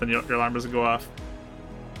 Nothing. Your alarm doesn't go off.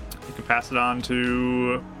 You can pass it on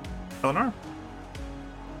to Eleanor.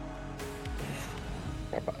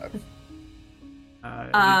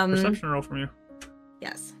 Perception roll from you.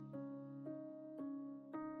 Yes.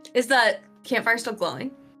 Is the campfire still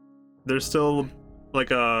glowing? There's still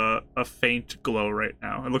like a faint glow right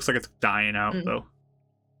now. It looks like it's dying out Mm. though.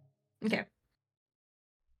 Okay.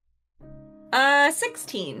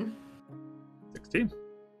 16. 16.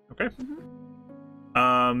 Okay.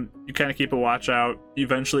 Mhm. You kind of keep a watch out. You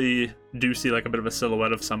eventually do see like a bit of a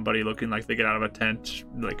silhouette of somebody looking like they get out of a tent,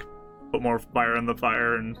 like put more fire on the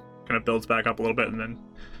fire and kind of builds back up a little bit, and then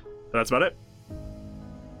that's about it.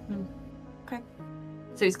 Okay.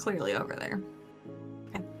 So he's clearly over there.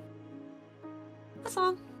 Okay. That's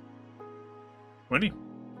all. Winnie.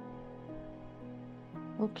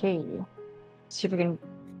 Okay. See if I can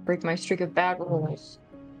break my streak of bad rolls.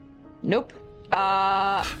 Nope.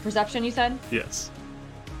 Perception, you said? Yes.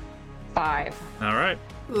 5. All right.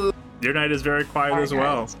 Your night is very quiet Our as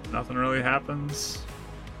well. night. Nothing really happens.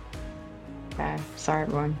 Okay, sorry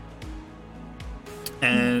everyone.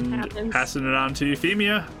 And Happens. passing it on to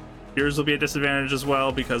Euphemia. Yours will be a disadvantage as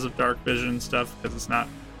well because of dark vision stuff, because it's not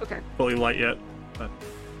Okay. fully light yet. But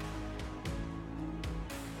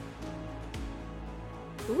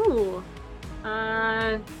Ooh.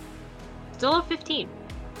 Still a 15.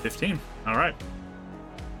 15. All right.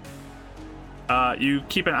 You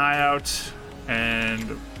keep an eye out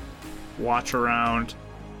and watch around.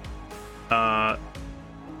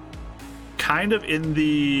 Kind of in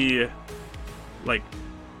the, like,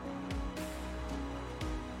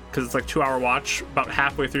 because it's like 2-hour watch, about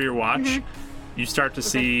halfway through your watch, you start to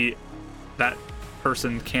see that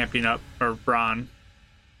person camping up, or Braun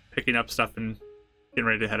picking up stuff and getting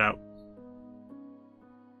ready to head out.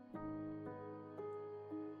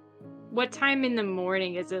 What time in the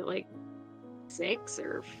morning? Is it like 6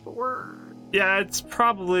 or 4? Yeah, it's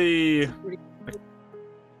probably like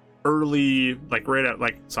early, like right at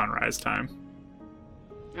like sunrise time.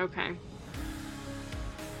 Okay.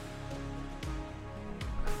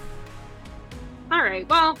 All right.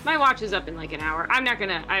 Well, my watch is up in like an hour.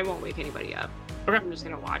 I won't wake anybody up. Okay. I'm just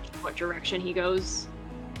gonna watch what direction he goes.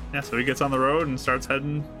 Yeah, so he gets on the road and starts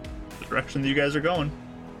heading the direction that you guys are going.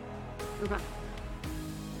 Okay.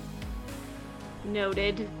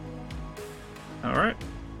 Noted. All right.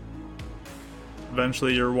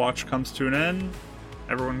 Eventually, your watch comes to an end.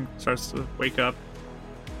 Everyone starts to wake up.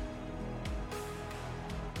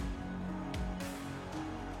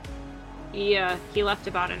 He left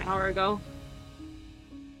about an hour ago.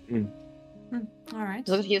 All right. Does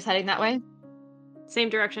it look like he was heading that way? Same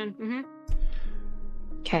direction.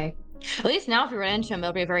 Okay. At least now if we run into him,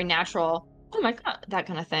 it'll be a very natural, oh my god, that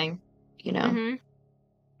kind of thing. You know?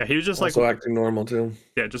 Yeah, he was just Also like, acting normal too.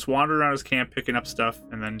 yeah, just wandering around his camp, picking up stuff,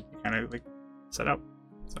 and then kind of like set out.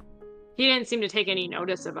 So He didn't seem to take any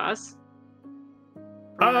notice of us.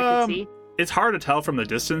 From what I could see. it's hard to tell from the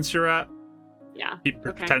distance you're at. Yeah. He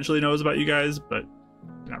potentially knows about you guys, but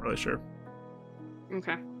not really sure.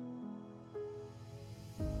 Okay.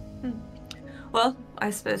 Well,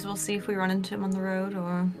 I suppose we'll see if we run into him on the road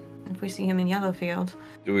or if we see him in Yellowfield.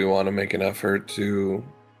 Do we want to make an effort to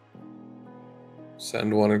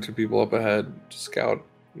send 1 or 2 people up ahead to scout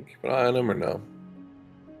and keep an eye on him, or no?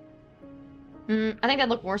 I think that'd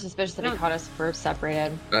look more suspicious if he No. caught us first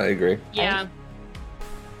separated. I agree. Yeah.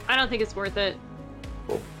 I don't think it's worth it.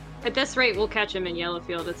 Cool. At this rate, we'll catch him in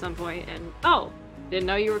Yellowfield at some point, and didn't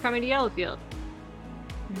know you were coming to Yellowfield.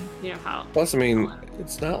 You know how. Plus, I mean,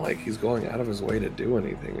 it's not like he's going out of his way to do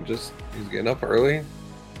anything. He's getting up early,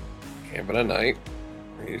 camping at night,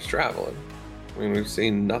 and he's traveling. I mean, we've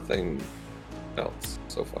seen nothing else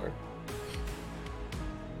so far.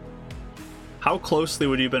 How closely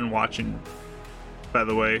would you have been watching, by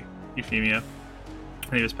the way, Euphemia,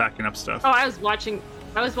 when he was packing up stuff? Oh, I was watching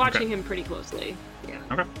him pretty closely. Yeah.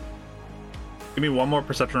 Okay. Give me one more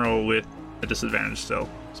perception roll with a disadvantage still,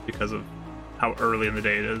 just because of how early in the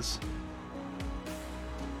day it is.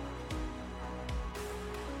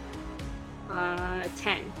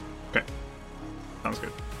 10. Okay. Sounds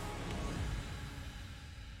good.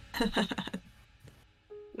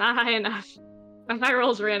 Not high enough. My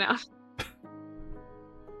rolls ran out.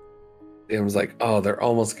 Dam's like, oh, they're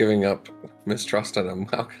almost giving up mistrust in him.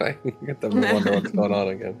 How can I get them to wonder what's going on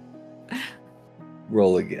again?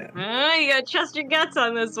 Roll again. You gotta trust your guts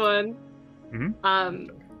on this one. Mhm.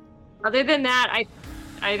 Other than that,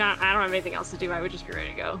 I don't have anything else to do. I would just be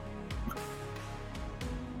ready to go.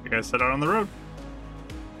 You guys set out on the road.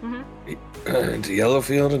 To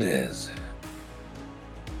Yellowfield it is.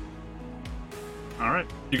 All right.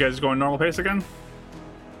 You guys going normal pace again?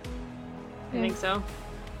 I think so.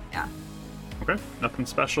 Okay. Nothing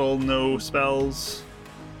special. No spells.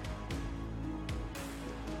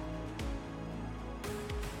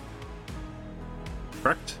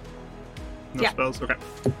 Correct? No Yeah. spells? Okay.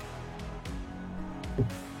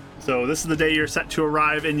 So this is the day you're set to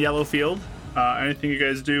arrive in Yellowfield. Anything you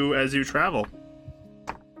guys do as you travel?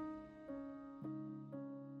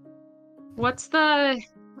 What's the?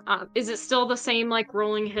 Is it still the same like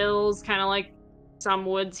rolling hills, kind of like some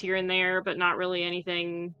woods here and there, but not really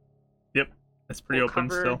anything? Yep. It's pretty We'll open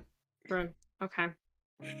cover still. Okay.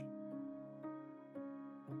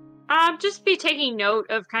 Just be taking note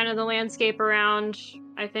of kind of the landscape around,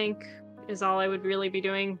 I think, is all I would really be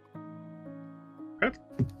doing. Okay.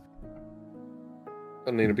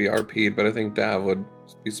 Doesn't need to be RP'd, but I think Dav would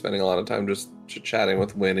be spending a lot of time just chatting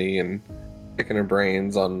with Winnie and picking her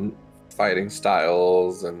brains on fighting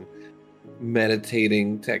styles and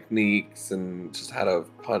meditating techniques and just how to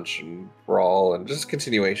punch and brawl, and just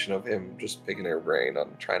continuation of him just picking her brain on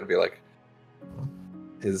trying to be like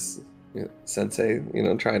his sensei,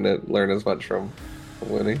 trying to learn as much from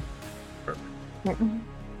Winnie.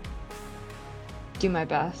 Do my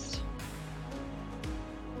best.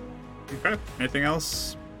 Okay. Anything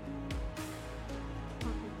else?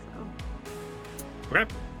 Okay.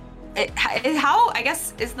 How, I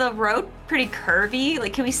guess, is the road pretty curvy?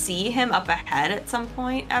 Like, can we see him up ahead at some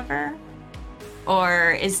point ever?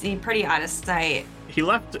 Or is he pretty out of sight? He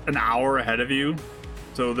left an hour ahead of you,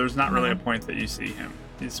 so there's not really a point that you see him.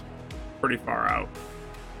 He's pretty far out.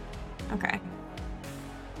 Okay.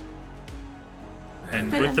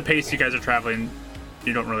 And with the pace you guys are traveling,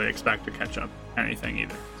 you don't really expect to catch up anything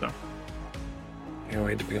either, so. Can't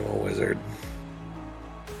wait to become a wizard.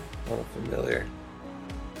 Oh, familiar.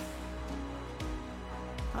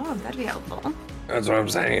 Oh, that'd be helpful. That's what I'm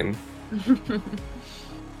saying.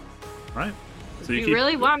 Right. So If you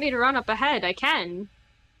really want me to run up ahead, I can.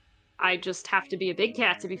 I just have to be a big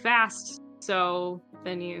cat to be fast. So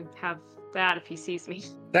then you have that if he sees me.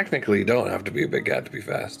 Technically, you don't have to be a big cat to be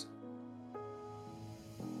fast.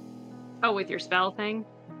 Oh, with your spell thing?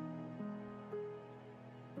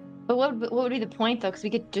 But what would be the point, though? Because we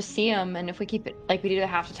could just see him, and if we keep it, like, we'd either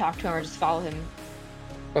have to talk to him or just follow him.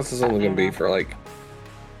 Plus, it's only going to be for, like,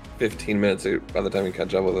 15 minutes by the time you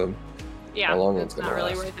catch up with him. Yeah, How long it's it's gonna not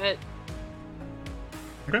really last. worth it.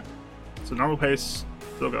 Okay. So normal pace,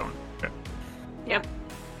 still going. Okay. Yep.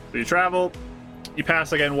 So you travel, you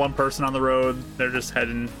pass again one person on the road. They're just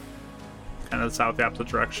heading kind of south, the opposite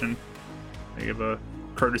direction. They give a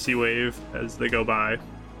courtesy wave as they go by.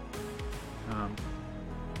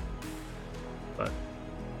 But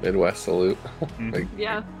Midwest salute. Like,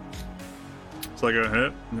 Yeah. it's like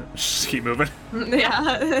a just keep moving.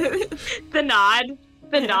 Yeah. The nod.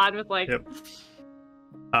 The nod with like. Yep.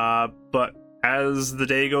 But as the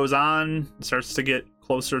day goes on, it starts to get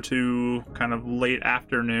closer to kind of late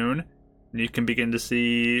afternoon, and you can begin to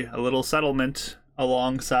see a little settlement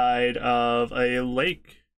alongside of a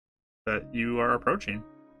lake that you are approaching.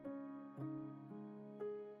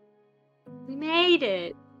 We made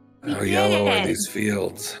it. how yellow are these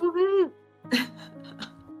fields? Woohoo.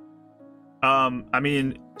 I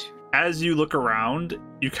mean, as you look around,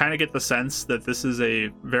 you kind of get the sense that this is a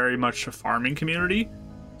very much a farming community.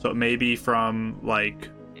 So it may be from like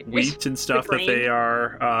wheat and stuff that they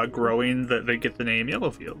are growing that they get the name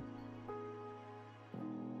Yellowfield.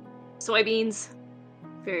 Soybeans.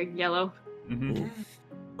 Very yellow. Mm-hmm.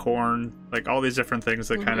 Corn, like all these different things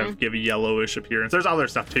that kind of give a yellowish appearance. There's other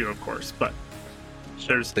stuff too, of course, but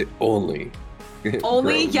there's They only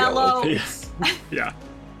Only grow yellow. Yes. Yeah.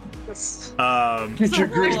 Get your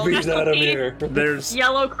green beans out of here. There's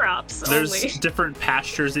Yellow crops There's only. different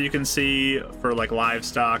pastures that you can see for like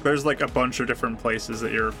livestock. There's like a bunch of different places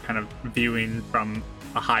that you're kind of viewing from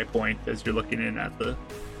a high point as you're looking in at the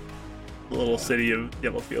little city of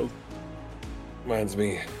Yellowfield. Reminds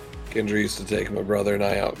me, Kendra used to take my brother and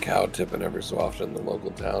I out cow tipping every so often in the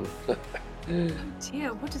local town.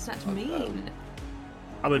 Dear, what does that mean?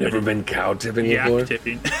 Probably Never been cow tipping yak before?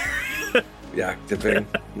 tipping. Yak tipping.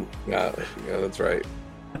 yeah, that's right.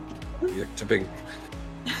 Yak tipping.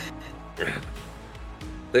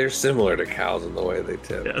 They're similar to cows in the way they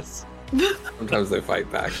tip. Yes. Sometimes they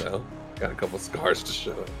fight back though. Got a couple scars to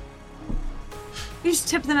show it. You just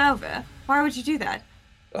tip them over. Why would you do that?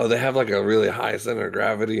 Oh, they have like a really high center of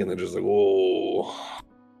gravity and they're just like, whoa.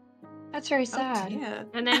 That's very Oh, sad. dear.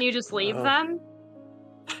 And then you just leave them?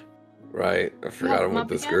 Right, I forgot I'm them with up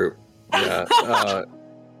this again? group. Yeah,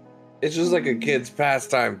 it's just like a kid's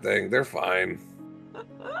pastime thing. They're fine.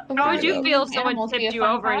 How would you Yeah. feel if someone Animals be tipped a you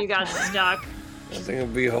fun over and you got pastime. stuck? I think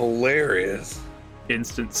it'd be hilarious.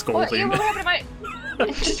 Instant What, scolding. what happened to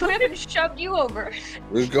my... Just what happened to shoved you over?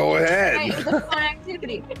 Just go Right, ahead. it was a fun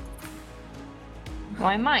activity. Well,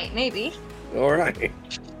 I might, maybe. All right.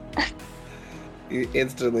 He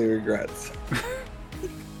instantly regrets.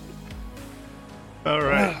 All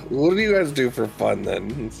right. What do you guys do for fun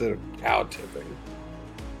then instead of cow tipping?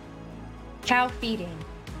 Cow feeding.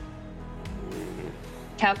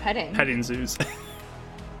 Cow petting. Petting zoos. There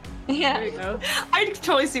Yeah. you go. I could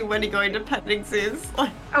totally see Wendy going to petting zoos.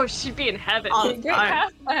 Like, Oh, she'd be in heaven. all the Great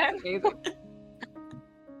time. pastime. Amazing.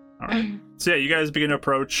 All right. So yeah, you guys begin to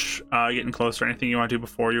approach, getting closer. Anything you want to do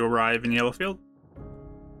before you arrive in Yellowfield?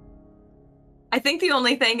 I think the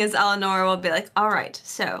only thing is Eleanor will be like, all right,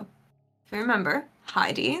 so if you remember,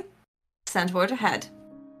 Heidi sent word ahead.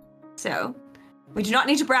 So we do not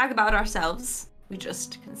need to brag about ourselves. We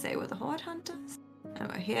just can say we're the Horde Hunters and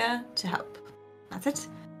we're here to help. That's it.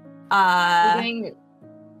 We're doing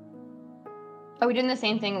Are we doing the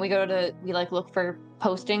same thing? We like look for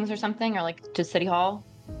postings or something, or like to City Hall?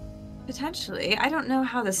 Potentially. I don't know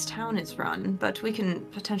how this town is run, but we can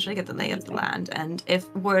potentially get the lay of the land. And if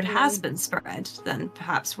word has been spread, then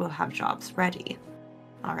perhaps we'll have jobs ready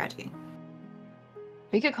already.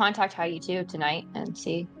 We could contact Heidi too tonight and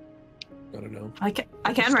see. I don't know. I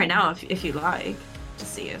can right now if you like, to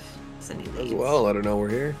see if there's any leads. As well, let her know we're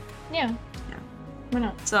here. Yeah. Yeah. Why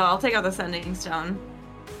not? So I'll take out the sending stone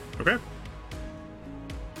Okay.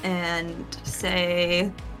 and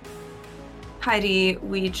say, Heidi,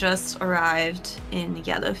 we just arrived in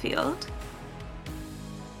Yellowfield.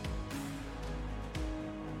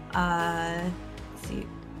 Let's see.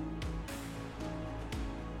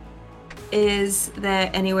 Is there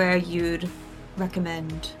anywhere you'd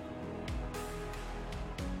recommend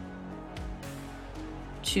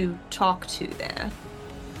to talk to there,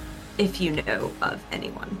 if you know of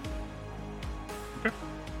anyone? Okay.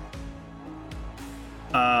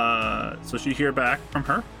 So you hear back from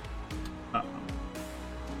her.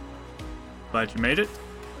 Glad you made it.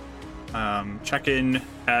 Check in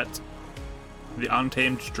at the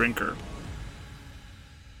Untamed Drinker.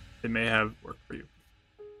 They may have work for you.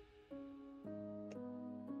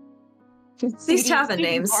 These tavern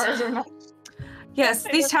names. Yes,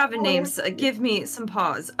 these tavern names give me some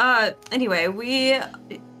pause. Anyway,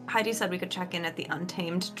 Heidi said we could check in at the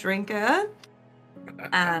Untamed Drinker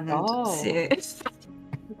and see.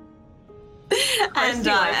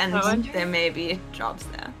 and there may be jobs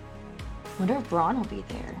there. Wonder if Braun will be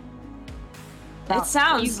there. It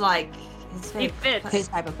sounds like He fits. his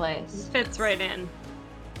type of place. He fits right in.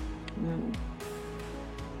 Mm.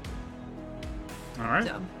 All right.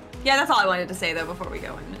 So, yeah, that's all I wanted to say though before we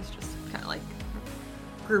go in. It's just kind of like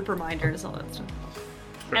group reminders, all that stuff.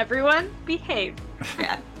 Everyone, behave.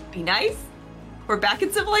 Yeah, be nice. We're back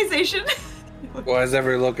in civilization. Why is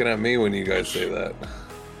everyone looking at me when you guys say that?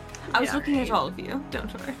 I was looking at all of you.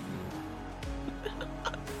 Don't worry.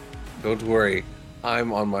 Don't worry.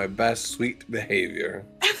 I'm on my best sweet behavior.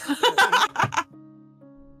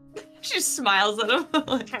 She just smiles at him.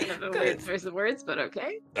 Like, Kind of a good. weird choice of words, but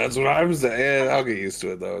okay. That's what I'm saying. I'll get used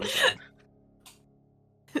to it though. It's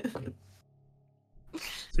fine.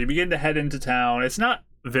 So you begin to head into town. It's not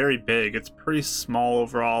very big. It's pretty small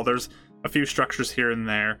overall. There's a few structures here and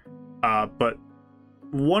there. But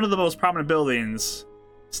one of the most prominent buildings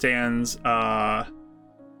stands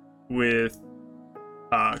with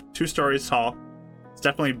 2 stories tall. It's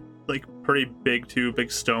definitely like pretty big too,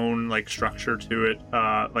 big stone like structure to it,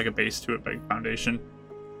 like a base to it, big foundation.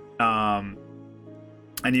 And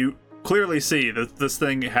you clearly see that this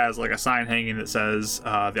thing has like a sign hanging that says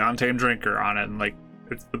the Untamed Drinker on it, and like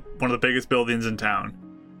it's one of the biggest buildings in town.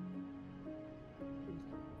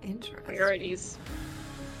 Interesting. Priorities.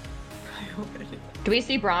 Do we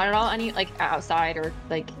see Braun at all? Any like outside or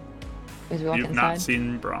like as we walk You've inside? not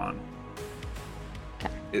seen Braun.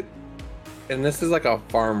 And this is like a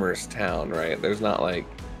farmer's town, right? There's not like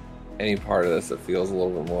any part of this that feels a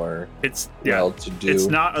little bit more It's well-to-do. It's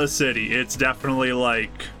not a city. It's definitely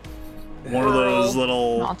like one of those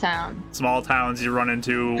little Small town. small towns you run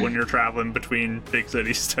into when you're traveling between big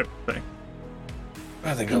cities type of thing.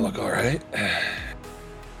 I think I look all right.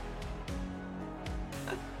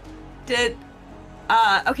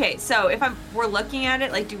 Okay, so if we're looking at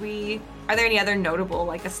it, like, are there any other notable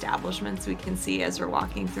like establishments we can see as we're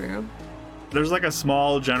walking through? There's like a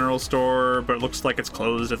small general store, but it looks like it's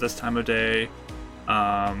closed at this time of day.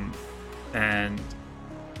 And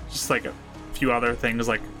just like a few other things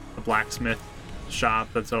like a blacksmith shop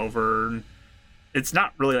that's over. It's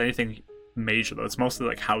not really anything major though. It's mostly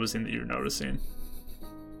like housing that you're noticing.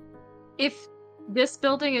 If this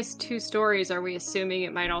building is 2 stories, are we assuming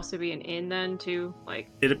it might also be an inn then too? Like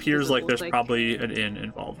It appears does it like look there's like- probably an inn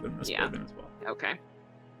involved in this Yeah. building as well. Okay.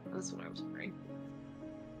 That's what I was wondering.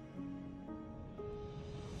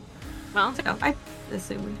 Well, So I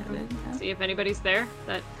assume we have it. Yeah. see if anybody's there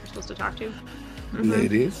that we're supposed to talk to.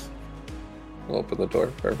 Ladies, we'll open the door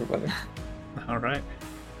for everybody. All right.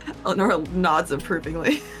 Eleanor nods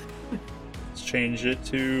approvingly. Let's change it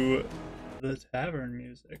to the tavern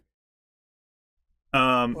music.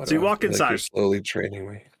 Why So do you I walk feel like inside, you're slowly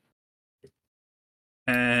training me.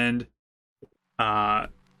 and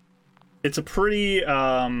it's a pretty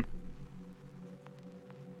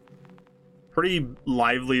pretty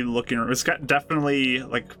lively looking room. It's got definitely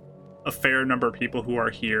like a fair number of people who are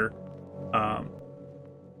here, kind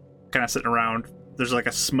of sitting around. There's like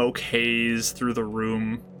a smoke haze through the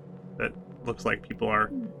room that looks like people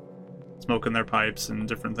are smoking their pipes and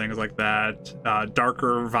different things like that.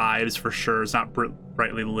 Darker vibes for sure. It's not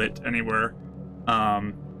brightly lit anywhere.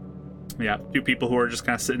 Yeah, a few people who are just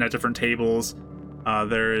kind of sitting at different tables.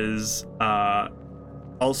 There is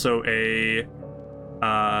also a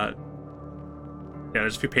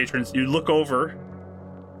there's a few patrons. You look over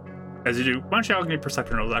as you do. Why don't you all give me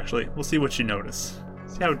perception rolls? Actually, we'll see what you notice.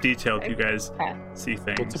 See how detailed you guys see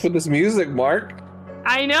things. What's up with this music, Mark?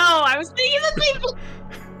 I know. I was thinking the same.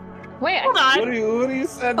 Wait, Hold on. What are you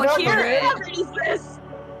saying? Oh, here it What is this?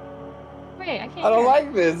 Wait, I can't. I don't hear.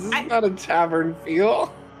 like this. This is not a tavern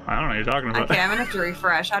feel. I don't know what you're talking about. Okay, I'm gonna have to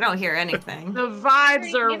refresh. I don't hear anything. The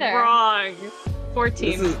vibes are Neither. wrong.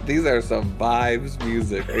 14. These are some vibes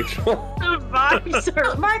music, Rachel. The vibes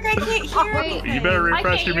are. Mark, I can't hear Wait. anything. You better I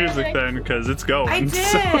refresh can't your hear music anything. then, because it's going. I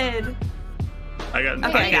So did. I got.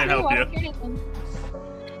 Okay, I can't help I you. don't hear anything.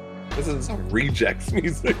 This is some rejects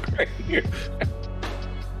music right here.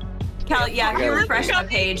 Kelly, yeah, if you Yeah. refresh the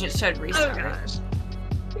page, it should Oh restart. gosh.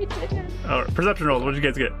 All right, perception rolls. What did you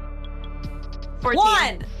guys get?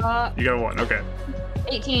 14. 1. You got a 1. Okay.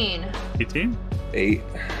 18. 18. 8.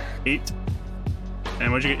 8.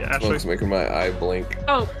 And what'd you get, Ashley? Smoke's making my eye blink.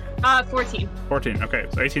 Oh, 14. 14. Okay,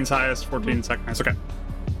 so 18's highest, 14's second highest. Okay.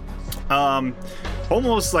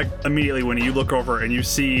 Almost like immediately when you look over and you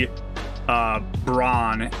see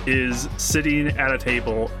Braun is sitting at a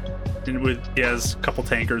table and he has a couple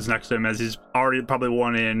tankards next to him as he's already probably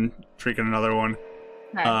one in, drinking another one,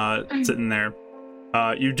 sitting there.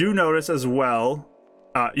 You do notice as well,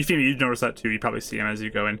 you notice that too, you probably see him as you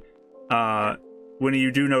go in. When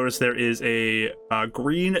you do notice there is a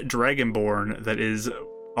green dragonborn that is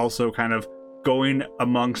also kind of going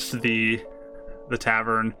amongst the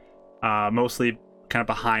tavern, mostly kind of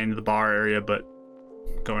behind the bar area, but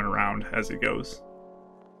going around as he goes.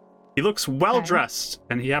 He looks well dressed,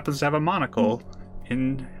 and he happens to have a monocle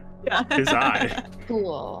in his eye.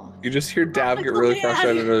 Cool. You just hear Dav get really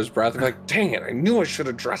frustrated under his breath. I'm like, dang it, I knew I should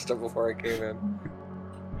have dressed him before I came in.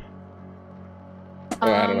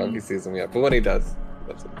 Well, I don't know if he sees him yet, but when he does,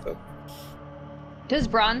 that's what it said. Does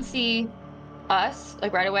Bron see us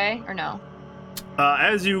like right away or no?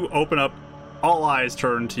 As you open up, all eyes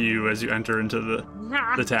turn to you as you enter into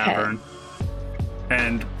the tavern.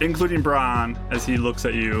 And including Braun, as he looks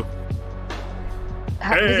at you.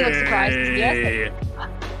 Does he look surprised to see us? Hey!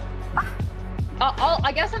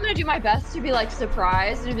 I guess I'm gonna do my best to be like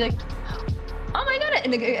surprised and be like, oh my god,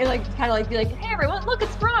 and like kind of like be like, hey everyone, look,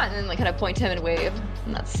 it's Braun, and then like kind of point to him and wave.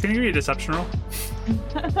 And that's. Can you give me a deception roll?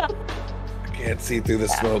 I can't see through the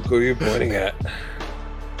smoke. Who are you pointing at?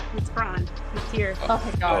 It's Braun. He's here. Oh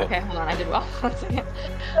my god. Oh. Okay, hold on. I did well. 1 second.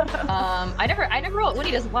 I never roll.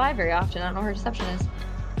 Winnie doesn't lie very often. I don't know what her deception is.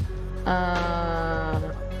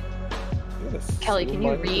 Yes. Kelly, can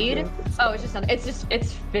you read? Oh,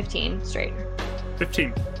 it's 15 straight.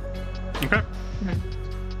 15. Okay.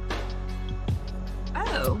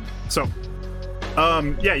 Oh. So,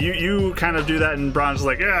 yeah, you kind of do that, and Braun's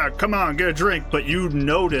like, yeah, come on, get a drink. But you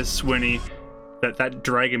notice, Winnie, that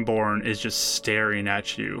dragonborn is just staring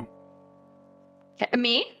at you.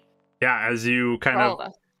 Me? Yeah, as you kind All of, of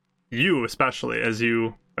us. you especially, as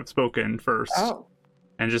you have spoken first. Oh.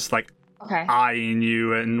 And just like Okay. eyeing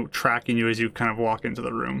you and tracking you as you kind of walk into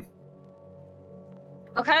the room.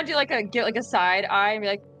 I'll kind of do give like a side eye and be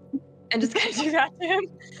like, and just kind of do that to him.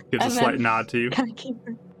 Gives a And slight then- nod to you.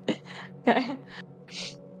 Okay.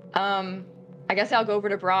 I guess I'll go over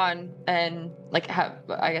to Braun and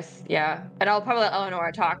and I'll probably let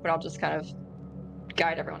Eleanor talk, but I'll just kind of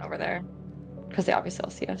guide everyone over there because they obviously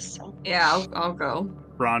will see us. So. Yeah, I'll go.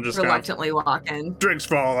 Braun just kind of, Reluctantly walk in. drinks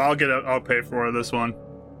fall. I'll pay for this one.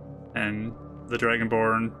 And the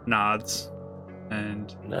dragonborn nods.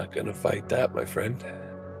 And Not gonna fight that, my friend.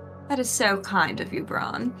 That is so kind of you,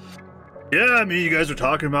 Braun. yeah, I mean, you guys were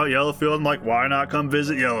talking about Yellowfield. I'm like, why not come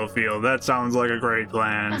visit Yellowfield? That sounds like a great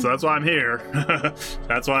plan. So that's why I'm here.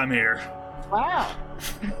 That's why I'm here. Wow.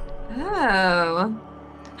 Oh.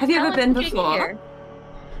 Have you ever been before?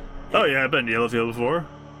 Oh yeah, I've been to Yellowfield before.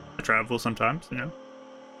 I travel sometimes, you know.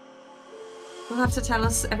 You'll have to tell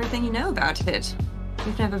us everything you know about it.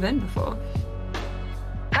 We've never been before.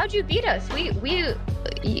 How'd you beat us?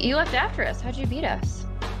 You left after us. How'd you beat us?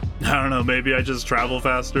 I don't know. Maybe I just travel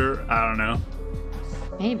faster. I don't know.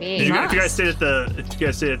 Maybe. If you guys stayed at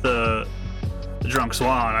the Drunk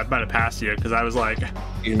Swan, I might have passed you because I was like,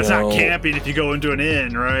 it's not camping if you go into an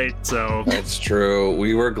inn, right? So That's true.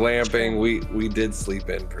 We were glamping. We did sleep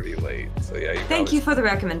in pretty late. So yeah, Thank you for the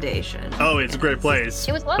recommendation. oh, it's a great place.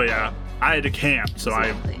 It was lovely. But yeah, I had to camp, so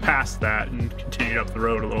I Lovely. passed that and continued up the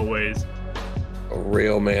road a little ways. A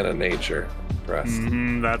real man of nature. Impressed.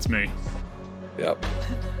 That's me. Yep.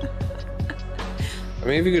 I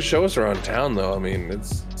mean, if you could show us around town, though, I mean, it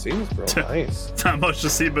seems real nice. Not much to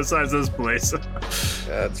see besides this place.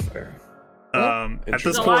 Yeah, that's fair. And At this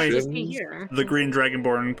There's a lot point, to see here. the Green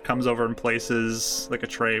Dragonborn comes over and places like a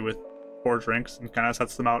tray with 4 drinks and kind of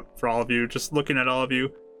sets them out for all of you, just looking at all of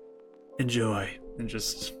you. Enjoy, and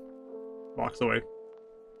just walks away.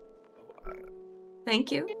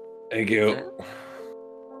 Thank you. Thank you.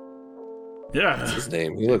 Yeah. What's his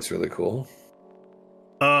name? He looks really cool.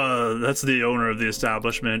 That's the owner of the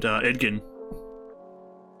establishment, Idgin.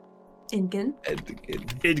 Idgin.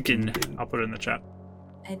 Idgin. I'll put it in the chat.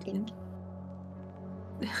 Idgin.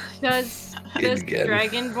 Does Again.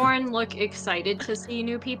 Dragonborn look excited to see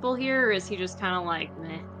new people here, or is he just kind of like,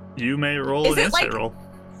 meh? You may roll Is an it insight like- roll.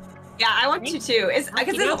 Yeah, I want you to. Because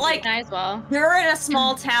it's like Might as well. you're in a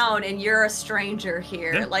small town and you're a stranger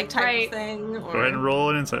here, Yeah. like type Right. of thing. Or... Go ahead and roll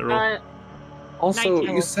an insight roll. Also,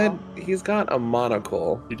 19. you said he's got a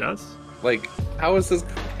monocle. He does. Like, how is this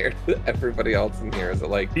compared to everybody else in here? Is it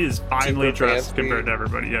like He is finely super dressed fancy? compared to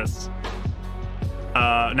everybody, yes.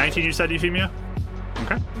 19 you said, Euphemia?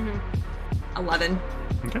 Okay. 11.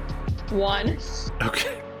 1.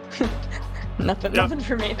 Okay. Nothing. Yep. Nothing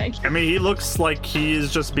for me. Thank you. I mean, he looks like he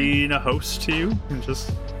is just being a host to you and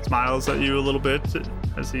just smiles at you a little bit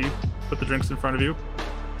as he put the drinks in front of you.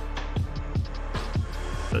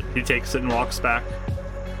 But he takes it and walks back.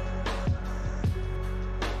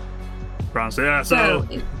 Brown says, yeah, so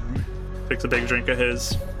takes a big drink of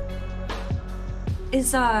his.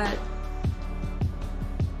 Is I'm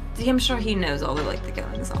sure he knows all the like the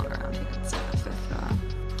goings on around here and stuff. If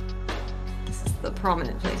this is the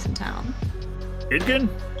prominent place in town. Idgin?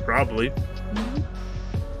 Probably.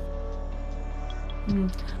 Do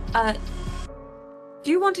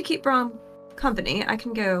you want to keep Brom company? I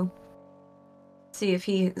can go see if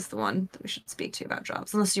he is the one that we should speak to about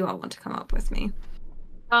jobs. Unless you all want to come up with me.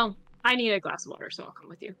 Well, I need a glass of water, so I'll come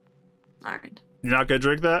with you. All right. You're not gonna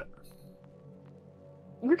drink that?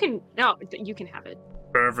 You can. No, you can have it.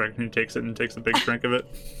 Perfect. He takes it and takes a big drink of it.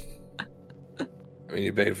 I mean,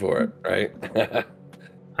 you paid for it, right?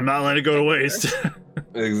 I'm not letting it go to waste.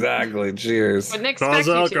 Exactly. Cheers. Wouldn't expect Calls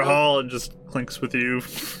you alcohol and just clinks with you.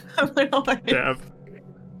 Dab.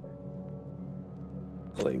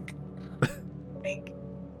 Link.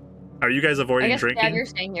 Are you guys I avoiding guess drinking? Dad, you're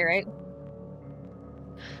staying here, right?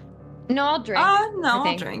 No, I'll drink. No, I I'll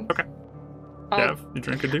think. drink. Dav, you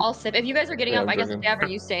drinking too? I'll sip. If you guys are getting Yeah, up, I'm I guess drinking. Dav, are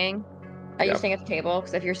you staying? Are you Yeah. staying at the table?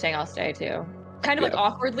 Because if you're staying, I'll stay too. Kind of like Yeah.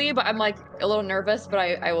 awkwardly, but I'm like a little nervous. But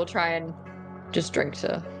I will try and just drink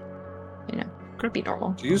to, be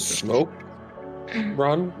normal. Do you smoke,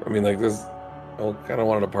 Ron? I mean, like this. I kind of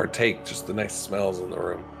wanted to partake. Just the nice smells in the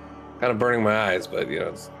room. Kind of burning my eyes, but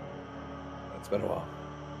it's been a while.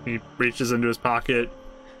 He reaches into his pocket,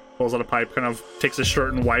 pulls out a pipe, kind of takes his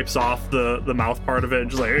shirt and wipes off the mouth part of it, and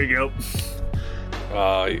just like, here you go.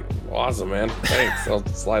 Awesome, man. Thanks. I'll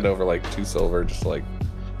slide over like 2 silver, just like.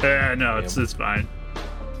 Yeah, no, it's fine.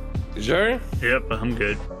 You sure? Yep, I'm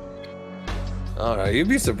good. All right. You'd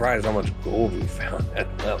be surprised how much gold we found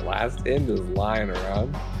at that last inn was lying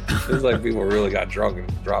around. It was like people really got drunk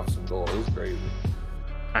and dropped some gold. It was crazy.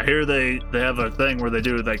 I hear they have a thing where they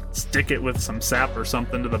do like stick it with some sap or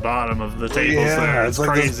something to the bottom of the tables there. It's like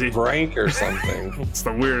crazy. this prank or something. It's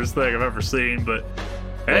the weirdest thing I've ever seen, but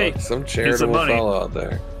hey, Look, some some charitable money. fellow out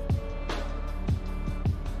there.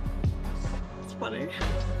 It's funny.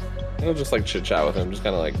 I'll just like chit chat with him, just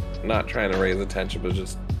kind of like not trying to raise attention, but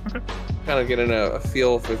just kind of getting a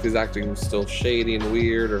feel for if he's acting still shady and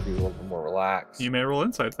weird or if he's a little more relaxed. you may roll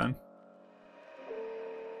insight then.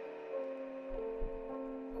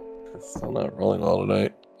 Still not rolling well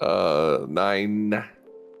tonight. 9.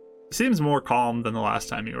 He seems more calm than the last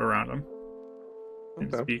time you were around him.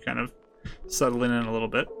 Seems to Okay. be kind of settling in a little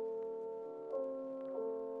bit.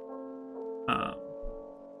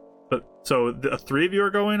 But so the 3 of you are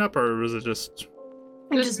going up, or was it just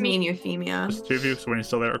Just me and Euphemia. 2 of you? So when he's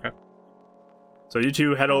still there, okay. So you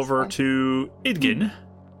two head over to Idgin,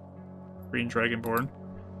 Green Dragonborn,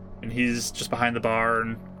 and he's just behind the bar.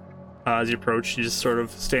 And as you approach, he just sort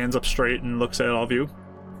of stands up straight and looks at all of you.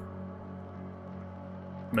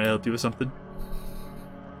 May I help you with something?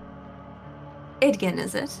 Idgin,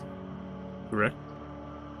 is it? Correct.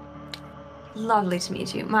 Lovely to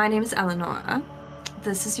meet you. My name is Eleonora.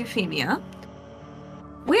 This is Euphemia.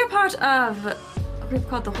 We are part of a group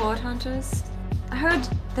called the Horde Hunters. I heard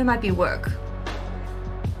there might be work.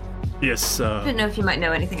 Yes, I didn't know if you might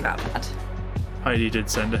know anything about that. Heidi did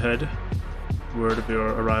send ahead word of your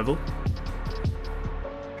arrival.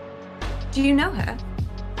 Do you know her?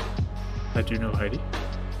 I do know Heidi.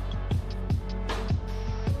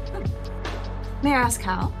 May I ask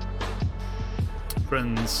how?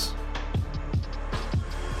 Friends.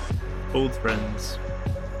 Old friends.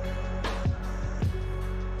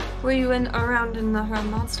 Were you around in the her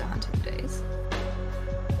monster hunting days?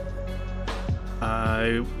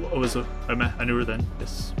 I knew her then.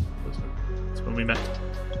 Yes, that's when we met.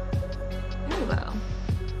 Very well.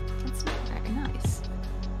 That's very nice.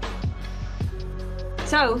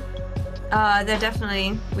 So, they're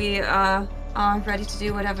definitely, we are ready to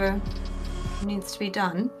do whatever needs to be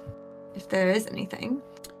done, if there is anything.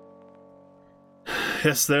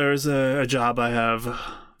 Yes, there's a job I have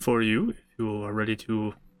for you, if you are ready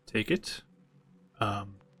to take it.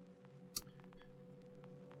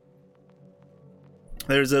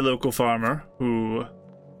 There's a local farmer who...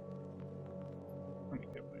 Let me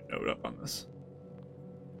get my note up on this.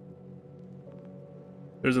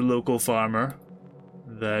 There's a local farmer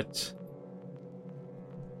that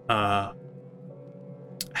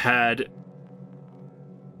had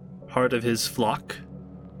part of his flock,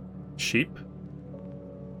 sheep,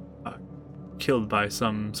 killed by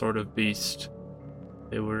some sort of beast.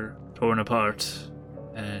 They were torn apart,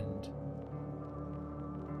 and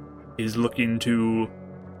he's looking to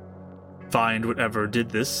find whatever did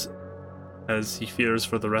this, as he fears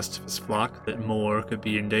for the rest of his flock that more could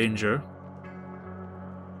be in danger.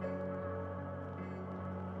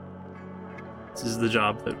 This is the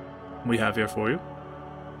job that we have here for you.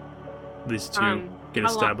 At least to get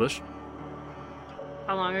established.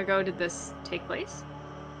 How long ago did this take place?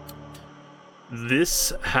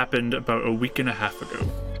 This happened about a week and a half ago.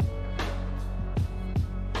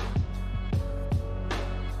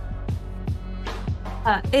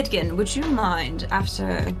 Idgin, would you mind,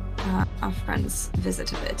 after our friends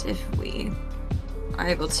visit a bit, if we are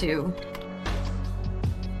able to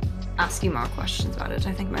ask you more questions about it?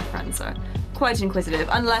 I think my friends are quite inquisitive,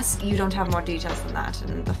 unless you don't have more details than that,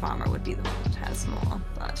 and the farmer would be the one that has more,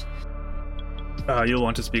 but... You'll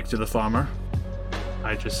want to speak to the farmer.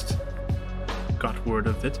 I just got word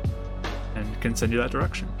of it, and can send you that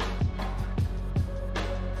direction.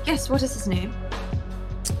 Yes, what is his name?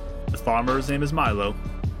 The farmer's name is Milo.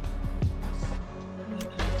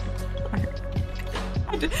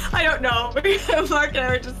 I don't know. Mark and I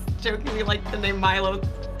were just jokingly like the name Milo.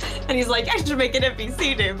 And he's like, I should make an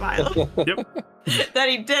NPC named Milo. Yep. Then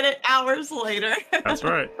he did it hours later. That's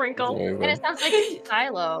right. Sprinkle. And it sounds like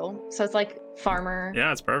silo, so it's like farmer.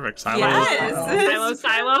 Yeah, it's perfect. Silo. Yes.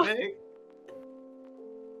 Silo.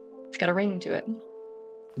 It's got a ring to it.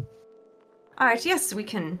 Alright, yes, we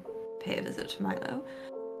can pay a visit to Milo.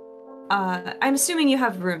 I'm assuming you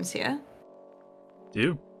have rooms here.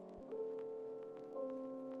 Do.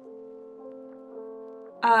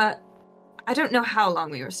 I don't know how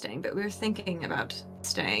long we were staying, but we were thinking about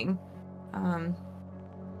staying at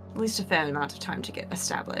least a fair amount of time to get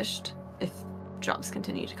established if jobs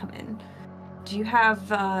continue to come in. Do you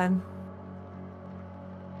have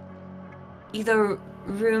either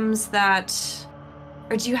rooms that,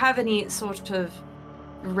 or do you have any sort of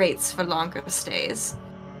rates for longer stays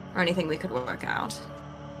or anything we could work out?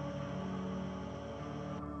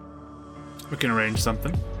 We can arrange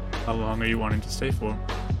something. How long are you wanting to stay for?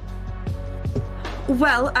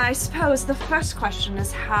 Well, I suppose the first question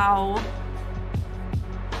is how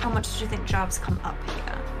much do you think jobs come up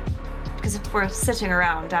here? Because if we're sitting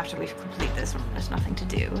around after we complete this and there's nothing to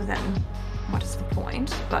do, then what is the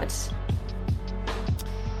point? But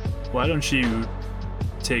Why don't you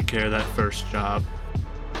take care of that first job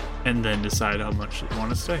and then decide how much you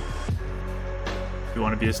want to stay? If you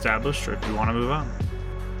want to be established or if you want to move on.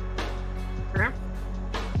 Sure.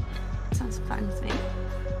 sounds fine with me.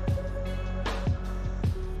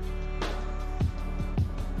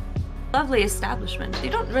 Lovely establishment. You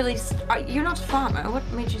don't really... you're not a farmer. What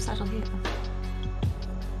made you settle here?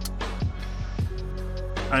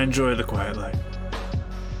 I enjoy the quiet life.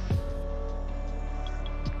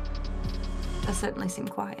 Does certainly seem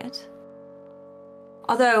quiet.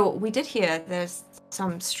 Although, we did hear there's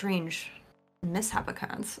some strange mishap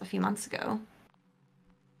occurrence a few months ago.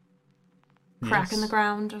 Crack in the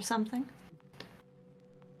ground or something?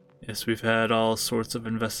 Yes, we've had all sorts of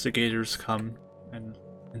investigators come and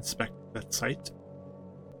inspect that site.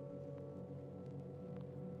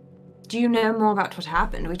 Do you know more about what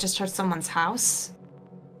happened? We just heard someone's house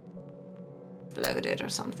exploded or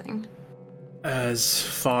something. As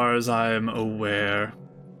far as I am aware,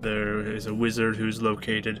 there is a wizard who's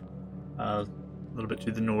located a little bit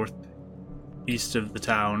to the north, east of the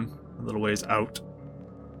town, a little ways out.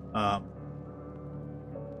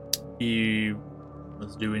 He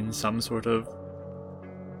was doing some sort of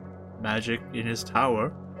magic in his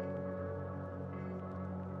tower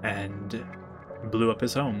and blew up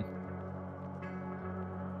his home.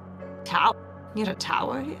 Tower? You had a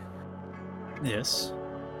tower here? Yes.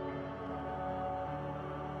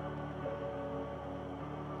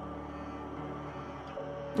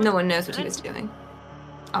 No one knows what he was doing.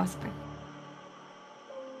 Oh, sorry.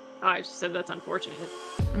 Oh, I just said that's unfortunate.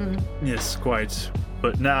 Yes, quite.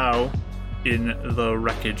 But now, in the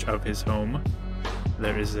wreckage of his home,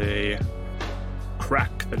 there is a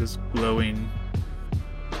crack that is glowing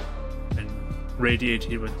and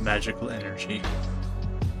radiated with magical energy.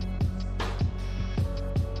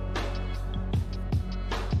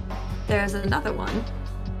 There's another one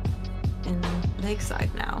in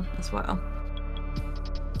Lakeside now as well.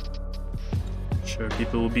 Sure,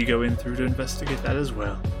 people will be going through to investigate that as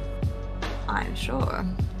well. I'm sure.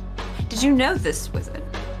 Did you know this wizard?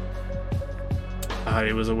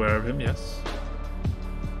 I was aware of him, yes.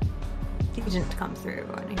 He didn't come through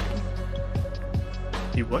or anything.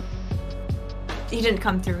 He what? He didn't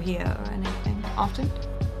come through here or anything often?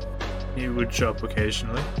 He would show up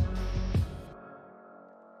occasionally.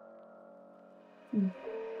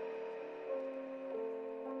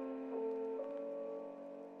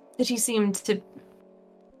 Did he seem to...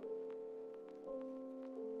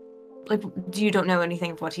 Like, you don't know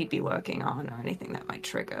anything of what he'd be working on or anything that might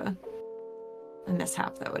trigger a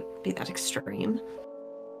mishap that would be that extreme?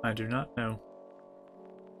 I do not know.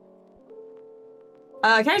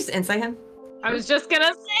 Can I just insight him? I was just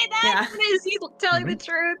gonna say that. Yeah. Is he telling the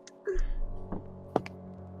truth?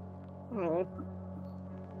 Oh.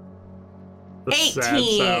 The sad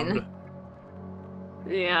 18. sound.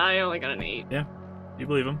 Yeah, I only got an 8. Yeah, you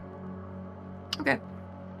believe him. Okay.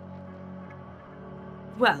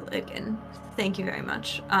 Well, again, thank you very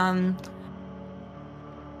much. I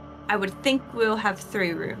would think we'll have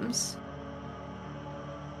 3 rooms.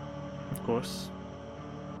 Of course.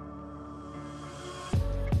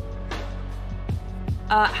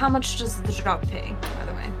 How much does the job pay, by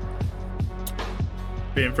the way?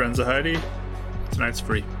 Being friends of Heidi, tonight's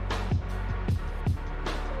free.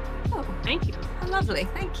 Oh, Thank you. lovely.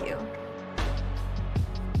 Thank you.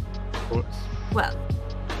 Of course. Well,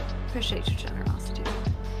 appreciate your generosity.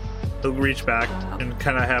 He'll reach back and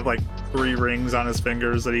kind of have like 3 rings on his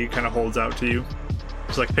fingers that he kind of holds out to you.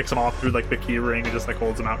 Just like picks them off through like the key ring and just like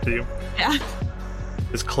holds them out to you. Yeah.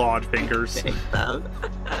 His clawed fingers. Take them.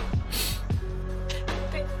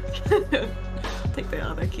 Take the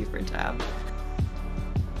other keeper tab.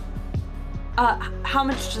 How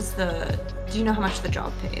much does do you know how much the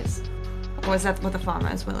job pays? Or is that what the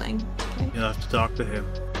farmer is willing to pay? You'll have to talk to him.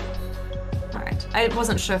 Alright. I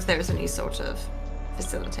wasn't sure if there was any sort of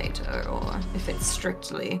facilitator or if it's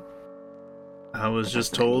strictly... I was But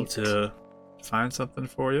just that's what I told need. to find something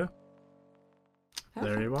for you. There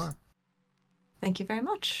Perfect. you are. Thank you very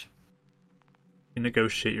much. You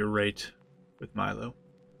negotiate your rate with Milo.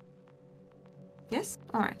 Yes?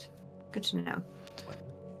 Alright. Good to know.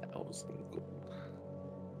 1,000 gold.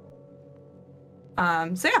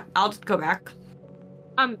 So yeah, I'll just go back.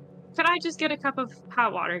 Could I just get a cup of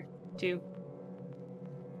hot water, too?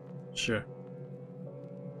 Sure.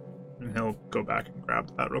 And he'll go back and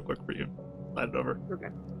grab that real quick for you. Slide it over. Okay.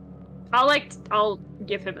 I'll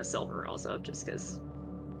give him a silver also, just because.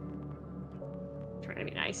 Trying to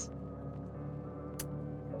be nice.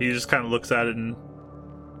 He just kind of looks at it and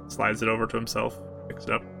slides it over to himself. Picks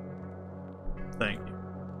it up. Thank you.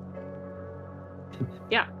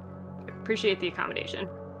 Yeah. Appreciate the accommodation.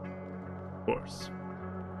 Of course.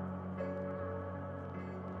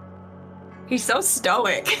 He's so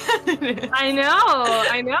stoic. I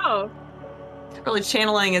know. Really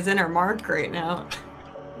channeling his inner Mark right now.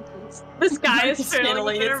 This guy is He's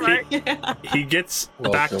channeling his inner Mark. Yeah. He gets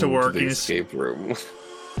back Welcome to work. the He's escape room.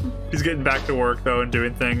 He's getting back to work though and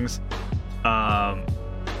doing things. But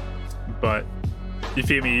you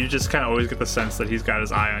feel me? You just kind of always get the sense that he's got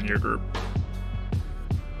his eye on your group.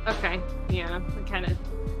 Okay. Yeah,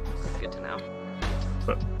 that's good to know.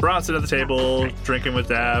 But Bronson at the table, drinking with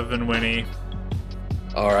Dav and Winnie.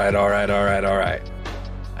 All right.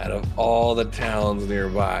 Out of all the towns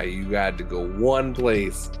nearby, you got to go one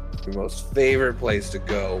place. Your most favorite place to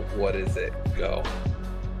go. What is it? Go.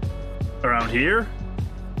 Around here?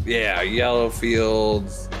 Yeah, Yellow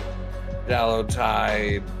Fields, Shallow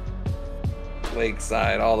Tide,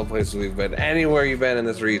 Lakeside, all the places we've been. Anywhere you've been in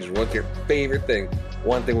this region, what's your favorite thing?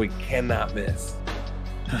 One thing we cannot miss.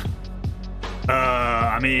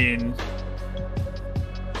 I mean,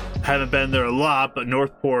 haven't been there a lot, but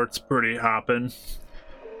Northport's pretty hopping. Is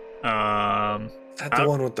that the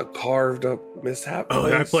one with the carved up mishap? Oh,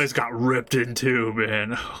 that place got ripped in two,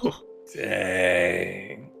 man.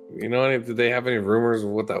 Dang. You know, did they have any rumors of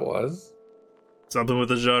what that was? Something with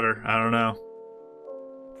the shutter. I don't know.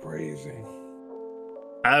 Crazy.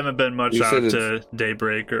 I haven't been much You out said to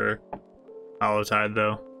Daybreak or Hollow Tide,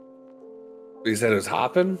 though. You said it was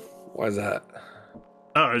hopping? Why is that?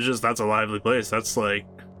 Oh, it's just, that's a lively place. That's like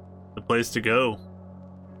the place to go.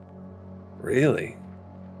 Really?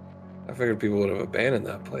 I figured people would have abandoned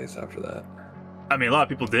that place after that. I mean, a lot of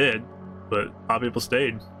people did, but a lot of people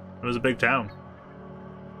stayed. It was a big town.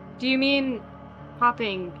 Do you mean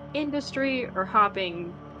hopping industry or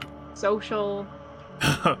hopping social?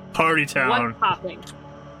 Party town. What hopping?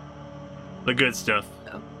 The good stuff.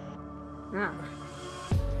 Ah.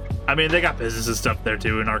 I mean, they got business and stuff there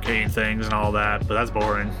too, and arcane things and all that, but that's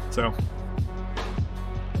boring. So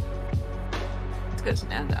It's good to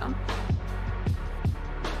know, though.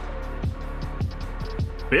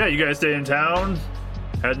 but yeah, you guys stay in town,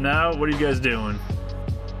 heading out. What are you guys doing?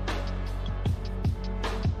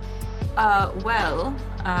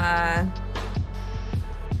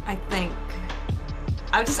 I think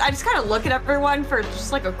I just kind of look at everyone for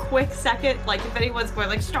just like a quick second. Like if anyone's going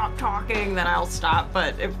like stop talking, then I'll stop.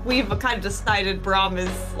 But if we've kind of decided Brahm is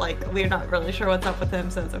like we're not really sure what's up with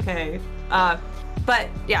him, so it's okay. But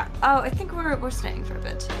yeah. Oh, I think we're staying for a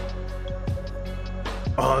bit.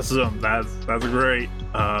 Awesome. That's great.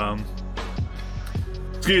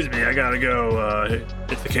 Excuse me, I gotta go hit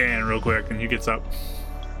the can real quick, and he gets up.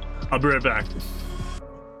 I'll be right back.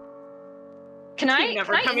 Can I? He's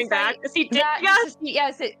never can I coming insight back. Is he dead? that Yes. just to see-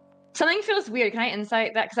 yes. Something feels weird. Can I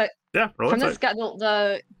insight that? Because Yeah, roll from insight. this guy,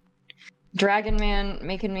 the dragon man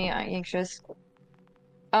making me anxious.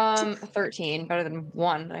 13, better than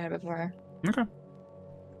 1 that I had before. Okay.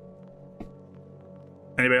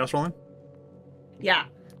 Anybody else rolling? Yeah.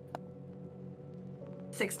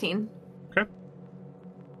 16.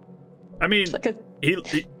 I mean, It's like a,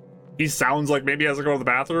 he sounds like maybe he has to go to the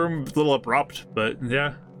bathroom. It's a little abrupt, but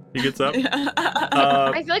yeah, he gets up.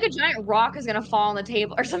 I feel like a giant rock is gonna fall on the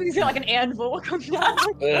table, or something's gonna like an anvil will come down.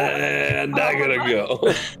 And not gonna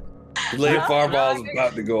go. Late fireball's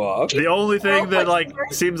about to go off. The only thing that like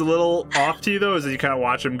seems a little off to you though is that you kind of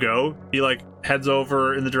watch him go. He like heads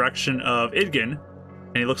over in the direction of Idgin,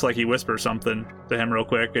 and he looks like he whispers something to him real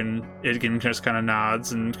quick, and Idgin just kind of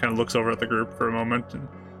nods and kind of looks over at the group for a moment.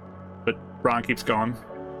 But Ron keeps going.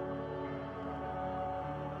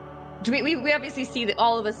 Do we obviously see that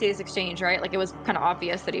all of us see this exchange, right? Like it was kind of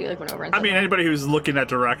obvious that he like went over and I said mean, that. anybody who's looking that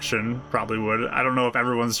direction probably would. I don't know if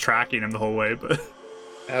everyone's tracking him the whole way, but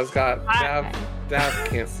Dav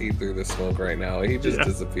can't see through the smoke right now. He just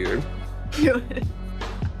disappeared.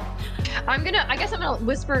 I guess I'm gonna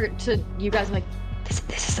whisper to you guys. I'm like, this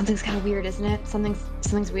is something's kind of weird, isn't it?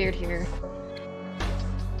 Something's weird here.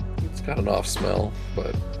 It's got an off smell,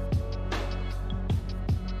 but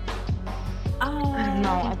I don't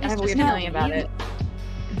know. I have a weird feeling about it.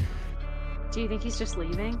 Do you think he's just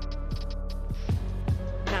leaving?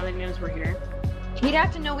 Now that he knows we're here. He'd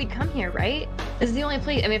have to know we'd come here, right? This is the only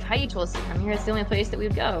place. I mean, if Heidi told us to come here, it's the only place that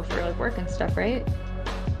we'd go for like work and stuff, right?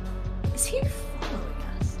 Is he following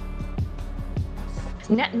us?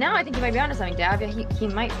 Now I think he might be onto something, Dab. Yeah, he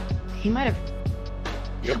might have.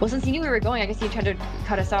 Yep. Well, since he knew we were going, I guess he tried to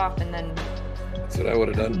cut us off, and then. that's what I would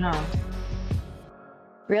have done. No.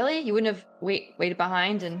 Really? You wouldn't have waited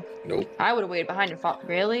behind and. Nope. I would have waited behind and fought.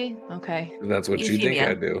 Really? Okay. That's what you think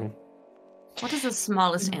I do. What is the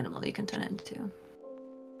smallest animal you can turn into?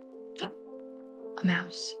 A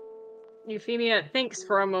mouse. Euphemia thinks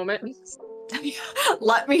for a moment.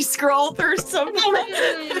 Let me scroll through some.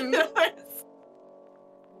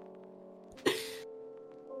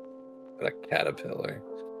 A caterpillar.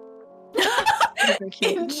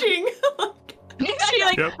 Inching. She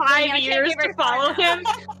like Yep. 5 years to follow him.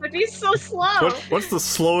 That'd be so slow. what's the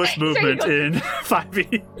slowest movement in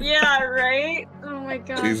 5e? Yeah, right? Oh my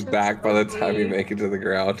god. He's that's back by the time you sweet. make it to the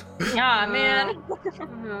ground. Yeah, man. What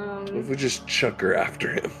if we just chuck her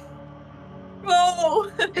after him? Whoa!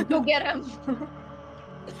 Go get him.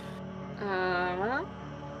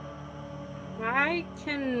 I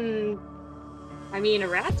can. I mean, a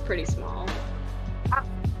rat's pretty small.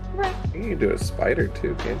 You can do a spider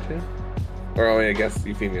too, can't you? Or I mean, I guess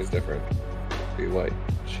Euphemia's different. Be what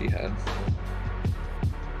she has.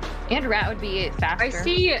 And rat would be faster. I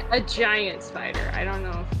see a giant spider. I don't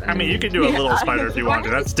know if that... I mean, you can do a little Yeah. spider if you want to.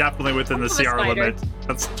 That's definitely within the I'll do a CR spider. limit.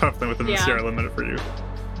 That's definitely within the Yeah. CR limit for you.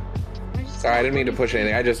 Sorry, I didn't mean to push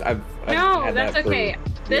anything. I've No, had that's that okay.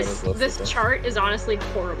 for This Deanna's list this of chart is honestly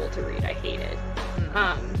horrible to read. I hate it.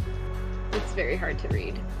 It's very hard to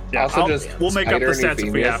read. Yeah, Also just we'll make up the spider and stats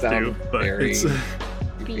if we Euphemia have to, sound but very it's,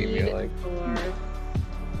 Euphemia like.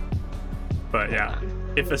 but yeah.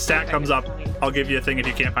 If a stat comes up, I'll give you a thing if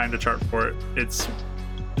you can't find a chart for it. It's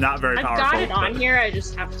not very I've powerful. got it on but- here. I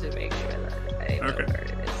just have to make sure that I know Okay. where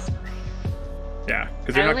it is. Yeah,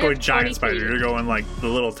 because I you're not only going have giant 20 spider. feet. You're going like the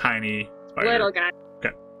little tiny spider. Little guy.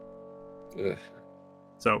 Ugh.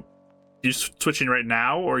 So, you switching right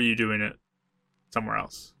now, or are you doing it somewhere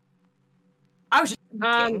else? I was just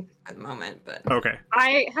Um, thinking at the moment, but Okay.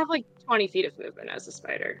 I have like 20 feet of movement as a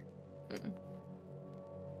spider.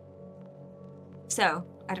 so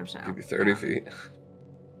I don't know. Maybe 30 feet.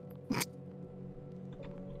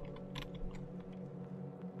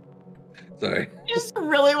 Sorry. He just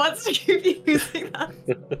really wants to keep using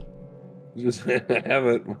that. Just I have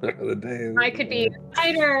it one of the days. I could be a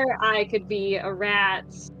spider. I could be a rat.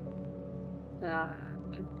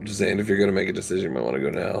 I'm just saying, if you're gonna make a decision, you might want to go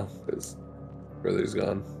now because brother's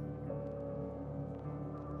gone.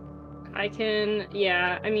 I can.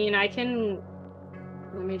 Yeah. I mean, I can.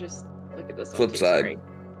 Let me just look at this. Flip side.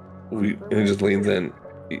 He just leans in.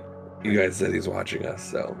 You guys said he's watching us,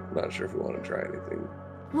 so I'm not sure if we want to try anything.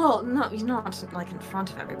 Well, no, he's not like in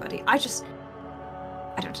front of everybody. I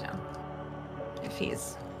don't know if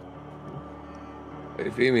he's. Hey,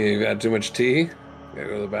 Femi, you've had too much tea? Gotta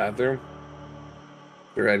go to the bathroom?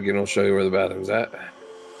 Your Edgin will show you where the bathroom's at.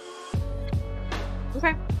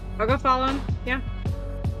 Okay. I'll go follow him. Yeah.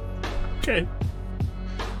 Okay.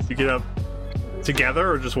 You get up together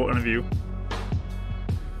or just one of you?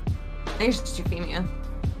 I think it's just Euphemia.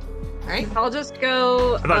 Right? I'll just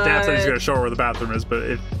go. I thought Dad said he's gonna show her where the bathroom is, but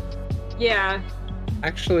if Yeah.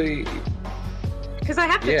 Actually, Because I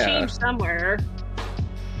have to Yeah. change somewhere.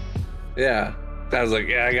 yeah. Dad was like,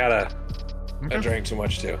 yeah, I drank too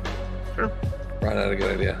much too. Sure. Ron had a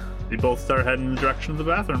good idea. you both start heading in the direction of the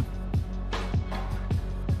bathroom.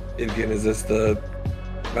 Edgin, is this the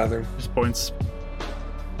bathroom? Just points.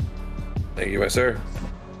 Thank you, my sir.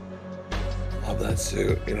 Love that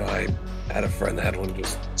suit. You know, I had a friend that had one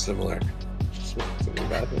just similar. Just in the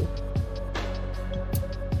bathroom.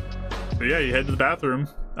 So yeah, you head to the bathroom.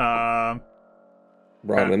 Ron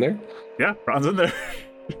in there? Yeah, Ron's in there.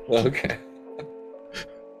 Okay.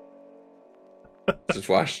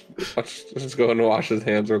 Just go and wash his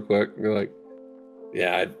hands real quick and be like,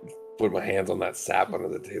 yeah, I put my hands on that sap under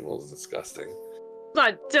the table. It's disgusting. Hold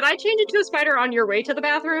on, did I change into a spider on your way to the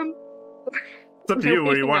bathroom? It's up to you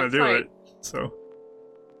when you want to do it. So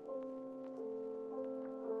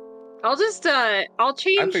I'll just I'll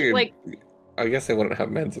change like, I guess they wouldn't have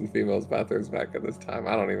men's and females bathrooms back at this time.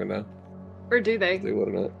 I don't even know. or do they? They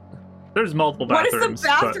wouldn't. there's multiple What bathrooms. is the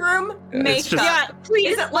bathroom Yeah, make it's just- Yeah,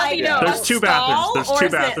 please Is it let like- me know. There's a two bathrooms. stall, There's or two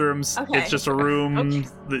is it- bathrooms. Okay. It's just a room,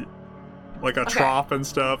 Okay. like a Okay. trough and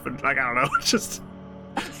stuff, and like I don't know. It's just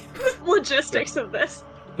Logistics of this.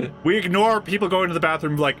 we ignore people going to the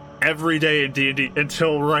bathroom like every day in D&D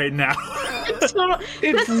until right now. So,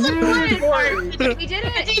 This is the really fun part. We did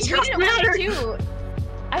it. Details We did it matter. one too.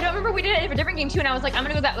 I don't remember. We did it in a different game too, and I was like, I'm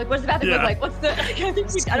gonna go that. Like, what does the bathroom look Yeah. like? What's the? I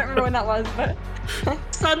think I don't remember when that was, but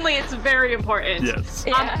suddenly it's very important. Yes.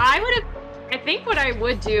 yeah. I think what I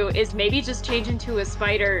would do is maybe just change into a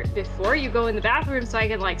spider before you go in the bathroom so I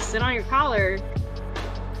can like sit on your collar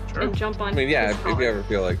Sure. and jump on I mean, yeah, his if you collar. ever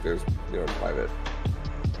feel like there's, private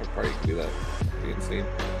party, you can do that. Being seen.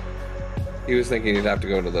 He was thinking he'd have to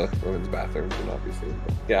go into the women's bathrooms and not be seen.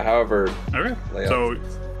 But yeah, however, Okay. layout. So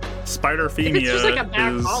Spider If it's just like a Femia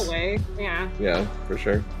back is hallway, yeah. yeah, for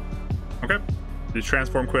sure. okay. You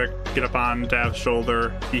transform quick, get up on Dav's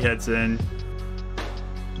shoulder. He heads in,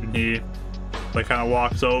 and he like kind of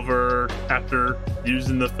walks over after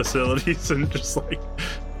using the facilities and just like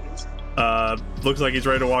looks like he's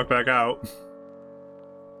ready to walk back out.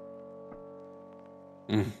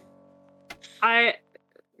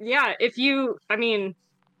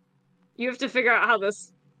 You have to figure out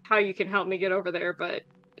how you can help me get over there, but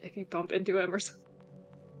if you bump into him or something.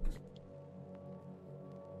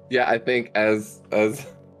 Yeah, I think as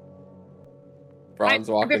Bron's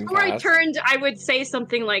walking Before I past. turned, I would say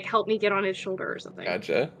something like, help me get on his shoulder or something.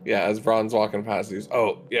 Gotcha. Yeah, as Bron's walking past, he's,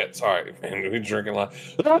 oh, yeah, sorry, man, we drinking a lot.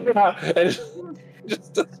 And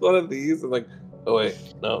just does one of these and like, oh, wait,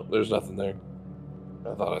 no, there's nothing there.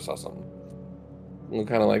 I thought I saw something. We'll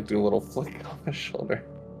kind of like do a little flick on his shoulder.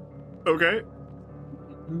 Okay.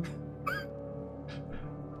 This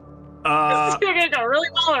is gonna go really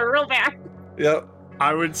well or real bad. Yep.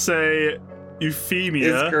 I would say His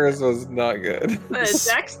Euphemia, charisma's not good. The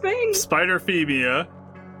dex thing? Spider Femia,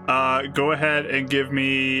 go ahead and give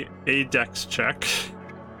me a dex check.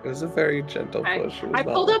 It was a very gentle Okay. push. It was I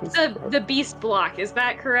not pulled up like the beast block. Is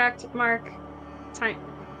that correct, Mark?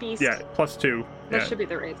 Beast. Yeah, +2. That Yeah. should be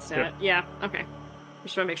the right stat. Yeah. Okay.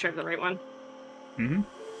 Just want to make sure I have the right one. Mm-hmm.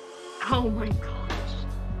 Oh my gosh.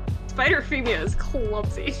 Spider Femia is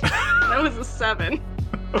clumsy. That was a 7.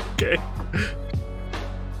 Okay.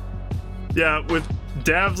 Yeah, with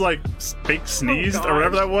Dav's like fake sneeze or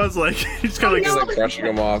whatever gosh. that was, like he's kind of He's like like brushing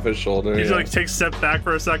him off his shoulder. he's yeah. like takes a step back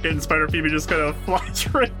for a second, and Spider Femia just kind of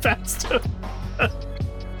flies right past him.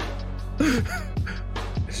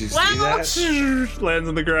 you see that? Lands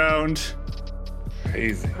on the ground.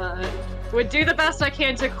 Crazy. Would do the best I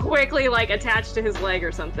can to quickly like attach to his leg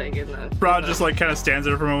or something. Rod just like kind of stands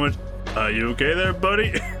there for a moment. You okay there,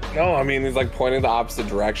 buddy? No, I mean he's like pointing the opposite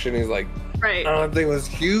direction. He's like, Right. "Oh, that thing was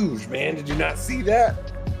huge, man. Did you not see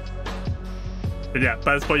that?" And yeah,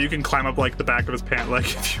 by this point you can climb up like the back of his pant leg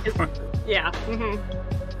if you want. Yeah.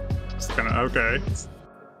 Mm-hmm. Just kind of okay.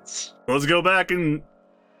 Let's go back and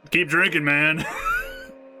keep drinking, man.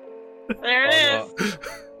 There it is.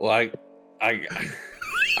 Well, I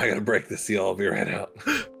gotta break the seal. I'll be right out.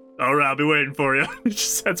 All right, I'll be waiting for you. He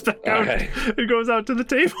just heads back out. Okay. He goes out to the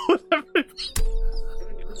table with everybody.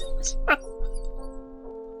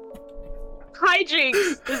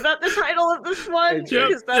 Hijinks. Is that the title of this one? Hijinks.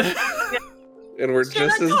 Because that's- And we're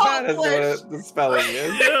just as bad as what the spelling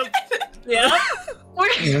is. Yep.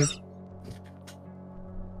 We're-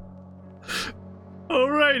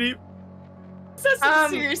 Alrighty. There's some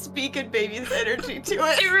serious Beacon Babies energy to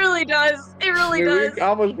it. It really does. It really We does.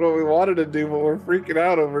 accomplished what we wanted to do, but we're freaking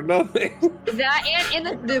out over nothing. That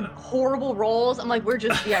and the horrible rolls. I'm like, we're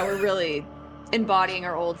really embodying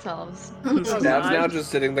our old selves. Dad's now just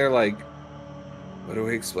sitting there like, what do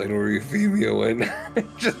we explain where Euphemia went?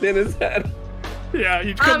 Just in his head. Yeah,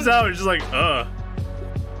 he comes out and just like,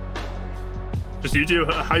 just you two,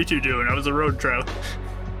 how you two doing? I was a road trout.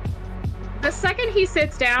 The second he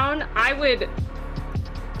sits down, I would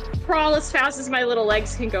crawl as fast as my little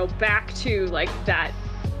legs can go back to like that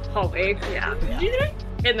hallway. Yeah.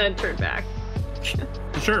 And then turn back.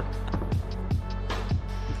 Sure.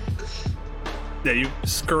 Yeah, you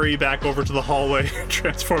scurry back over to the hallway and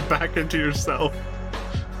transform back into yourself.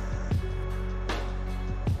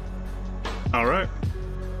 All right.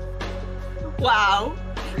 Wow.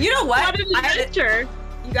 You know what? What an adventure.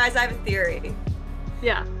 You guys, I have a theory.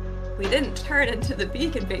 Yeah. We didn't turn into the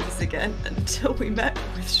Beacon Babies again until we met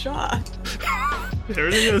with Shaw. There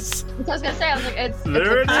it is. So I was gonna say, I was like, it's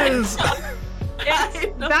There it is.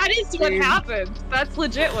 That is what happened. That's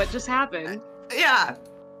legit what just happened. Yeah.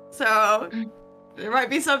 So there might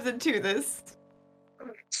be something to this.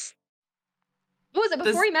 What was it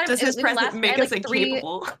before you met him? Does his in the presence last- make I had, us like,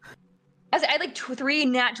 incapable? I had like 3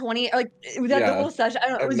 nat 20, like with that Yeah. double session. I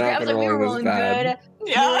don't know. It I've was not great. I was been like, we were rolling rolling this bad. good.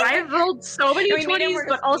 Yeah. I've rolled so many We made him 20s, work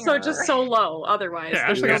but as also mirror. just so low otherwise. Yeah,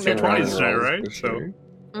 There's Ashley no got some middle 20s ground. today, rolls, right? for So sure.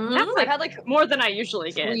 That's I like had like more than I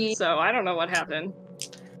usually get, 3. so I don't know what happened.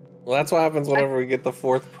 Well, that's what happens whenever we get the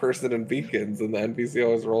 4th person in Beacons, and the NPC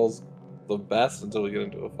always rolls the best until we get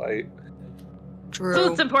into a fight. True.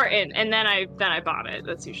 So it's important, and then I bought it.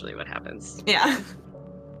 That's usually what happens. Yeah.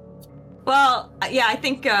 Well, yeah, I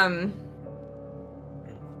think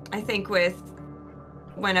with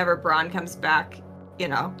whenever Braun comes back, you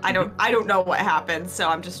know, I don't know what happened, so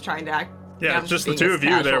I'm just trying to act. yeah, I'm it's just the being two as of you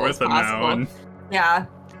there casual with as him now, possible. and Yeah.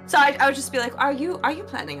 So I would just be like, are you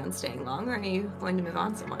planning on staying long, or are you going to move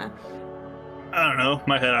on somewhere? I don't know.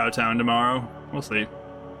 Might head out of town tomorrow. We'll see.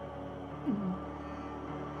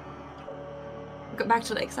 Go back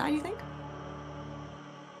to Lakeside, you think?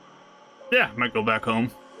 Yeah, might go back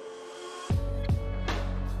home.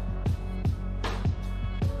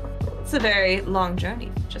 It's a very long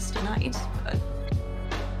journey, just a night, but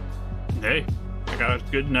Hey, I got a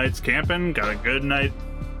good night's camping. Got a good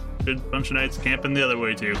bunch of nights camping the other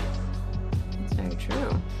way too. it's very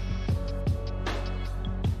true.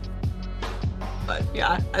 But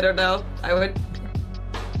yeah, I don't know. I would.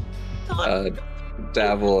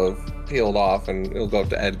 Dav will have peeled off, and he'll go up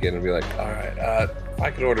to Edgin and be like, all right, if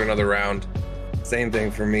I could order another round, same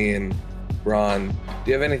thing for me and Ron. Do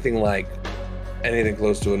you have anything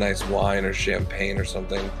close to a nice wine or champagne or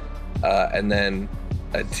something? And then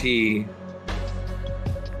a tea.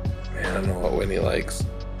 Man, I don't know what Winnie likes.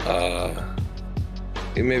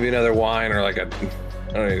 Maybe another wine or like I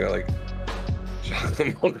don't know, like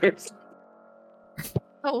chocolate milk or something.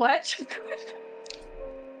 A what? She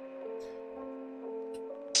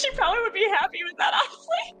probably would be happy with that,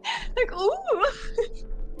 honestly. Like, ooh.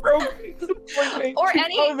 Or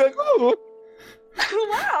any- I was like, oh.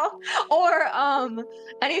 Wow. Or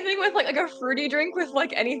anything with like a fruity drink with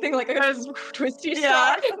like anything like a twisty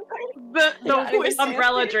Yeah. straw. The Yeah, it was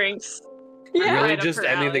umbrella fancy. drinks. Yeah. Really, Right up just her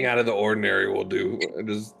anything alley. out of the ordinary will do.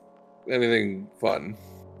 Just anything fun.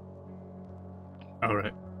 All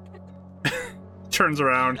right. Turns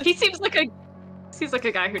around He seems like a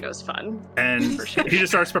guy who knows fun. and For sure. he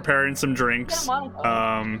just starts preparing some Get drinks. a monocle.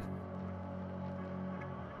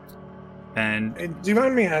 And Hey, do you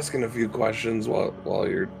mind me asking a few questions while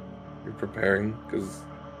you're preparing? Because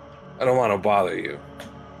I don't want to bother you.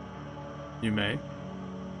 you may.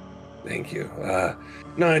 Thank you.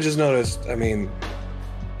 No, I just noticed. I mean,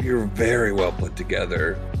 you're very well put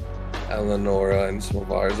together. Eleonora and some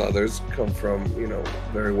of ours others come from,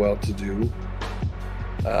 very well-to-do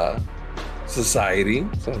society,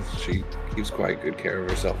 so she keeps quite good care of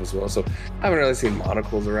herself as well. So I haven't really seen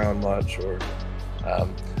monocles around much, or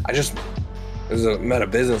met a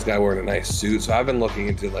business guy wearing a nice suit, so I've been looking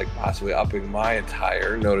into like possibly upping my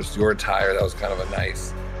attire. Noticed your attire, that was kind of a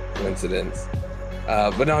nice coincidence.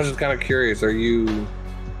 But now I was just kind of curious, do you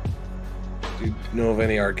know of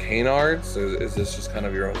any arcane arts? Or is this just kind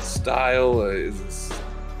of your own style?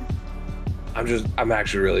 I'm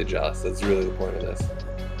actually really jealous. That's really the point of this.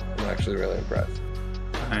 I'm actually really impressed.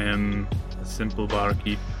 I am a simple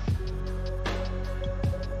barkeep.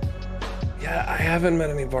 Yeah, I haven't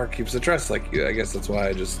met any barkeeps that dress like you. I guess that's why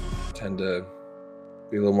I just tend to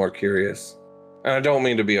be a little more curious. And I don't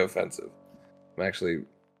mean to be offensive. I'm actually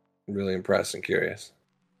really impressed and curious.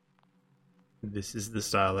 This is the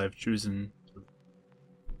style I've chosen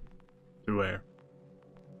to wear.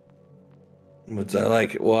 Which I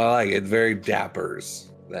like. Well, I like it. Very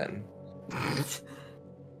dappers, then.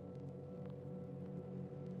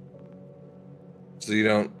 So you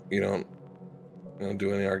don't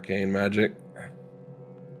do any arcane magic?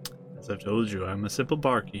 As I've told you, I'm a simple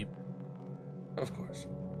barkeep. Of course.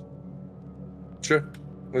 Sure.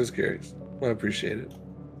 I was curious. I appreciate it.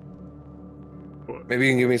 Maybe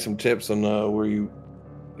you can give me some tips on where you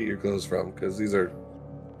get your clothes from, because these are...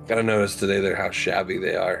 Gotta notice today how shabby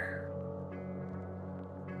they are.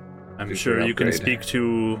 I'm sure you can speak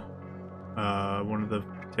to one of the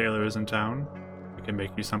tailors in town. We can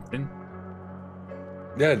make you something.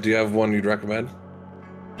 Yeah, do you have one you'd recommend?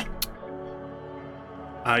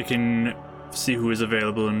 I can see who is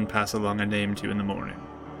available and pass along a name to you in the morning.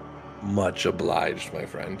 Much obliged, my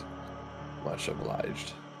friend. Much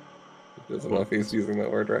obliged. He doesn't know if he's using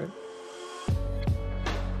that word right.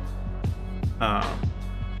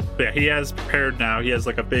 Yeah, he has prepared now. He has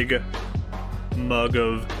like a big mug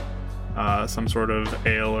of some sort of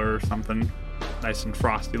ale or something, nice and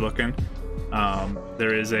frosty looking.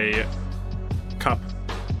 There is a cup,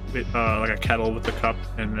 like a kettle with a cup,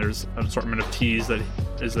 and there's an assortment of teas that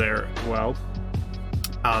is there as well.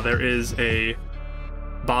 There is a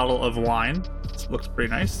bottle of wine. This looks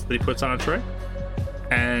pretty nice that he puts on a tray.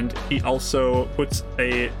 And he also puts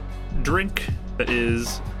a drink that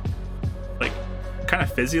is like kind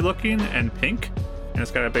of fizzy looking and pink, and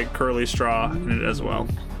it's got a big curly straw in it as well.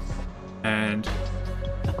 And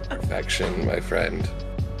perfection, my friend.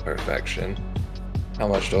 Perfection. How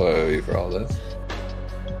much do I owe you for all this?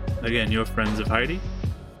 Again, you're friends of Heidi.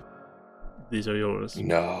 These are yours.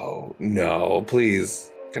 No,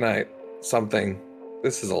 please. Can I... something?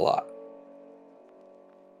 This is a lot.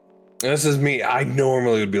 This is me. I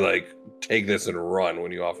normally would be like, take this and run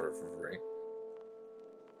when you offer it for free.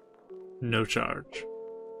 No charge.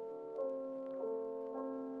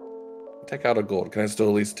 Take out a gold. Can I still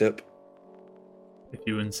at least tip? If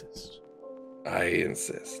you insist. I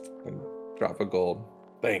insist. Drop a gold.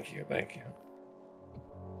 Thank you.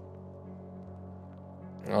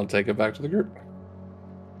 I'll take it back to the group.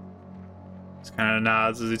 Just kind of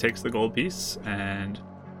nods as he takes the gold piece, and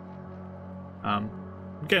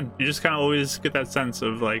again, you just kind of always get that sense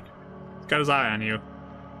of like, he's got his eye on you.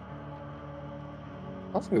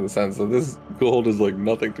 I also get the sense that this gold is like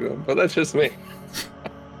nothing to him, but that's just me.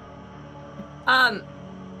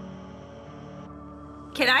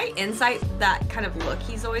 Can I insight that kind of look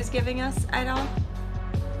he's always giving us at all?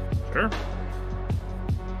 Sure.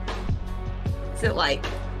 Is it like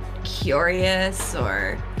curious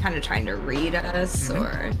or kind of trying to read us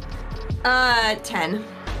or 10.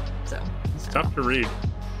 So it's tough to read.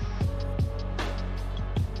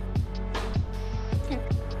 Okay.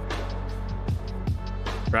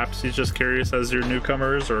 Perhaps he's just curious as your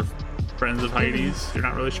newcomers or friends of Heidi's. You're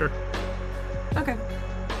not really sure. Okay.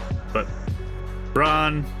 But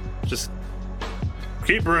Ron, just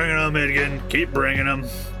keep bringing them, Idgen. Keep bringing them.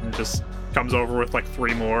 And just comes over with like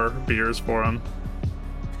 3 more beers for him.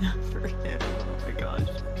 For him. Oh my gosh.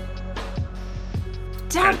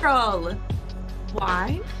 Davril!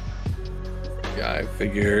 Why? Yeah, I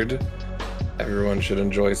figured everyone should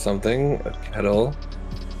enjoy something. A kettle.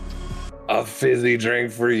 A fizzy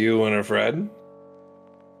drink for you and a friend.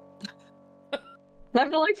 I'm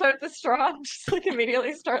gonna like put the straw and just like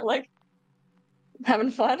immediately start like having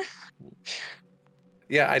fun.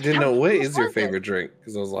 Yeah, I didn't know what is your favorite drink,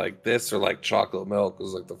 because I was like, this or like chocolate milk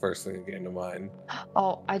was like the first thing that came to mind.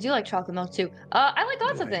 Oh, I do like chocolate milk too. I like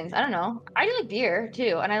lots of things. I don't know. I do like beer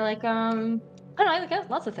too, and I like I don't know. I like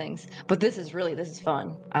lots of things. But this is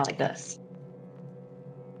fun. I like this.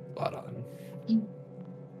 Spot on.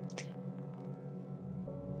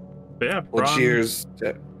 But yeah, Well, Ron, cheers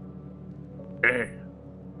to Hey.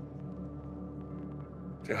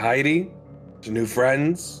 To Heidi, to new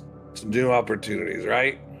friends, to new opportunities,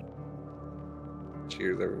 right?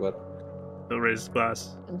 Cheers, everybody. He'll raise his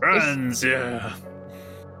glass. Friends, yeah.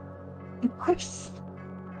 It's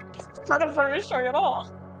not a funny story at all.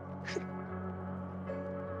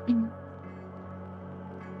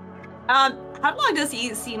 How long does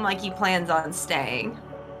he seem like he plans on staying?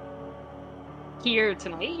 Here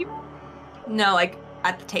tonight? No, like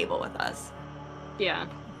at the table with us. Yeah.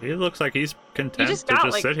 He looks like he's content just to got,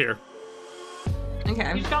 just like- sit here.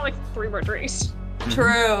 Okay. You've got like 3 more drinks.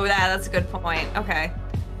 True. That's a good point. Okay.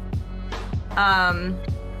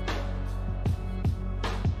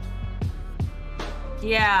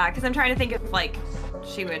 Yeah, because I'm trying to think if like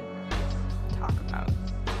she would talk about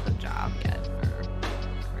the job yet, or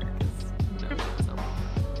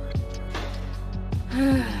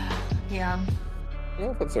yeah.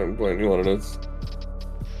 Well, if at a certain point you wanted us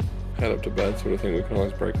head up to bed, sort of thing, we can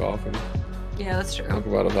always break off and Yeah, that's true. talk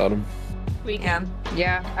about him. We can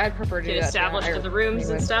Yeah, Yeah, I'd prefer to do get that. established too. in the rooms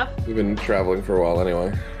and Anyway. stuff. We've been traveling for a while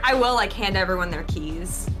anyway. I will like hand everyone their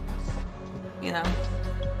keys. You know.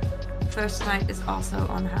 First night is also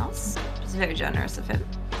on the house, which is very generous of him.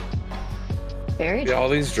 Very Yeah, all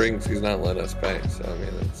these drinks he's not letting us pay, so I mean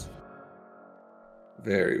it's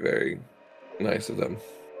very, very nice of them.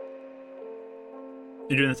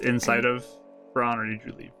 You doing this inside of Braun, or did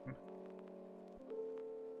you leave him?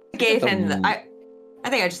 I gave him the. I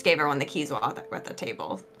think I just gave everyone the keys while we're at the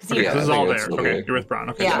table. 'Cause he Okay, Yeah, this knows. is I all think there. that's Okay, okay. you're with Braun.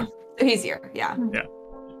 Okay, Yeah, good. he's here. Yeah.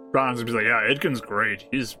 Braun's gonna be like, yeah, Idkin's great.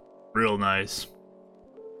 He's real nice.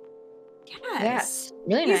 Yes.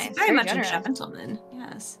 Really He's nice. very much generous. a gentleman.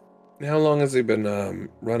 Yes. How long has he been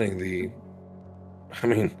running the? I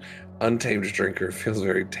mean, untamed drinker feels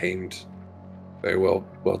very tamed, very well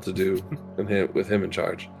to do, and with him in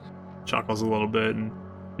charge. Chuckles a little bit, and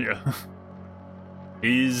yeah.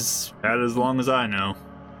 He's had as long as I know.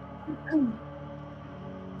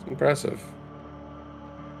 It's impressive.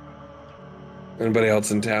 Anybody else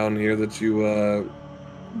in town here that you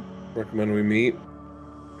recommend we meet?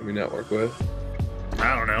 Maybe network with?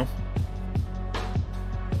 I don't know.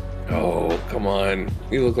 Oh, come on.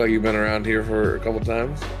 You look like you've been around here for a couple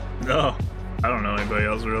times. No, I don't know anybody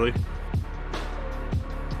else really.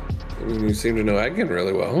 I mean, you seem to know Edgin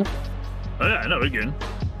really well. Oh, yeah, I know again.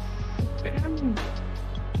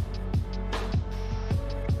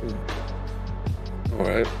 All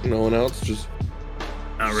right. No one else? Just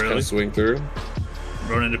Not kind really. of swing through.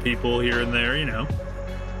 Run into people here and there, you know.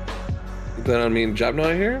 You plan on meeting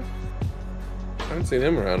Jabnoy here? I haven't seen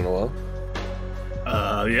him around in a while.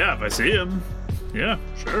 Yeah, if I see him, yeah,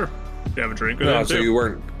 sure. You have a drink with No, him so too? you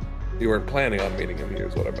weren't planning on meeting him here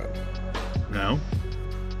is what I meant. No.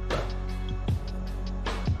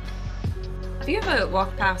 Have you ever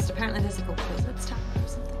walked past? Apparently, there's like a wizard's tower or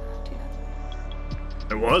something around here.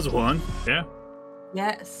 There was one, yeah.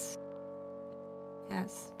 Yes.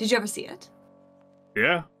 Yes. Did you ever see it?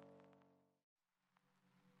 Yeah.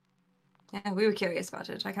 Yeah, we were curious about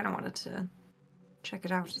it. I kind of wanted to check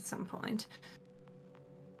it out at some point.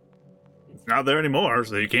 It's not there anymore,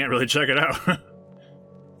 so you can't really check it out.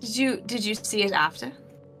 Did you see it after?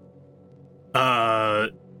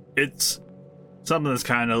 It's something that's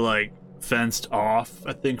kind of like fenced off,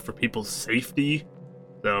 I think, for people's safety.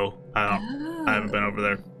 So I haven't been over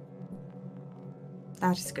there.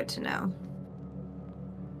 That is good to know.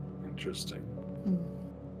 Interesting.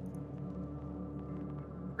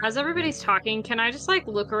 As everybody's talking, can I just like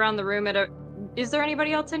look around the room at a? Is there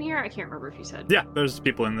anybody else in here? I can't remember if you said. Yeah, there's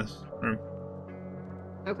people in this room.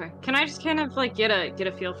 Okay. Can I just kind of like get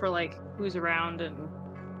a feel for like who's around and?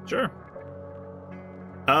 Sure.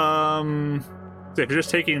 So if you're just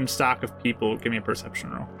taking stock of people, give me a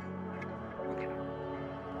perception roll.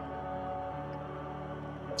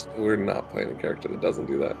 We're not playing a character that doesn't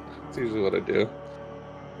do that. It's usually what I do.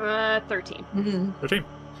 13. Mm-hmm. 13.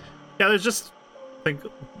 Yeah, there's just, I think,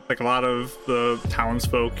 like a lot of the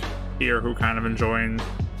townsfolk here who kind of enjoying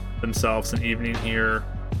themselves an evening here,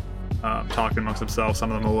 talking amongst themselves,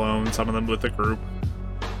 some of them alone, some of them with a group,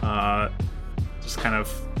 just kind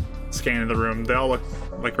of scanning the room. They all look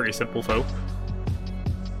like pretty simple folk.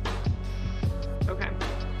 Okay.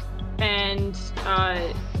 And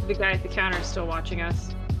the guy at the counter is still watching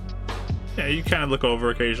us. Yeah, you kind of look over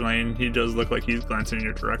occasionally, and he does look like he's glancing in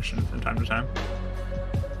your direction from time to time.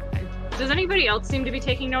 Does anybody else seem to be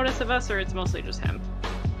taking notice of us, or it's mostly just him?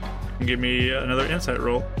 Give me another insight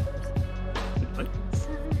roll.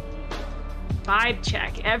 Vibe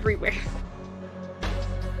check everywhere.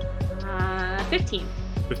 15.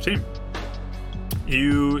 15.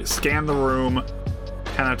 You scan the room,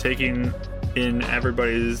 kind of taking in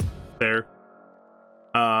everybody's there.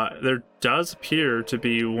 There does appear to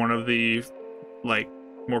be one of the, like,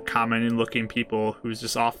 more common looking people who's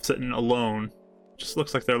just off sitting alone. Just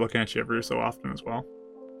looks like they're looking at you every so often as well.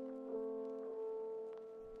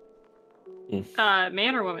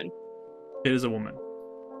 Man or woman? It is a woman.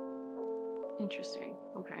 Interesting.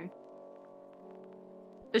 Okay.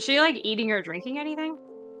 Is she like eating or drinking anything?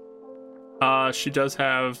 She does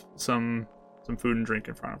have some food and drink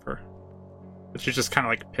in front of her. But she's just kind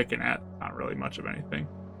of like picking at not really much of anything.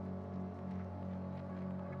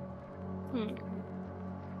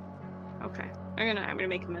 Okay. I'm gonna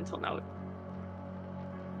make a mental note.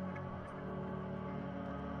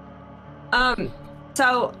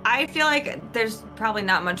 So I feel like there's probably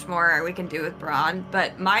not much more we can do with Braun,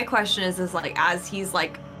 but my question is like, as he's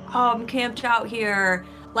like, oh, I'm camped out here,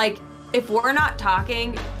 like, if we're not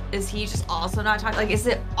talking, is he just also not talking? Like, is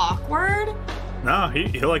it awkward? No,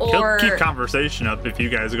 he'll keep conversation up if you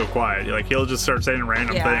guys go quiet. Like, he'll just start saying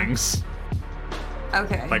random things.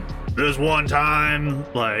 Okay. Like, there's one time,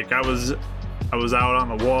 like, I was out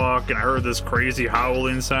on the walk and I heard this crazy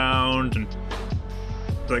howling sound and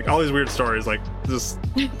like all these weird stories, like just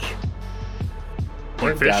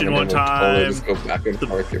went fishing one time.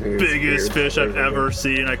 The biggest fish I've ever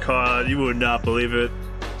seen I caught. You would not believe it.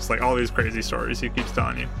 It's like all these crazy stories he keeps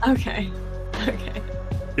telling you. Okay.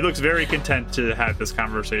 He looks very content to have this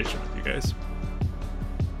conversation with you guys.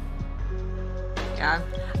 Yeah.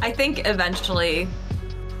 I think eventually,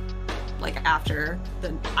 like after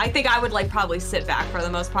I think I would like probably sit back for the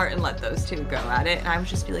most part and let those two go at it, and I would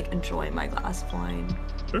just be like enjoying my glass of wine.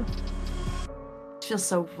 Sure. It feels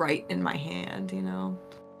so right in my hand, you know.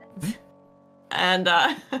 And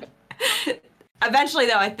eventually,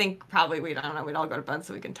 though, I think probably we'd all go to bed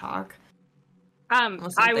so we can talk.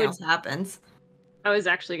 Unless something else happens. I was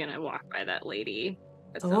actually gonna walk by that lady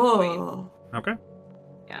at some point. Okay.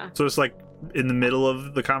 Yeah. So it's like in the middle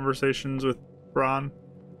of the conversations with Braun.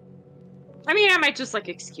 I mean, I might just like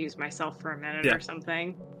excuse myself for a minute or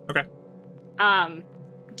something. Okay.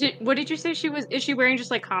 What did you say she was? Is she wearing just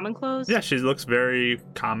like common clothes? Yeah, she looks very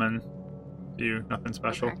common to you. Nothing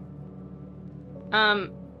special.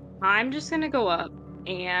 Okay. I'm just gonna go up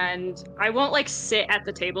and I won't like sit at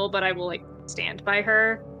the table, but I will like stand by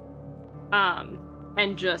her,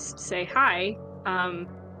 and just say hi.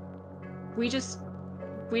 We just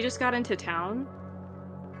got into town.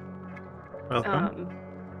 Welcome.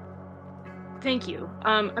 Thank you.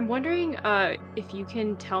 I'm wondering if you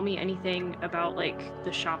can tell me anything about like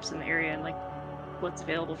the shops in the area and like what's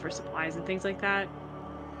available for supplies and things like that.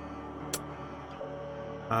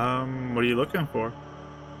 What are you looking for?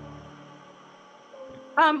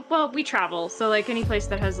 Well, we travel, so like any place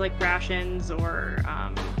that has like rations or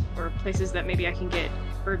places that maybe I can get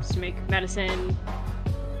herbs to make medicine.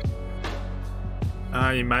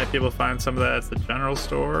 You might be able to find some of that at the general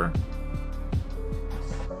store.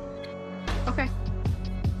 Okay.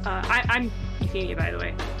 I'm Euphemia, by the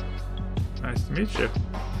way. Nice to meet you.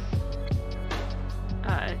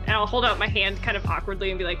 And I'll hold out my hand kind of awkwardly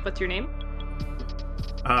and be like, what's your name?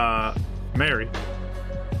 Mary.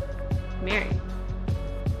 Mary.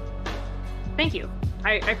 Thank you.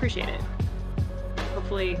 I appreciate it.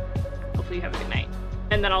 Hopefully you have a good night.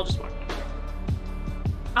 And then I'll just walk.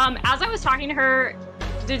 As I was talking to her,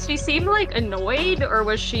 did she seem like annoyed or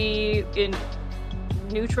was she in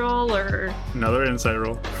neutral or another insight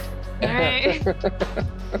roll? All right.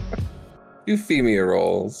 Euphemia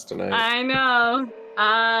rolls tonight. I know.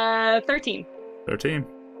 13. 13.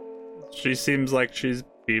 She seems like she's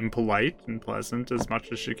being polite and pleasant as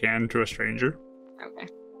much as she can to a stranger. Okay.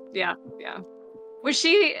 Yeah. Was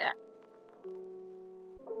she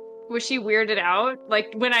weirded out?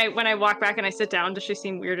 Like when I walk back and I sit down, does she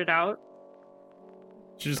seem weirded out?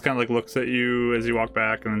 She just kind of like looks at you as you walk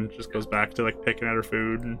back and then just goes back to like picking at her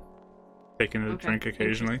food and taking a drink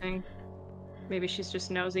occasionally. Maybe she's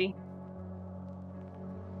just nosy.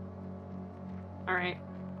 All right.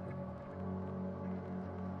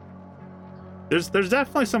 There's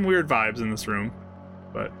definitely some weird vibes in this room,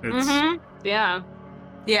 but it's Yeah.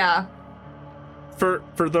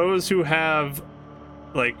 For those who have,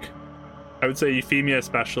 like, I would say Euphemia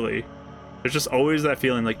especially, there's just always that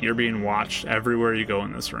feeling like you're being watched everywhere you go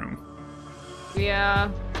in this room. Yeah.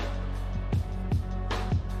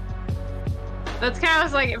 That's kind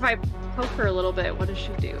of like if I poke her a little bit, what does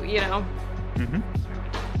she do? You know? Mm-hmm.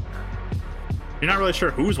 You're not really sure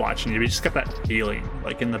who's watching you, but you just got that feeling,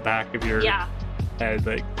 like in the back of your head,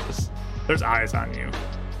 like just, there's eyes on you.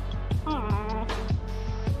 Aww.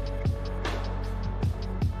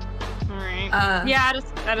 All right. Yeah,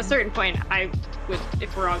 at a certain point, I would,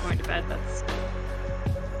 if we're all going to bed,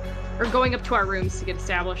 or going up to our rooms to get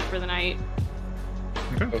established for the night.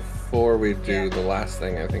 Okay. Before we do the last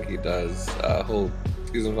thing, I think he does, he'll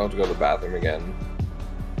excuse himself to go to the bathroom again.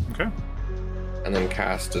 Okay. And then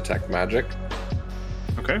cast Detect Magic.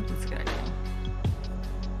 Okay. That's a good idea.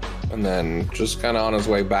 And then just kind of on his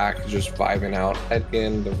way back, just vibing out,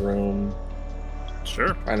 Edkin, the room,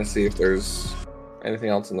 Sure. trying to see if there's anything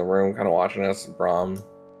else in the room, kind of watching us, Braun.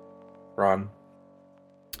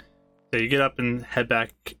 So you get up and head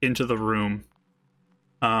back into the room.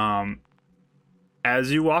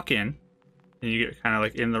 As you walk in, and you get kind of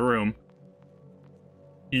like in the room,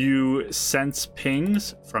 you sense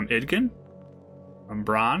pings from Idgen, from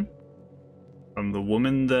Braun, from the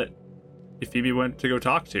woman that Phoebe went to go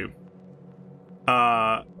talk to.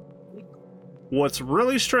 What's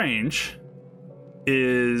really strange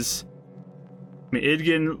is, I mean,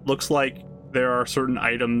 Idgen looks like there are certain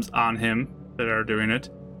items on him that are doing it.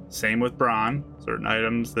 Same with Braun, certain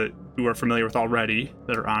items that you are familiar with already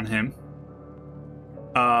that are on him.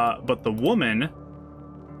 But the woman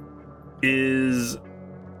is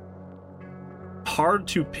hard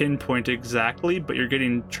to pinpoint exactly, but you're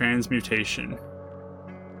getting transmutation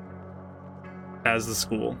as the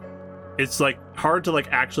school. It's like hard to like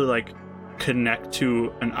actually like connect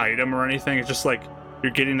to an item or anything. It's just like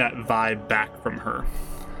you're getting that vibe back from her.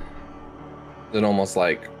 Then almost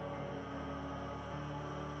like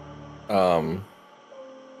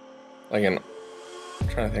an, I'm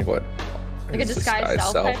trying to think what Like a disguised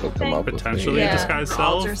self type would of come thing? up with. Potentially me. a Yeah. disguised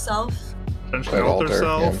Alter self. self. Potentially Like alter alter,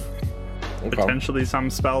 self. yeah. Okay. Potentially some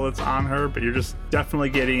spell that's on her, but you're just definitely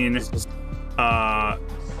getting a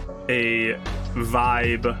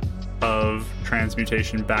vibe of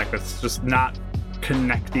transmutation back that's just not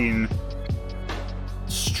connecting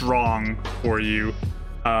strong for you.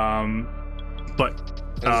 But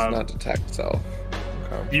It's not detect self.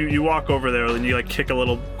 Okay. you walk over there and you like kick a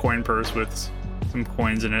little coin purse with some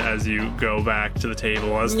coins in it as you go back to the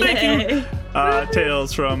table. As thank you,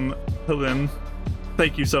 Tails from Hilim.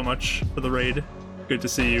 Thank you so much for the raid. Good to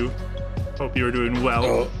see you. Hope you are doing well.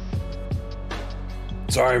 Oh.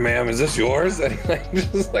 Sorry, ma'am. Is this yours? And like,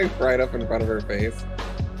 just like right up in front of her face.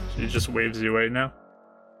 She just waves you away now.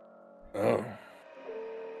 Oh.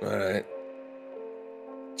 All right.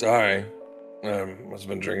 Sorry. Must have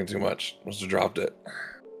been drinking too much. Must have dropped it.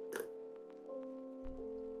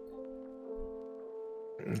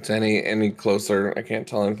 It's any closer? I can't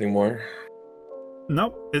tell anything more.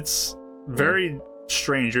 Nope, it's very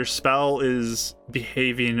strange. Your spell is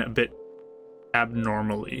behaving a bit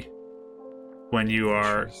abnormally when you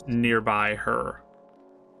are nearby her.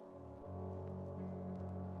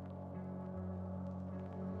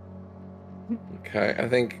 Okay, I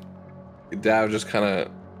think Dav just kind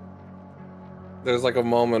of. There's like a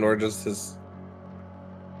moment where just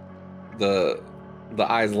the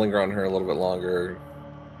eyes linger on her a little bit longer,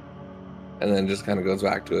 and then just kind of goes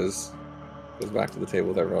back to the table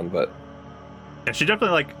with everyone. But Yeah, she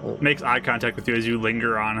definitely like makes eye contact with you as you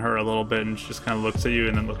linger on her a little bit, and she just kind of looks at you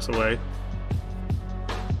and then looks away.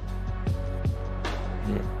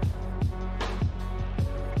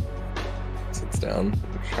 Sits down,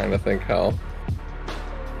 trying to think how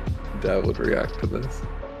Dav would react to this.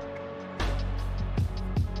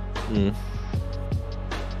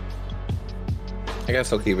 I guess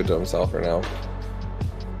he'll keep it to himself for now.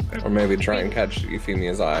 Or maybe try and catch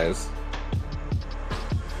Euphemia's eyes.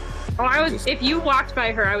 Oh, Just- if you walked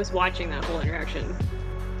by her, I was watching that whole interaction.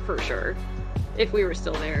 For sure. If we were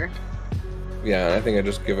still there. Yeah, and I think I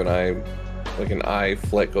just give an eye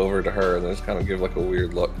flick over to her and then just kind of give like a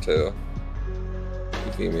weird look to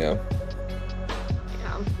Euphemia.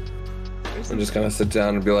 Yeah. And just kind of sit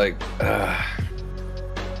down and be like, well,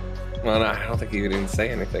 no, I don't think he would even say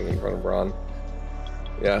anything in front of Braun.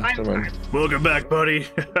 Yeah, come on. Welcome back, buddy.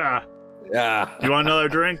 Yeah. You want another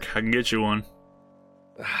drink? I can get you one.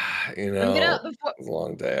 You I'm know, gonna before it's a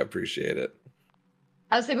long day. I appreciate it.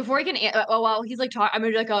 I would say before he can while he's like talking, I'm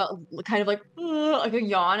gonna do like a kind of like a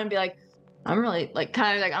yawn and be like, I'm really like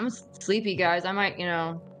kind of like I'm sleepy, guys. I might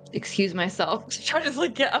excuse myself. Try to just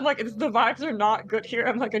like I'm like the vibes are not good here.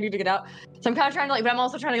 I'm like I need to get out. So I'm kind of trying to like, but I'm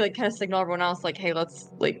also trying to like kind of signal everyone else like, hey, let's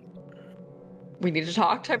like we need to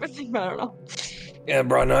talk type of thing. But I don't know. Yeah,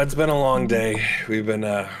 bro. No, it's been a long day. We've been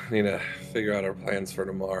need to figure out our plans for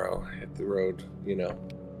tomorrow. Hit the road,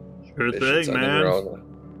 Sure Bishops thing, on the man. road.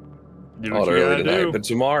 Do Called what you early gotta tonight, do. but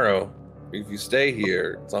tomorrow, if you stay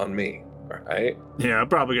here, it's on me. All right? Yeah, I'm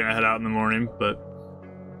probably gonna head out in the morning, but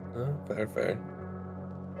Fair.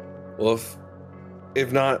 Well,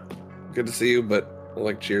 if not, good to see you. But we'll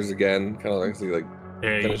like cheers again. Kind of like see like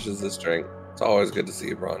hey, finishes this drink. It's always good to see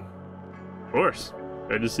you, Braun. of course.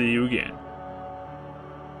 Good to see you again.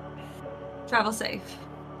 Travel safe.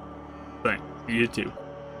 Thanks. You too.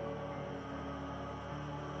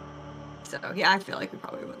 so. Yeah, I feel like we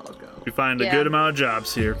probably would all go. We find a good amount of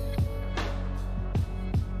jobs here.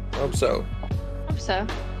 Hope so. Hope so.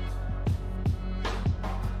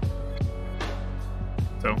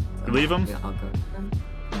 So, you leave them? We all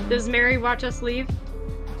go. Does Mary watch us leave?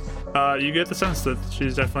 You get the sense that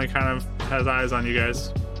she's definitely kind of has eyes on you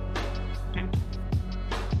guys.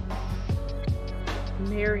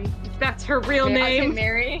 Mary. If that's her real I say name.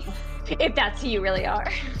 Mary. If that's who you really are.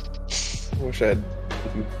 I wish I had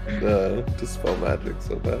dispel magic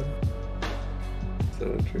so bad. So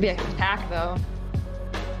interesting. Be like attack though.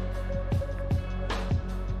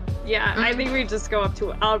 Yeah, I think we just go up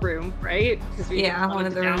to our room, right? Because we one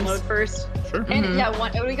of the download rooms. first. Sure. And Mhm. yeah,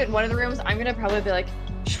 it would be good. One of the rooms, I'm gonna probably be like,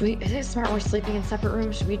 is it smart we're sleeping in separate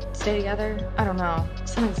rooms? Should we stay together? I don't know.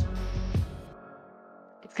 It's kind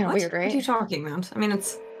of weird, What are right? you talking about? I mean,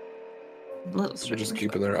 it's a little They're strange. just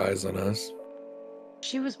keeping their eyes on us.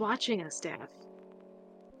 She was watching us, Dad.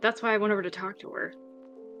 That's why I went over to talk to her.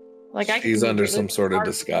 Like I She's could under be some sort of smart.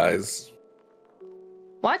 disguise.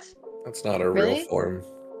 What? That's not her Really? real form.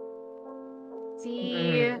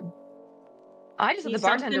 See, I just thought the Something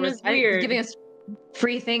bartender was is weird. giving us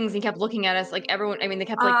free things and kept looking at us like everyone. I mean, they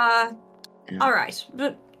kept like. All right,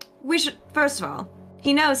 but we should first of all.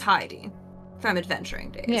 He knows Heidi from Adventuring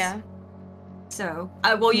Days. Yeah. So,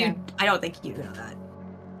 well, Yeah. I don't think you know that.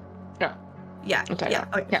 No. Yeah. Okay, Yeah.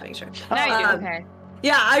 yeah. Okay. Yeah. Make sure. Now you do. Um, Okay.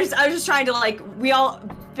 Yeah, I was just trying to like we all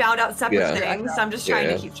found out separate Yeah. things. So I'm just Yeah, trying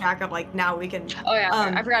yeah. to keep track of like now we can. Oh yeah. Okay.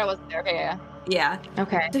 um, I forgot I wasn't there. Okay. Yeah. Yeah.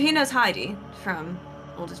 Okay. So he knows Heidi from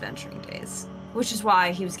old Adventuring Days, which is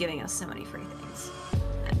why he was giving us so many free things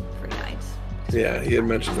and free nights. Yeah, he had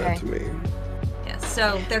mentioned that to Okay. me. Yes.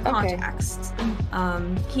 So they're Okay. contacts.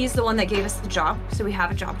 He's the one that gave us the job, so we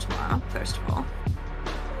have a job tomorrow. First of all.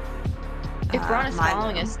 If Ron is Milo.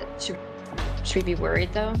 following us, should we be worried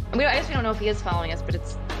though? I mean, I guess we don't know if he is following us, but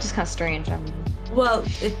it's just kind of strange. I mean, Well,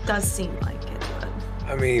 it does seem like it, but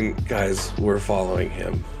I mean, guys, we're following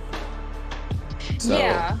him. So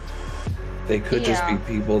yeah. they could just be Yeah.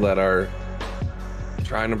 people that are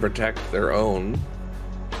trying to protect their own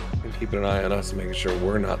and keeping an eye on us and making sure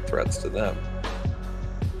we're not threats to them.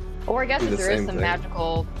 Or I guess do if the there is same some thing.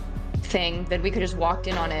 magical thing, then we could just walked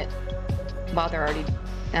in on it while they're already.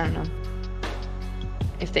 I don't know.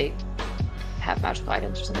 If they have magical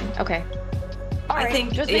items or something. Okay. All I right,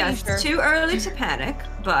 think just yeah, making sure. it's too early to panic,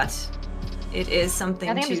 but it is something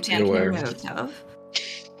I think I'm to just take panicking. note of.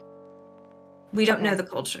 We don't know Okay. the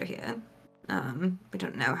culture here. We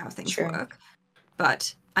don't know how things True. work.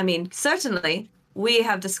 But I mean, certainly we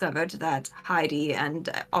have discovered that Heidi and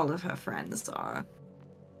all of her friends are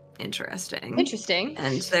interesting. Interesting.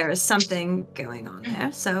 And there is something going on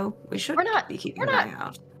there, so we should We're not- be keeping we're an not- eye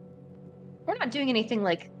out. We're not doing anything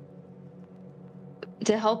like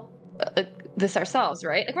to help this ourselves,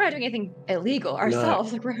 right? Like we're not doing anything illegal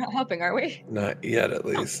ourselves. Like we're not helping, are we? Not yet, at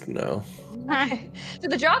least. No. So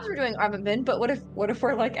the jobs we're doing aren't been, but what if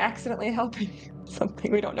we're like accidentally helping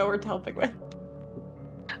something we don't know we're helping with?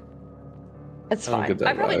 It's I don't fine. get that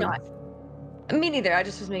I'm probably vibe. not. Me neither. I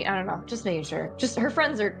don't know. Just making sure. Just her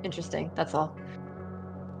friends are interesting. That's all.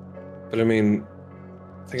 But I mean,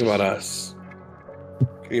 think about us.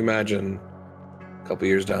 Can you imagine a couple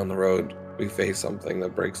years down the road, we face something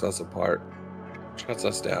that breaks us apart, shuts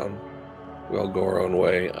us down. We all go our own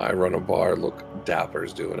way. I run a bar. Look,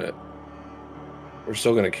 Dapper's doing it. We're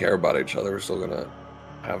still going to care about each other. We're still going to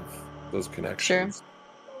have those connections.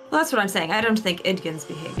 Well, that's what I'm saying. I don't think Idgin's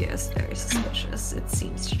behavior is very suspicious. It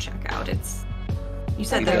seems to check out. You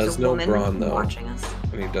said He there's does a know woman Braun, though. watching us.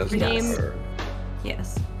 And he does Name- know her.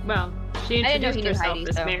 Yes. Well, she I didn't know introduced he knew herself Heidi,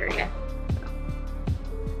 as so Mary. okay.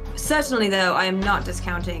 Certainly, though, I am not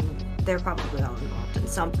discounting they're probably all involved in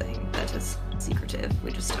something that is secretive.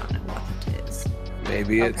 We just don't know what it is.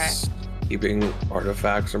 Maybe Okay. it's keeping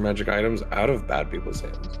artifacts or magic items out of bad people's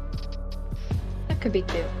hands. That could be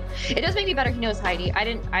too. It does make me better he knows Heidi.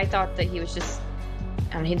 I thought that he was just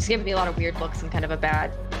I don't know, he just gave me a lot of weird looks and kind of a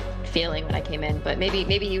bad feeling when I came in, but maybe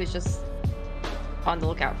he was just on the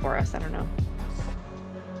lookout for us. I don't know.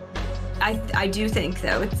 I do think,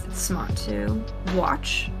 though, it's smart to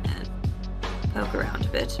watch and poke around a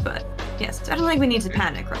bit, but yes, I don't think we need to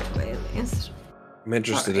panic right away, at least. I'm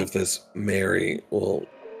interested Alright. if this Mary will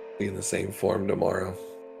be in the same form tomorrow.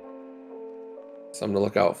 Something to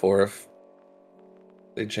look out for if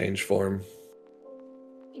they change form.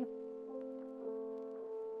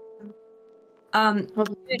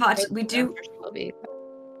 Hopefully But we do- I'm sure she will be.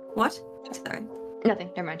 What? Sorry. Nothing.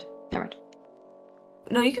 Never mind.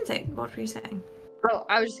 No, you can say. What were you saying? Oh,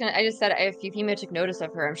 I just said if you female took notice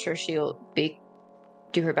of her, I'm sure she'll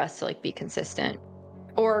do her best to like be consistent,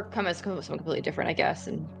 or come as something completely different, I guess.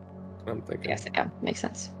 And I'm thinking. Yes, yeah, makes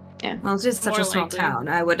sense. Yeah. Well, it's just such More a small likely. town.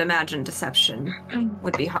 I would imagine deception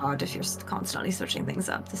would be hard if you're constantly switching things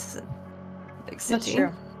up. This is a big city. That's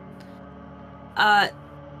true.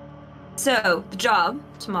 So the job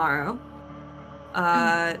tomorrow.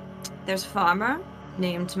 There's a farmer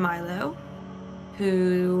named Milo,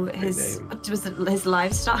 who his name. what was it, his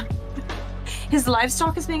livestock. His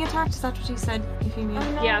livestock is being attacked. Is that what you said, Euphemia?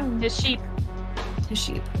 Oh, no. Yeah, his sheep. His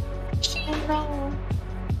sheep. Oh, no.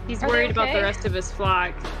 He's Are they worried about the okay? rest of his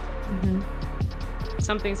flock. Mm-hmm.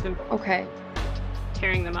 Something's been Okay.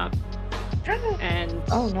 tearing them up. And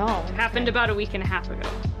Oh no. it happened about a week and a half ago.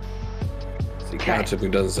 See, cow chipping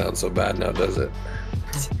doesn't sound so bad now, does it?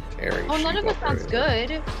 Tearing Well, none sheep of it up sounds everywhere.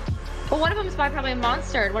 good. Well, one of them is by probably a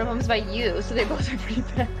monster, and one of them is by you, so they both are pretty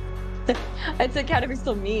bad. I'd say Cat, if you're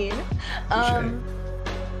still mean.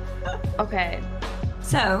 Okay.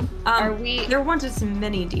 So, Are we? there wanted some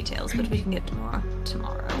many details, but we can get more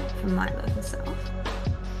tomorrow from Milo himself.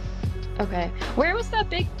 Okay. Where was that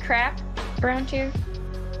big crap around here?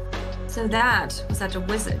 So that was at a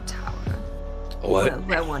wizard tower. What?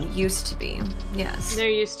 Where one used to be. Yes. There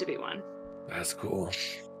used to be one. That's cool.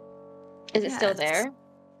 Is it still Yes. there?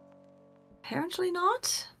 Apparently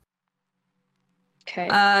not.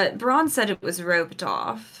 Okay. Braun said it was roped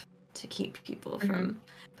off to keep people from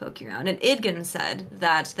poking around. And Idgen said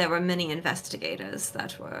that there were many investigators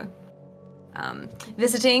that were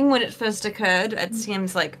visiting when it first occurred. It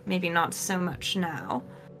seems like maybe not so much now.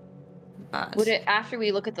 But Would it, after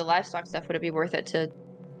we look at the livestock stuff, would it be worth it to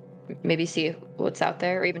maybe see what's out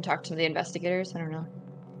there, or even talk to the investigators? I don't know.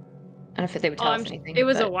 I don't know if they would tell us anything. It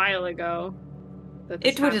was a but- while ago. that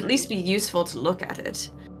this it would at happened. least be useful to look at it.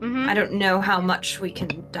 Mhm. I don't know how much we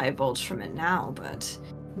can divulge from it now, but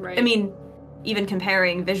Right. I mean, even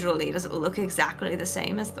comparing visually, does it look exactly the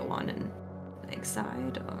same as the one in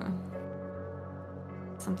Lakeside, or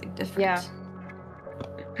something different? Yeah.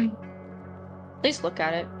 At least look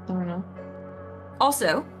at it. I don't know.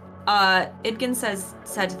 Also, Idgen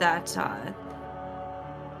said that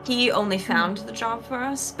he only found the job for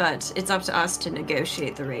us, but it's up to us to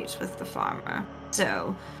negotiate the rate with the farmer.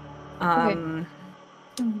 So,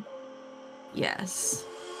 yes,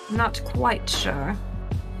 I'm not quite sure.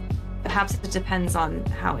 Perhaps it depends on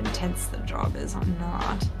how intense the job is or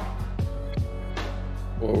not.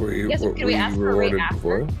 What were you, Yes, what can were we you ask for a rate rewarded after?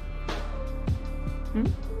 before?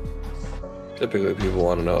 Typically, people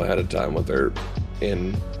want to know ahead of time what they're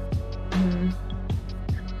in.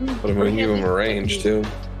 But I mean, give them a range too.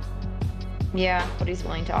 Yeah, what he's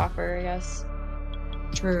willing to offer, I guess.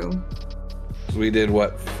 True. So we did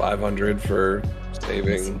what, 500 for Missing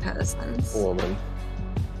saving persons. a woman.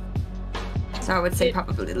 So I would say It-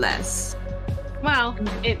 probably less. Well,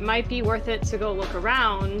 it might be worth it to go look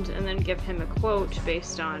around and then give him a quote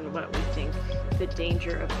based on what we think the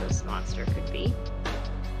danger of this monster could be,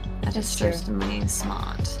 That is That's true. certainly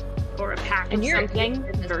smart. or a pack And of you're a something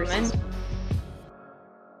businesswoman. versus.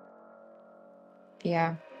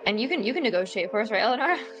 Yeah. And you can negotiate for us, right,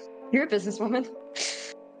 Eleanor? You're a businesswoman.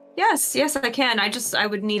 Yes, I can. I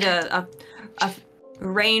would need a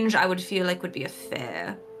range I would feel like would be a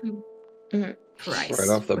fair price. Right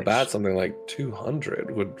off the which- bat, something like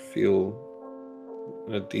 200 would feel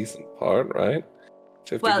a decent part, right?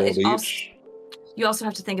 50 Well, gold it's each. also, you also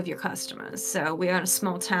have to think of your customers. So we are in a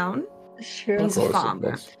small town. Sure. He's a Of course, farmer.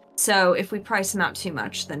 of course. So if we price him out too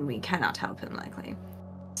much, then we cannot help him likely.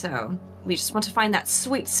 So we just want to find that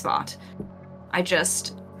sweet spot. I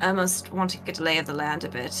just almost want to get a lay of the land a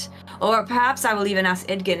bit. Or perhaps I will even ask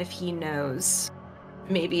Idgen if he knows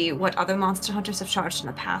maybe what other monster hunters have charged in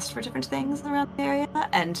the past for different things around the area,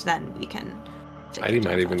 and then we can figure Heidi it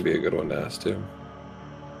might out. even be a good one to ask too.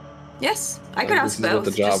 Yes, I could Like, ask this is both. what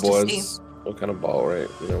the job just to see. was. What kind of ball rate,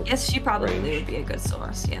 you know? Yes, she probably range. would be a good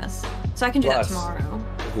source, yes. So I can do Plus- that tomorrow.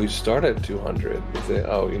 If we start at 200, we say,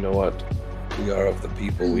 oh, you know what? We are of the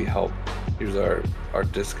people. We help. Here's our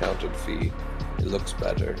discounted fee. It looks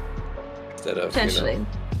better. Instead of, Potentially.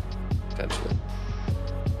 Potentially.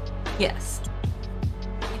 Yes.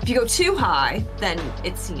 If you go too high, then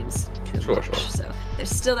it seems too Sure, much. sure. So there's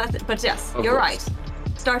still that. But yes, Of you're course.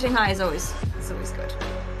 right. Starting high is always good.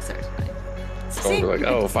 Certainly. So we're like,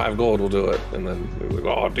 oh, 5 gold will do it. And then we're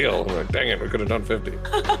like, oh, deal. I'm like, dang it, we could have done 50.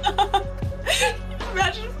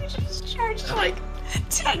 Imagine if we just charged like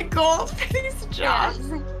 10 gold for these jobs.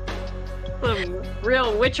 Some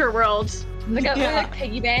real Witcher world. Look at Yeah. like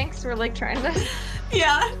piggy banks. We're like trying to.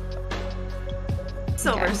 Yeah.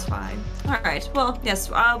 Silver's fine. All right. Well, yes.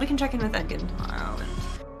 We can check in with Edgin tomorrow and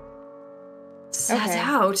set Okay.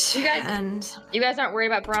 out. You guys- And You guys aren't worried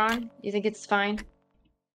about Braun? You think it's fine?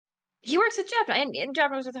 He works with Jeff, and Jeff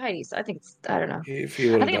works with Heidi, so I think it's, I don't know. If he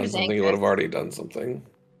would I have think I'm done just something, he would have anxious. already done something.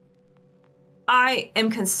 I am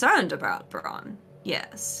concerned about Braun,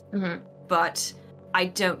 yes. Mhm. But I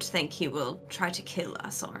don't think he will try to kill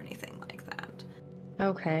us or anything like that.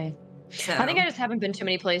 Okay. So I think I just haven't been too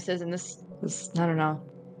many places, and this I don't know.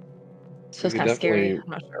 This feels We kind of scary. definitely- I'm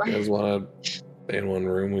not If you sure. guys want to stay in one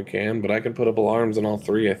room, we can, but I can put up alarms in all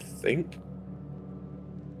three, I think.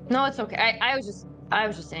 No, it's okay. I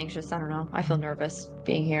was just anxious. I don't know. I feel nervous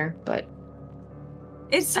being here, but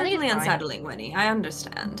it's I think certainly it's fine. unsettling, Winnie. I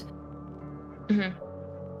understand. Mhm.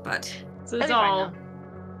 But So That'd it's be fine, all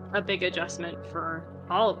a big adjustment for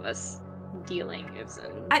all of us dealing with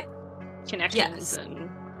and connections Yes. and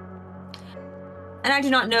and I do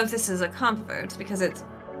not know if this is a comfort because it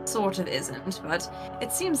sort of isn't, but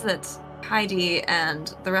it seems that Heidi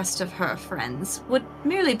and the rest of her friends would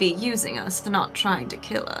merely be using us, not trying to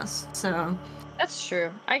kill us. So That's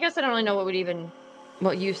true. I guess I don't really know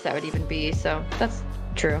what use that would even be. So that's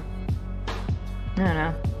true. I don't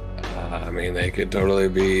know. I mean, they could totally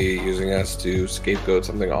be using us to scapegoat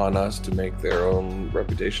something on us to make their own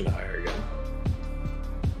reputation higher again.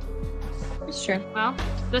 It's true. well,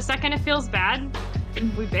 the second it feels bad,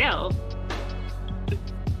 we bail.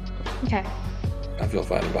 Okay. I feel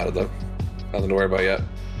fine about it, though. Nothing to worry about yet.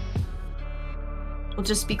 we'll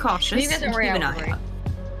just be cautious You guys don't and worry, keep an I won't eye worry. out.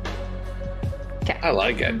 Okay. I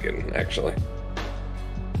like Edkin, actually.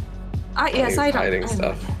 Yes, He's I don't. hiding I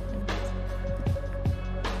stuff.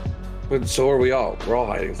 But so are we all. We're all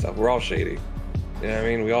hiding stuff. We're all shady. You know what I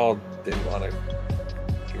mean? We all didn't want to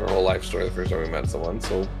give our whole life story the first time we met someone,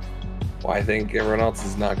 so why think everyone else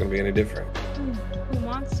is not going to be any different? Who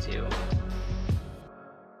wants to?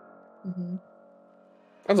 Mhm.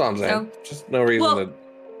 That's all I'm saying. Just no reason Well, to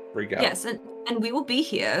freak out. Yes, and we will be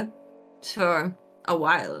here for a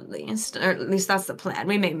while at least, or at least that's the plan.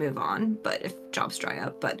 We may move on, but if jobs dry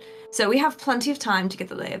up. But so we have plenty of time to get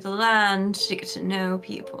the lay of the land, to get to know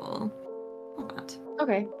people, all that.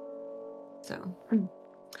 Okay. So, Unless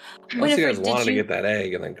you Winifred, guys did wanted to you- get that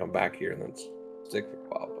egg and then come back here and then stick for a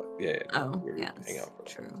while, but yeah. Oh, we're yes, hang out for a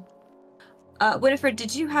true. Winifred,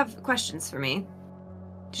 did you have questions for me?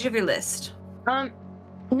 Did you have your list? I'm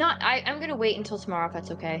gonna wait until tomorrow if that's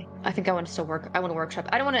okay. I think I want to still work. I want to workshop.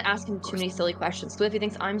 I don't want to ask him too many silly questions because if he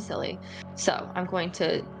thinks I'm silly, so I'm going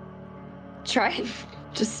to try and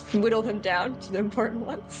just whittle them down to the important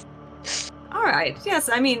ones. All right. Yes,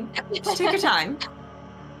 I mean, just take your time.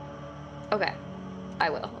 Okay, I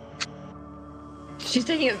will. She's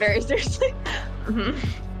taking it very seriously. Mhm.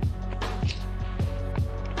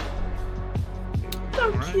 So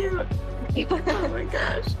Alright. cute. Oh my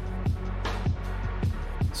gosh.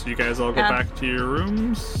 So you guys all go Yeah. back to your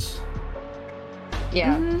rooms.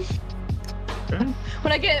 Yeah. Mhm.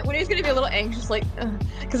 When he's gonna be a little anxious, like,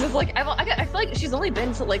 because it's like I feel like she's only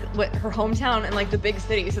been to like her hometown and like the big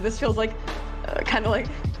city, so this feels like kind of like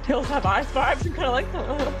Hills Have Eyes vibes and kind of like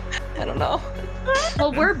I don't know.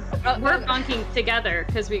 Well, we're bunking together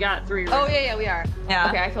because we got 3 rooms. Oh yeah, we are. Yeah.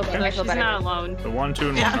 Okay, I feel better. Okay. I feel She's better. not alone. The 1, 2,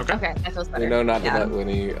 and Yeah. 1. Okay. Okay, that feels better. You know not Yeah. to let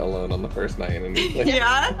Winnie alone on the first night. And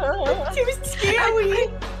Yeah. Too scary.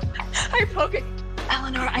 I poke it.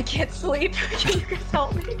 Eleanor, I can't sleep. Can you guys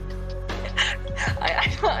help me?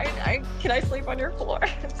 Can I sleep on your floor?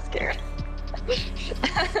 I'm scared.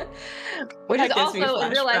 Which That is gives me also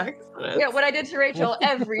in real life. flashbacks. Yeah, what I did to Rachel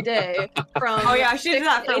every day from Oh, yeah, she did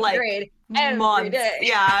that 6th for, to 8th like, grade, every Months. day.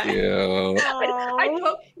 Yeah. yeah. I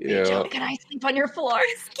poke Rachel, Yeah. can I sleep on your floor?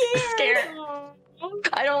 I'm scared.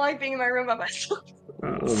 I don't like being in my room by myself.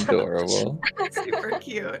 Adorable. Super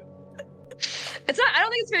cute. It's not. I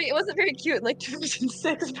don't think it wasn't very cute in like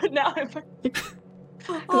 2006, but now I'm.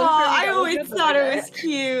 Oh, I always thought it was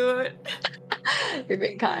cute. You're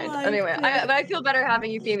being kind. Like Anyway, it. but I feel better having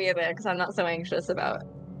you feed me a bit because I'm not so anxious about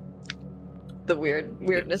the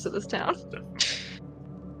weirdness of this town.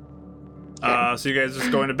 So you guys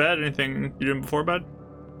just going to bed? Anything you doing before bed?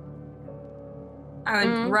 I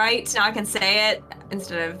would write, now I can say it,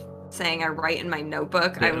 instead of saying I write in my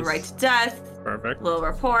notebook, I would Yes. write to death, Perfect. little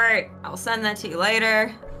report, I'll send that to you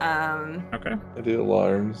later. Okay. I do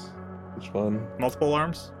alarms. Which one? Multiple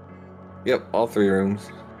alarms? Yep, all 3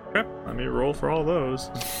 rooms. Okay. Let me roll for all those.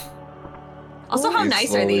 Also, how You nice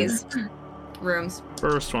are slowly- these rooms?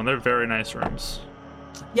 First one, they're very nice rooms.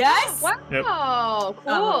 Yes! Wow, Yep. cool.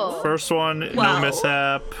 Oh. First one, Wow. no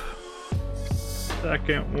mishap.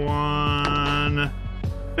 Second one,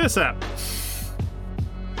 mishap.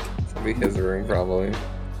 It'll be his room, probably.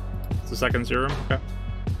 The second's your room? Okay.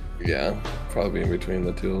 Yeah, probably in between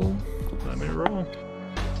the 2 of them. Let me roll.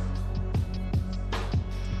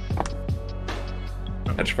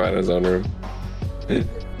 I should find his own room.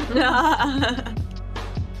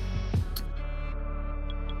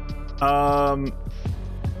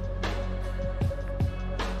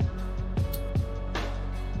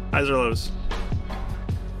 Highs or lows?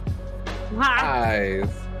 Eyes.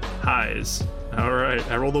 Highs. All right,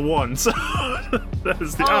 I rolled a 1, so that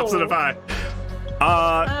is the opposite of high.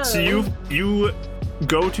 So you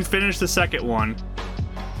go to finish the second one,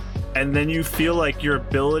 and then you feel like your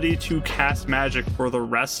ability to cast magic for the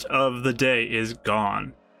rest of the day is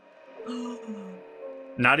gone.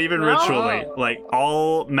 Not even ritually. Like,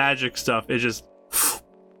 all magic stuff is just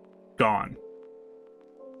gone.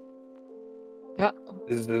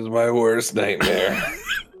 This is my worst nightmare.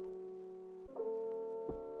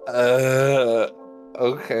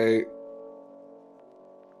 Okay.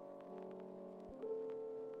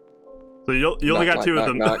 So you only got two of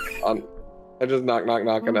them. I just knock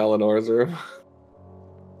on Eleanor's room.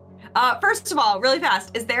 First of all, really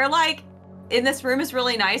fast, is there like, in this room is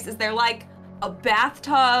really nice, is there like a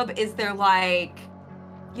bathtub? Is there like,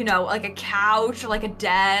 you know, like a couch or like a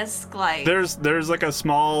desk? Like There's like a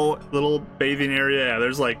small little bathing area. Yeah,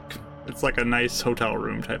 there's like, it's like a nice hotel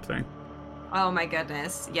room type thing. Oh my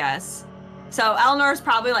goodness, yes. So Eleanor's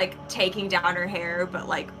probably like taking down her hair, but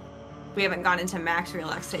like we haven't gone into max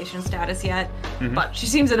relaxation status yet. Mhm. But she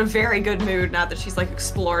seems in a very good mood now that she's like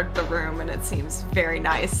explored the room and it seems very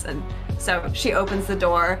nice. And so she opens the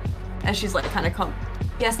door and she's like kind of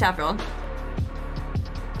yes, Tafril.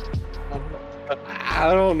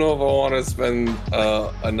 I don't know if I want to spend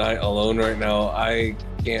a night alone right now. I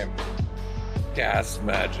can't cast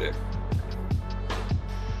magic.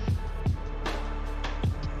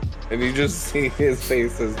 And you just see his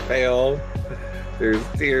face is pale. There's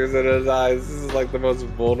tears in his eyes. This is like the most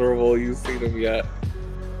vulnerable you've seen him yet.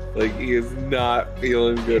 Like, he is not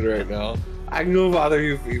feeling good right now. I can go bother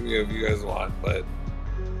you, Femia, if you guys want, but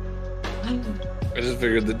I just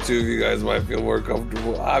figured the two of you guys might feel more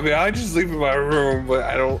comfortable. I mean, I just sleep in my room, but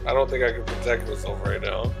I don't think I can protect myself right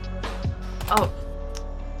now. Oh,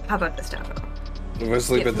 how about this, Tafril? If I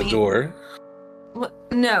sleep at the door. What?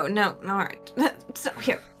 No, all right. So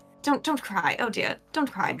here. Don't cry. Oh dear.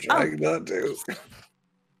 Don't cry. I'm trying not to.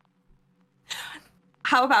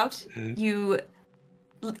 How about you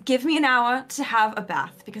give me an hour to have a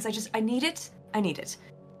bath because I need it. I need it.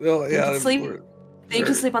 Oh, yeah. You can sleep. Then you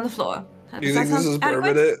can sleep on the floor. Do you think this is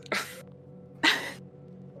permanent?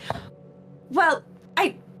 Well,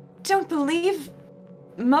 I don't believe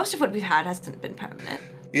most of what we've had hasn't been permanent.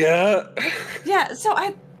 Yeah. Yeah. So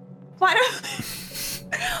why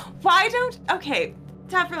don't? Okay.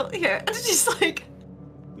 Tafril, here. It's just like.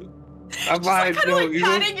 I'm fine. Like, No, like you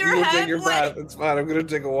patting your will head, take your like- bath. It's fine. I'm gonna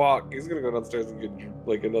take a walk. He's gonna go downstairs and get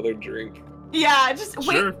like another drink. Yeah, just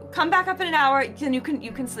wait. Sure. Come back up in an hour. Then you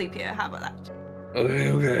can sleep here. How about that?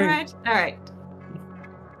 Okay. All right.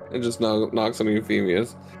 And just knocks on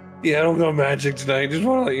Euphemia's. Yeah, I don't got magic tonight. Just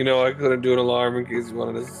want to let you know I couldn't do an alarm in case you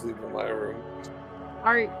wanted to sleep in my room.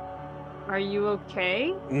 Are you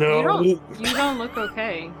okay? No. You don't look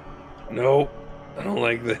okay. No. I don't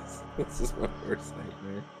like this. This is my worst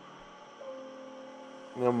nightmare.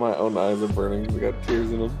 Now my own eyes are burning because I got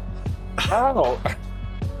tears in them. Ow!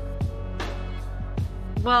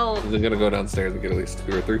 Well, Is it gonna go downstairs and get at least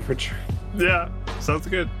 2 or 3 for sure? Yeah, sounds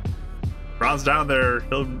good. Ron's down there.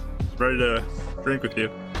 He's ready to drink with you.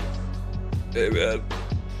 Hey man,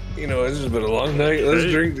 you know, it's just been a long night. Let's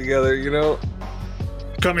Hey. drink together, you know?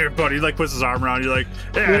 Come here, buddy. He like puts his arm around you, like,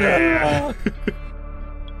 yeah.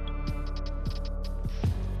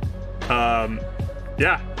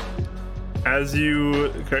 Yeah. As you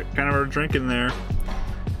kind of are drinking there,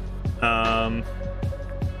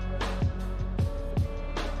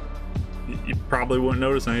 you probably wouldn't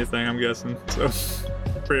notice anything, I'm guessing. So,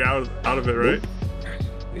 pretty out of it, right?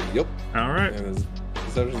 Yep. All right. And his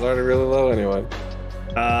perception's already really low anyway.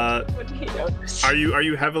 what did he notice? Are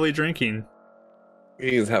you heavily drinking?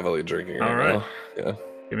 He's heavily drinking right All right. now. Yeah.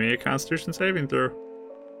 Give me a Constitution saving throw.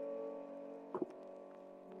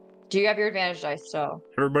 Do you have your advantage dice still?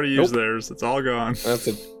 Everybody use Nope. theirs. It's all gone. That's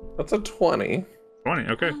a 20. 20.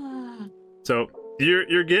 Okay. So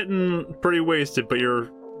you're getting pretty wasted, but you're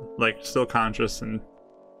like still conscious, and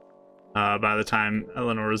by the time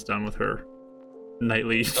Eleanor is done with her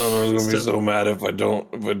nightly, Oh, I'm gonna be stuff. so mad if I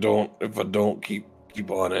don't keep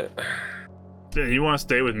on it. Yeah, you want to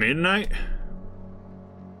stay with me tonight?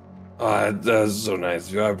 That's so nice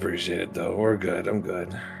of you. I appreciate it though. We're good. I'm good.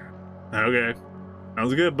 Okay,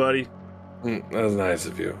 sounds good, buddy. That was nice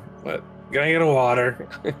of you. But can I get a water?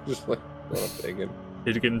 Just like what I'm thinking.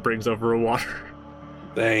 Hijinks brings over a water.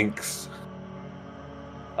 Thanks.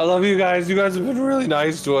 I love you guys. You guys have been really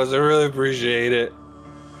nice to us. I really appreciate it.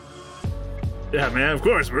 Yeah, man, of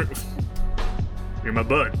course. You're my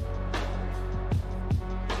bud.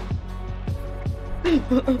 He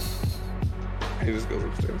just goes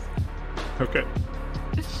upstairs. Okay.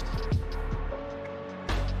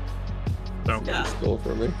 So, Yeah. Stole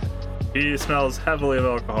from me. he smells heavily of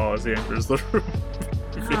alcohol as he enters the room.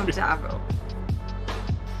 Oh, Davil.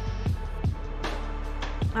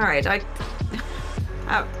 All right,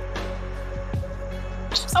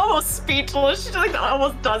 she's almost speechless. She like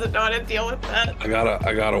almost doesn't know how to deal with that. I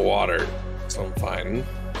got a water, so I'm fine.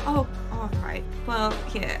 Oh, all right. Well,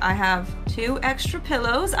 here I have 2 extra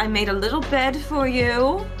pillows. I made a little bed for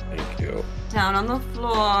you Thank you. down on the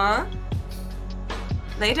floor.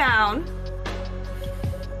 Lay down.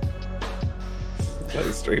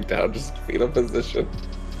 Lay straight down, just fetal position.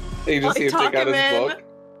 And you just Like, see him tuck take out him his in. book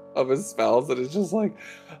of his spells, and it's just like,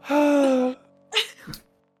 what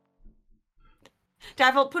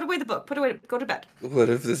Davil, put away the book. Put away. Go to bed.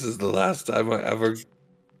 if this is the last time I ever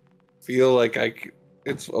feel like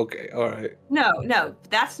it's okay, all right. No,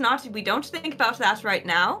 that's not. We don't think about that right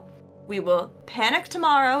now. We will panic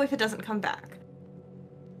tomorrow if it doesn't come back.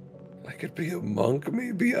 I could be a monk,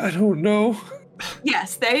 maybe, I don't know.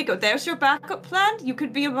 Yes, there you go. There's your backup plan. You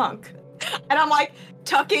could be a monk. And I'm like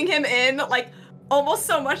tucking him in, like almost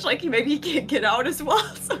so much like maybe he can't get out as well,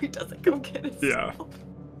 so he doesn't go get himself. Yeah.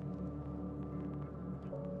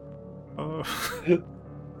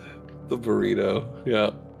 The burrito, yeah.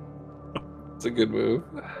 It's a good move.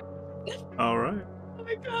 All right. Oh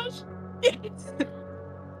my gosh. It's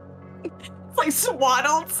like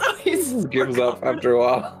swaddled, so he's He gives up after a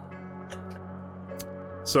while.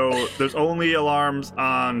 So there's only alarms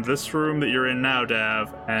on this room that you're in now,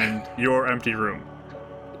 Dav, and your empty room.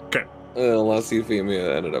 Okay. Unless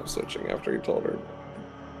Euphemia ended up switching after he told her.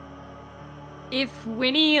 If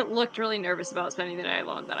Winnie looked really nervous about spending the night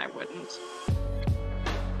alone, then I wouldn't.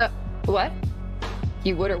 What?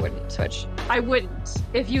 You would or wouldn't switch? I wouldn't.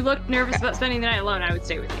 If you looked nervous about spending the night alone, I would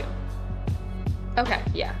stay with you. Okay,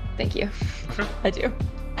 yeah, thank you. I do.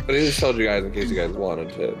 But he just told you guys in case you guys wanted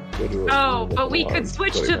to go to it. Oh, but we could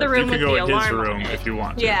switch to the You room can with go the in his alarm room on it. if you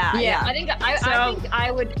want to. Yeah, Yeah, I think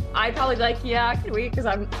I'd probably be like, yeah, can we? Because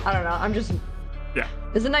I don't know, I'm just. Yeah.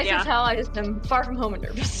 It's a nice Yeah. hotel. I just am far from home and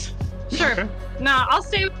nervous. Sure. Okay. Nah, I'll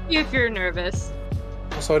stay with you if you're nervous.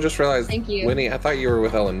 So I just realized, Thank you. Winnie, I thought you were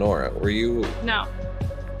with Eleonora. Were you? No.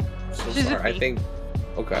 So She's with sorry. I me. think.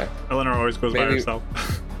 Okay. Eleanor always goes by Maybe- herself.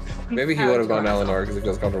 Maybe he I would would have gone to go Eleanor because he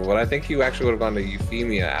feels comfortable. But I think he actually would have gone to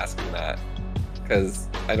Euphemia asking that. Because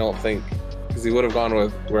I don't think. Because he would have gone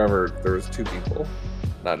with wherever there was 2 people,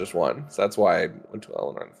 not just one. So that's why I went to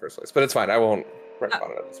Eleanor in the first place. But it's fine. I won't fret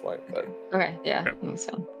about it at this point. But Okay, yeah, Okay. I think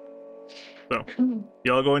so.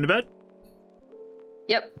 Y'all going to bed?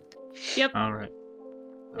 Yep. All right.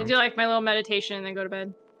 I do like my little meditation and then go to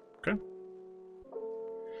bed.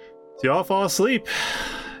 So y'all fall asleep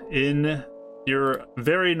in your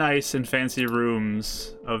very nice and fancy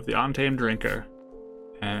rooms of the Untamed Drinker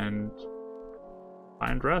and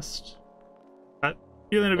find rest. That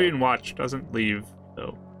feeling of being watched doesn't leave,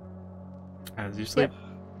 though, as you sleep.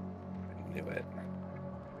 I knew it.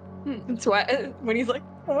 That's why when he's like,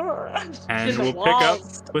 And Just we'll pick up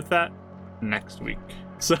lost. with that next week.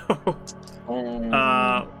 So,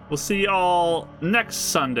 we'll see y'all next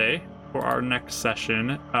Sunday for our next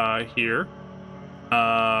session here.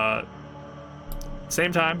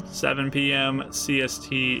 Same time, 7 p.m.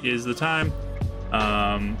 CST is the time.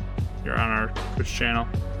 You're on our Twitch channel.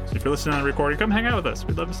 So if you're listening on the recording, come hang out with us.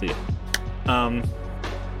 We'd love to see you.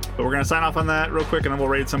 But we're going to sign off on that real quick, and then we'll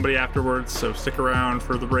raid somebody afterwards. So stick around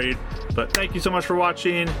for the raid. But thank you so much for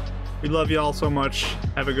watching. We love you all so much.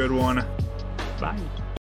 Have a good one. Bye.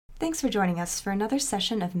 Thanks for joining us for another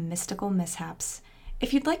session of Mystical Mishaps.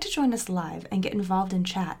 If you'd like to join us live and get involved in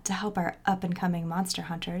chat to help our up-and-coming monster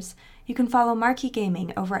hunters, you can follow Marquee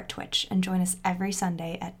Gaming over at Twitch and join us every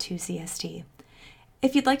Sunday at 2 CST.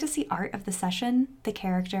 If you'd like to see art of the session, the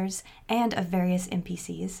characters, and of various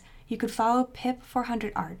NPCs, you could follow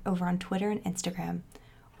Pip400art over on Twitter and Instagram.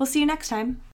 We'll see you next time.